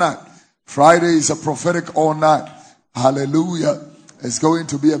an all night. Friday is a prophetic all night. Hallelujah. It's going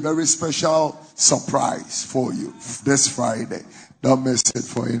to be a very special surprise for you this Friday. Don't miss it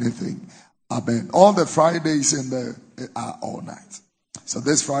for anything. Amen. All the Fridays in there are all night. So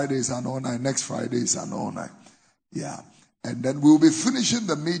this Friday is an all night. Next Friday is an all night. Yeah. And then we'll be finishing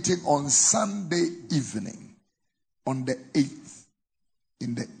the meeting on Sunday evening. On the 8th.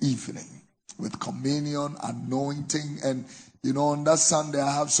 In the evening. With communion, anointing, and on that Sunday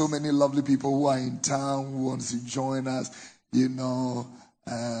I have so many lovely people who are in town who want to join us.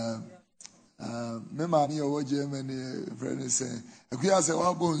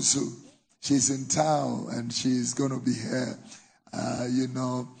 She's in town and she's going to be here.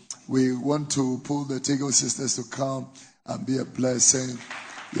 We want to pull the Tego sisters to come and be a blessing.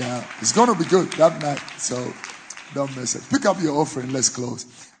 Yeah, it's going to be good that night, so don't miss it. Pick up your offering. Let's close.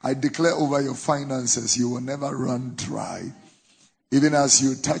 I declare over your finances, you will never run dry. Even as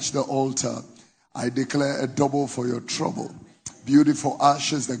you touch the altar, I declare a double for your trouble. Beauty for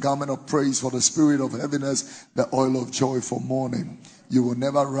ashes, the garment of praise for the spirit of heaviness, the oil of joy for mourning. You will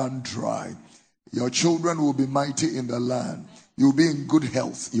never run dry. Your children will be mighty in the land. You will be in good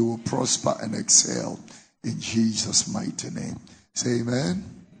health. You will prosper and excel. In Jesus' mighty name. Say amen.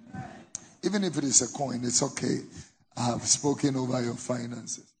 Even if it is a coin, it's okay. I have spoken over your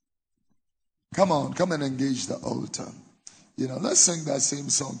finances. Come on, come and engage the altar. Let's sing that same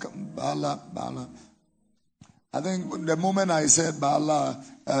song. Bala, Bala. I think the moment I said Bala,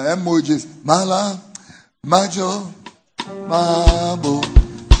 emojis, Mala, Majo, Mabo,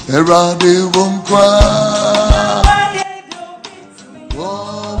 Eradi Wunkwa.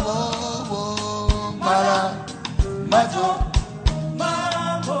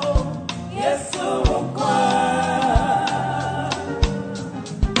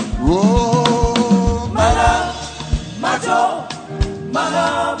 Oh, Mala, Majo,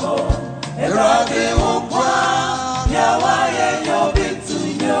 Malabo, Erade Ukwa, Yawaye yo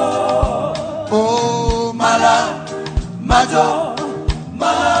Bitunyo. oh, Mala, Majo,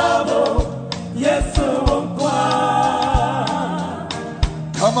 Malabo, Yesu Ukwa.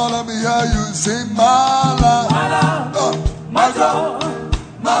 come on, let me hear you say Mala. Mala, Majo,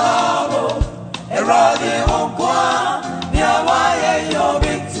 Malabo, Erade Ukwa, Yawaye yo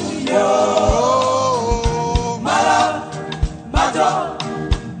Bitunyo. Oh, Mala, Majo,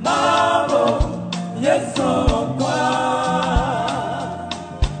 Malabo, Yesu Ukwa.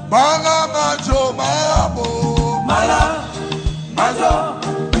 Mala Majo Mabo. Mala, Majo,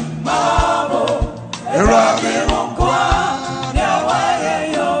 Malabo, Erade Ukwa,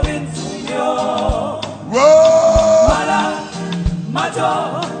 Yawaye yo Bitunyo. Whoa. Mala, Majo,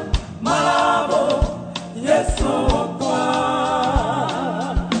 Malabo, Yesu Ukwa.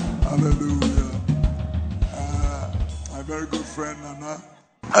 Hallelujah. My very good friend Nana.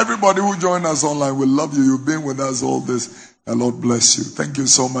 Everybody who joined us online, we love you. You've been with us all this. The Lord bless you. Thank you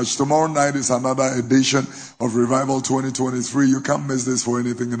so much. Tomorrow night is another edition of Revival 2023. You can't miss this for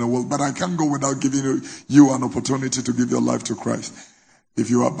anything in the world. But I can't go without giving you an opportunity to give your life to Christ. If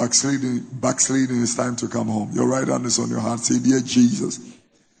you are backsliding, it's time to come home. Your right hand is on your heart. Say, dear Jesus,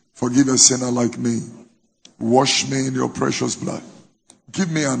 forgive a sinner like me. Wash me in your precious blood. Give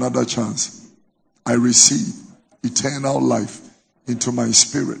me another chance. I receive eternal life into my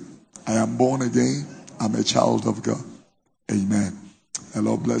spirit. I am born again. I'm a child of God. Amen. The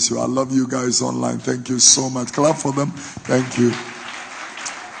Lord bless you. I love you guys online. Thank you so much. Clap for them. Thank you.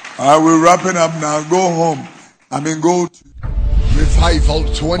 I will wrap it up now. Go home. Go to Revival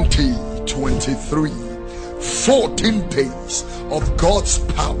 2023. 14 days of God's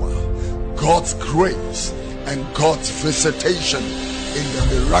power, God's grace, and God's visitation in the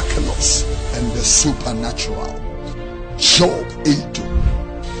miraculous and the supernatural. Job 8.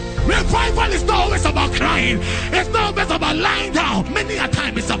 Revival is not always about crying. It's not always about lying down. Many a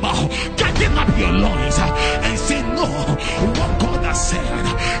time it's about getting up your loins and saying, no, what God has said,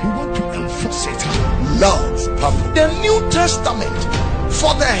 we want to enforce it. Love, Papa. The New Testament,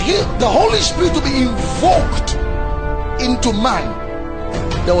 for the Holy Spirit to be invoked into man,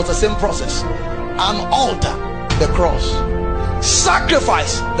 there was the same process. An altar, the cross,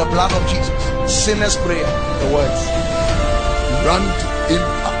 sacrifice, the blood of Jesus, sinner's prayer, the words. Run to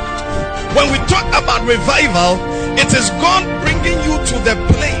impact. When we talk about revival, it is God bringing you to the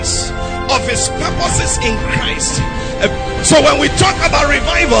place of his purposes in Christ. So when we talk about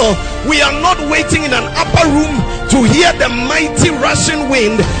revival, we are not waiting in an upper room to hear the mighty rushing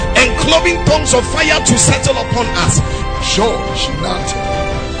wind and cloven tongues of fire to settle upon us. George Nathan.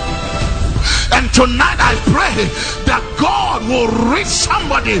 And tonight I pray that God will rid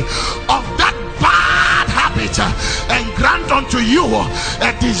somebody of that bad habit and grant unto you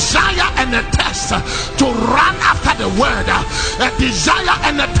a desire and a thirst to run after the word, a desire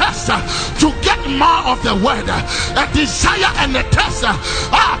and a thirst to get more of the word, a desire and a thirst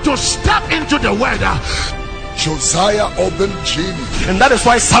to step into the word. Josiah Aubin Jr. And that is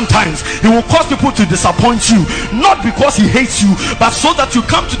why sometimes he will cause people to disappoint you, not because he hates you, but so that you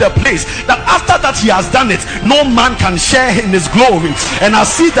come to the place that after that he has done it, no man can share in his glory. And I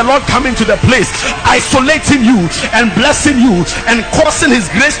see the Lord coming to the place, isolating you and blessing you and causing his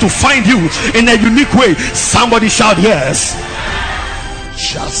grace to find you in a unique way. Somebody shout yes.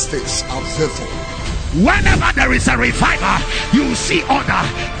 Justice available. Whenever there is a revival, you see order.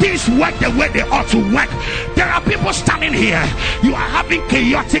 Things work the way they ought to work. There are people standing here. You are having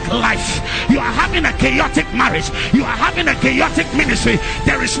chaotic life. You are having a chaotic marriage. You are having a chaotic ministry.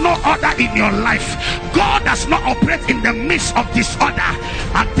 There is no order in your life. God does not operate in the midst of disorder.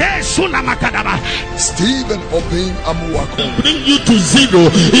 Stephen Aubin Amuako. Bring you to zero.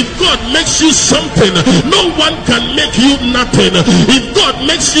 If God makes you something, no one can make you nothing. If God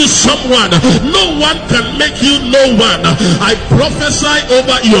makes you someone, no one can make you no one. I prophesy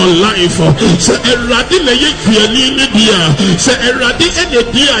over your life. Say eradi na ye kwiani ni dia. Say eradi ene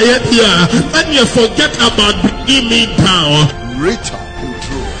dia ye dia. And you forget about bringing me down. Rita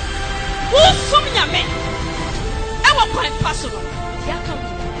Udro. Who me? I will find personal.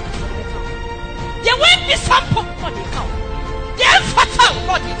 You won't be sample for the cow. You ain't fatal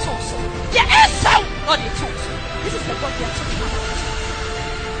for the torso. You ain't sound for the torso. This is the God we are talking about.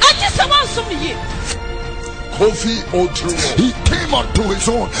 I just want some of you. Kofi Odro. He came unto his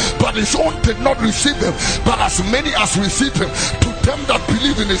own, but his own did not receive him. But as many as received him, to them that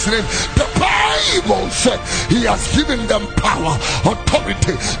believe in his name, the Bible said he has given them power,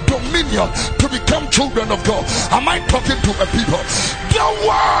 authority, dominion to become children of God. Am I talking to a people? The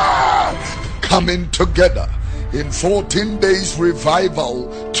word coming together in 14 days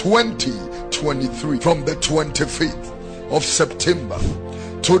revival 2023 from the 25th of September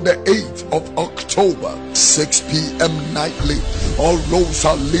to the 8th of October, 6 p.m. nightly. All roads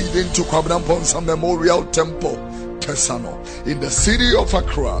are leading to Kwabena Mponsa Memorial Temple, Tesano, in the city of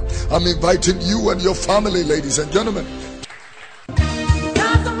Accra. I'm inviting you and your family, ladies and gentlemen.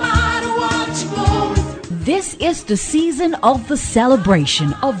 This is the season of the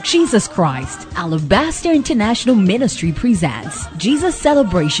celebration of Jesus Christ. Alabaster International Ministry presents Jesus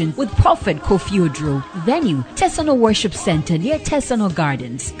Celebration with Prophet Kofi Odro. Venue, Tesano Worship Center near Tesano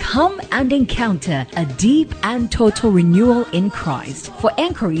Gardens. Come and encounter a deep and total renewal in Christ. For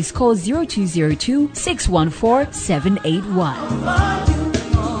enquiries, call 0202 614 781.